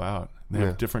bum people out. They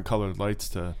have different colored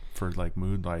lights for like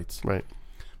mood lights. Right.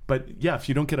 But yeah, if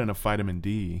you don't get enough vitamin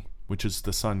D, which is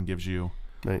the sun gives you,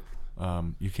 right,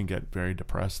 you can get very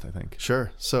depressed, I think.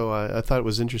 Sure. So I thought it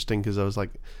was interesting because I was like,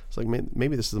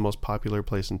 maybe this is the most popular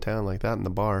place in town, like that, in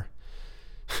the bar.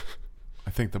 I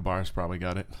think the bars probably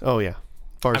got it. Oh yeah,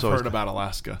 bars. I've heard about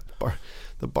Alaska.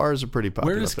 The bars are pretty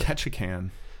popular. Where is Ketchikan?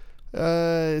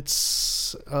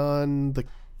 It's on the.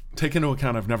 Take into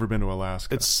account, I've never been to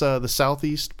Alaska. It's the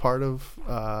southeast part of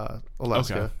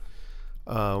Alaska.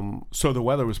 Okay. So the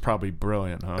weather was probably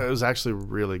brilliant, huh? It was actually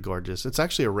really gorgeous. It's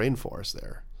actually a rainforest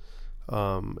there.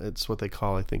 It's what they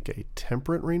call, I think, a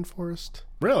temperate rainforest.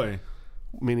 Really?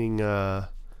 Meaning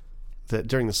that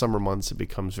during the summer months it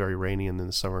becomes very rainy, and then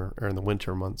in the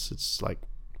winter months it's like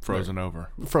frozen over,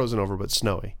 but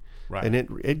snowy. Right. And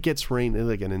it gets rain,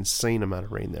 like an insane amount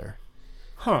of rain there.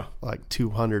 Huh. Like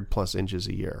 200 plus inches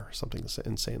a year or something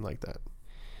insane like that.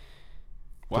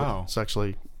 Wow. But it's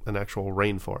actually an actual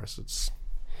rainforest. It's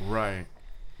right.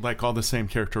 Like all the same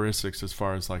characteristics as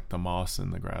far as like the moss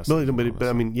and the grass. No, but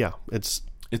I mean, yeah, it's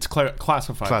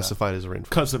classified as a rainforest.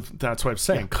 Because of, that's what I'm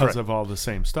saying, because of all the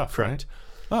same stuff, correct.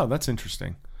 Right? Oh, that's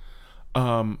interesting.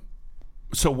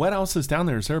 So what else is down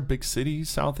there? Is there a big city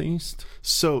southeast?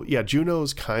 So yeah,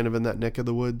 Juneau's kind of in that neck of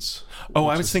the woods. Oh,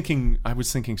 I was thinking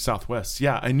southwest.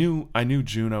 Yeah, I knew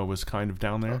Juneau was kind of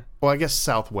down there. Well, I guess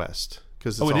southwest. It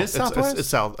is southwest.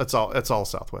 It's all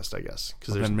southwest, I guess.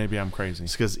 Then maybe I'm crazy.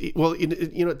 Because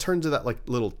it turns to that like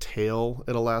little tail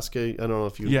in Alaska. I don't know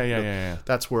if you. Yeah.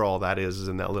 That's where all that is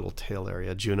in that little tail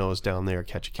area. Juneau's down there.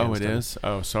 Ketchikan. Oh, it is.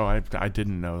 Oh, so I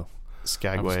didn't know.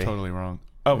 Skagway. I was totally wrong.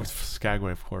 Oh,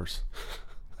 Skagway, of course.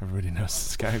 Everybody knows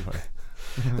Skagway.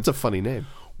 It's a funny name.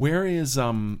 Where is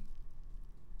Oh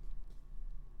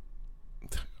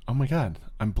my God,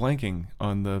 I'm blanking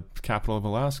on the capital of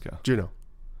Alaska. Juneau.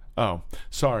 Oh,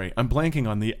 sorry. I'm blanking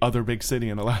on the other big city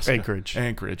in Alaska.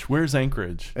 Anchorage. Where's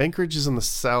Anchorage? Anchorage is on the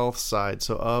south side,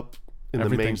 so up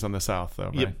Everything's on the south, though,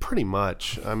 right? Yeah, pretty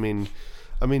much. I mean,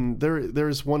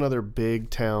 there's one other big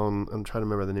town. I'm trying to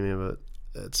remember the name of it.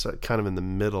 It's kind of in the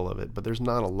middle of it, but there's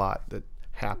not a lot that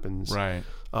happens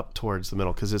up towards the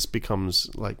middle, because this becomes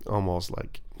like almost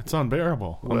like it's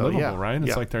unbearable, unlivable, right?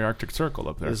 It's like the Arctic Circle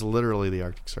up there. It's literally the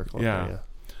Arctic Circle. Up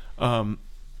there,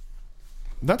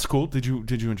 that's cool. Did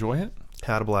you enjoy it?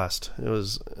 Had a blast. It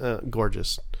was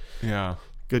gorgeous. Yeah,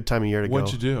 good time of year to go.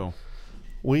 What'd you do?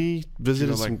 We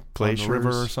visited some glaciers, on the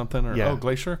river or something.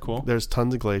 Glacier, cool. There's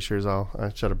tons of glaciers.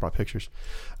 I should have brought pictures.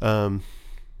 But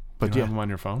you don't have them on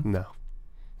your phone? No,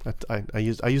 I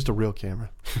used a real camera.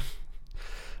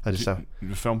 I just have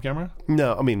a film camera.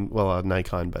 No, I mean, well, a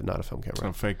Nikon, but not a film camera.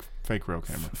 So fake real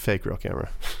camera. Fake real camera.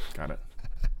 Got it.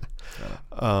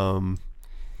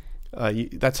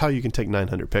 That's how you can take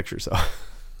 900 pictures, though.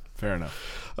 Fair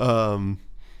enough.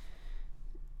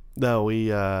 No, we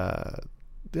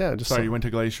just you went to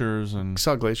glaciers and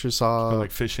saw glaciers, saw like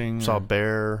fishing, saw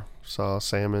bear, saw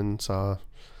salmon,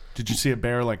 Did you see a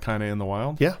bear like kind of in the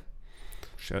wild? Yeah.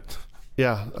 Shit.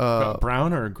 Yeah.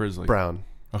 Brown or grizzly? Brown.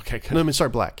 Okay. Good. No, I mean, sorry,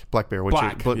 black bear,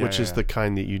 which is yeah. the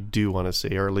kind that you do want to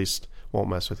see, or at least won't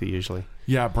mess with you usually.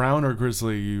 Yeah, brown or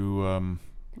grizzly, you want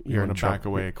to back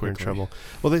away quickly. You're in trouble.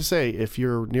 Well, they say if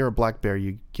you're near a black bear,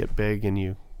 you get big and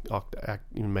you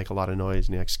make a lot of noise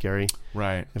and you act scary.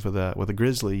 Right. If with a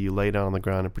grizzly, you lay down on the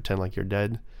ground and pretend like you're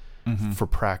dead for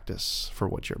practice for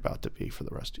what you're about to be for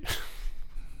the rest of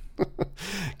you.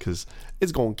 Because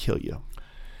it's going to kill you.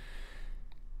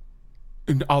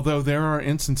 Although there are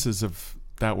instances of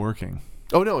that working.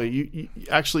 Oh, no. You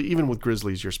actually, even with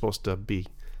grizzlies, you're supposed to be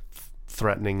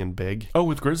threatening and big. Oh,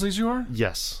 with grizzlies you are?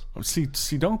 Yes. See,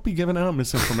 don't be giving out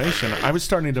misinformation. I was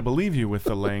starting to believe you with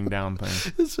the laying down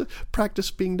thing. It's practice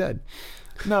being dead.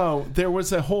 No, there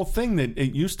was a whole thing that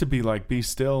it used to be like be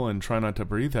still and try not to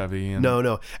breathe heavy. And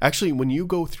No. Actually, when you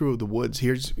go through the woods,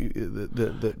 here's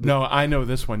the No, I know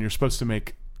this one. You're supposed to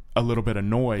make a little bit of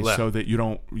noise so that you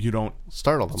don't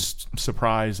startle them,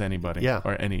 surprise anybody,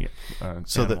 or any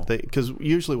so animal. that because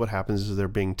usually what happens is they're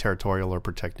being territorial or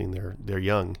protecting their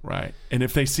young, right? And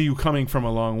if they see you coming from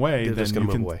a long way, they're then just going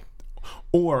to move away,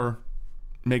 or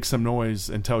make some noise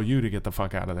and tell you to get the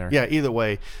fuck out of there. Yeah, either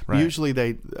way. Right. Usually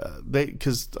they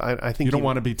because I think you don't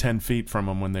want to be 10 feet from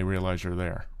them when they realize you're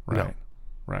there, right? No.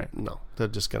 Right. No, they're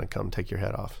just going to come take your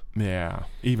head off. Yeah,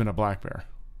 even a black bear.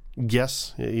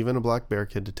 Yes, even a black bear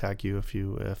could attack you if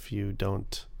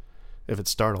it's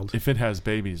startled. If it has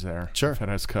babies there. Sure. If it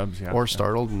has cubs, yeah. Or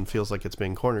startled and feels like it's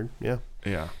being cornered, yeah.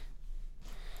 Yeah.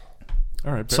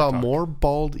 All right. Saw more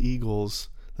bald eagles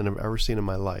than I've ever seen in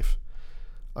my life.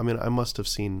 I mean, I must have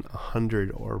seen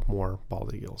 100 or more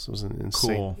bald eagles. It was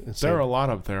insane. Cool. There are a lot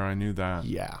up there. I knew that.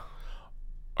 Yeah.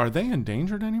 Are they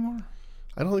endangered anymore?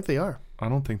 I don't think they are. I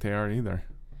don't think they are either.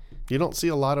 You don't see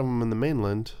a lot of them in the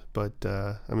mainland, but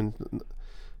I mean,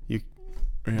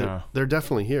 they're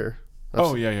definitely here.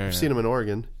 I've seen them in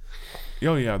Oregon.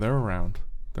 Oh yeah, they're around.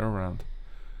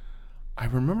 I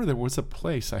remember there was a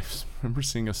place. I remember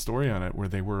seeing a story on it where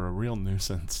they were a real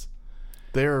nuisance.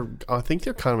 I think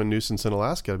they're kind of a nuisance in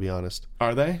Alaska, to be honest.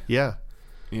 Are they? Yeah.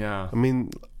 Yeah. I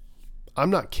mean, I'm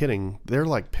not kidding. They're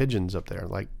like pigeons up there.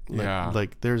 Like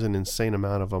there's an insane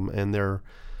amount of them, and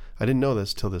I didn't know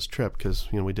this till this trip because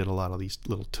we did a lot of these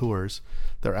little tours.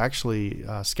 They're actually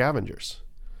scavengers,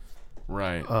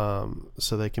 right?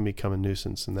 So they can become a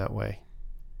nuisance in that way.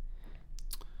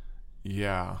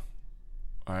 Yeah,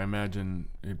 I imagine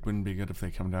it wouldn't be good if they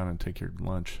come down and take your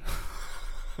lunch.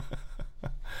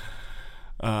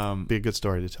 Be a good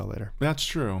story to tell later. That's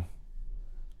true.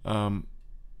 Yeah,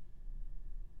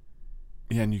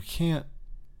 and you can't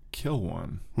kill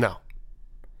one. No.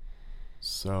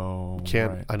 So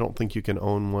right. I don't think you can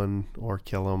own one or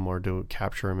kill them or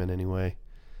capture them in any way.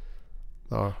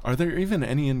 Are there even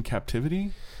any in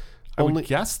captivity? I would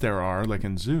guess there are, like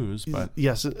in zoos, but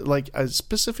yes, like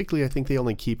specifically, I think they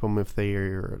only keep them if they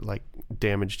are like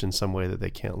damaged in some way that they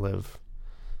can't live.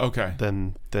 Okay,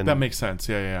 then that makes sense.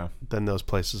 Yeah. Then those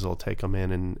places will take them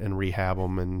in and rehab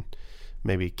them and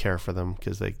maybe care for them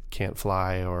because they can't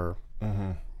fly or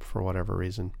for whatever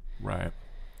reason. Right.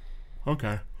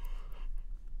 Okay.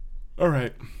 All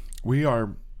right, we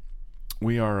are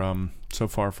so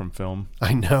far from film.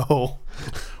 I know,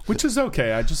 which is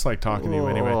okay. I just like talking to you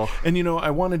anyway. And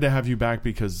I wanted to have you back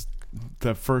because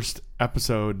the first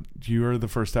episode, you're the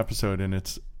first episode, and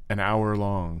it's an hour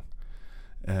long,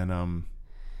 and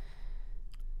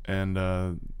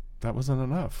that wasn't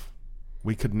enough.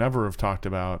 We could never have talked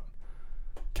about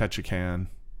Ketchikan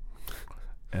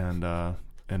and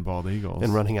bald eagles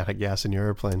and running out of gas in your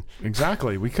airplane.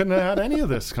 Exactly. We couldn't have had any of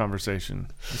this conversation.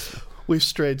 We've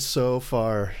strayed so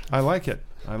far. I like it.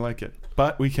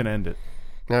 But we can end it.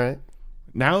 All right.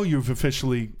 Now you've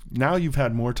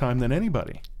had more time than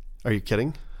anybody. Are you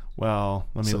kidding? Well,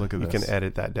 let me look at this. You can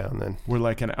edit that down then. We're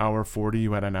like an hour 40.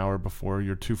 You had an hour before.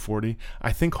 You're 2:40.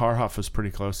 I think Harhoff is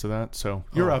pretty close to that. So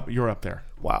you're up there.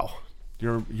 Wow.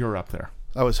 You're up there.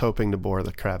 I was hoping to bore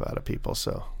the crap out of people,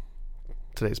 so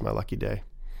today's my lucky day.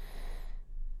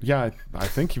 Yeah, I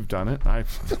think you've done it.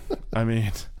 I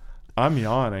mean, I'm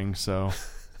yawning, so.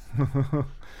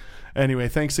 Anyway,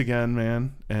 thanks again,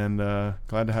 man, and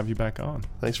glad to have you back on.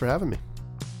 Thanks for having me.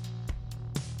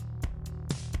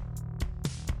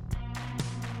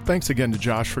 Thanks again to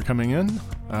Josh for coming in.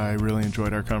 I really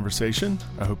enjoyed our conversation.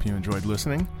 I hope you enjoyed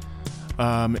listening.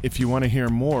 If you want to hear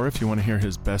more, if you want to hear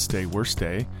his best day, worst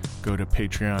day, go to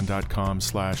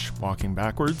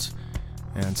patreon.com/walkingbackwards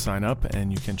and sign up,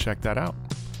 and you can check that out.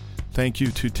 Thank you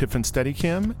to Tiffin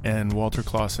Steadicam and Walter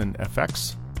Clausen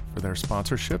FX for their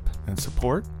sponsorship and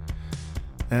support.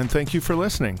 And thank you for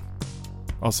listening.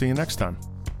 I'll see you next time.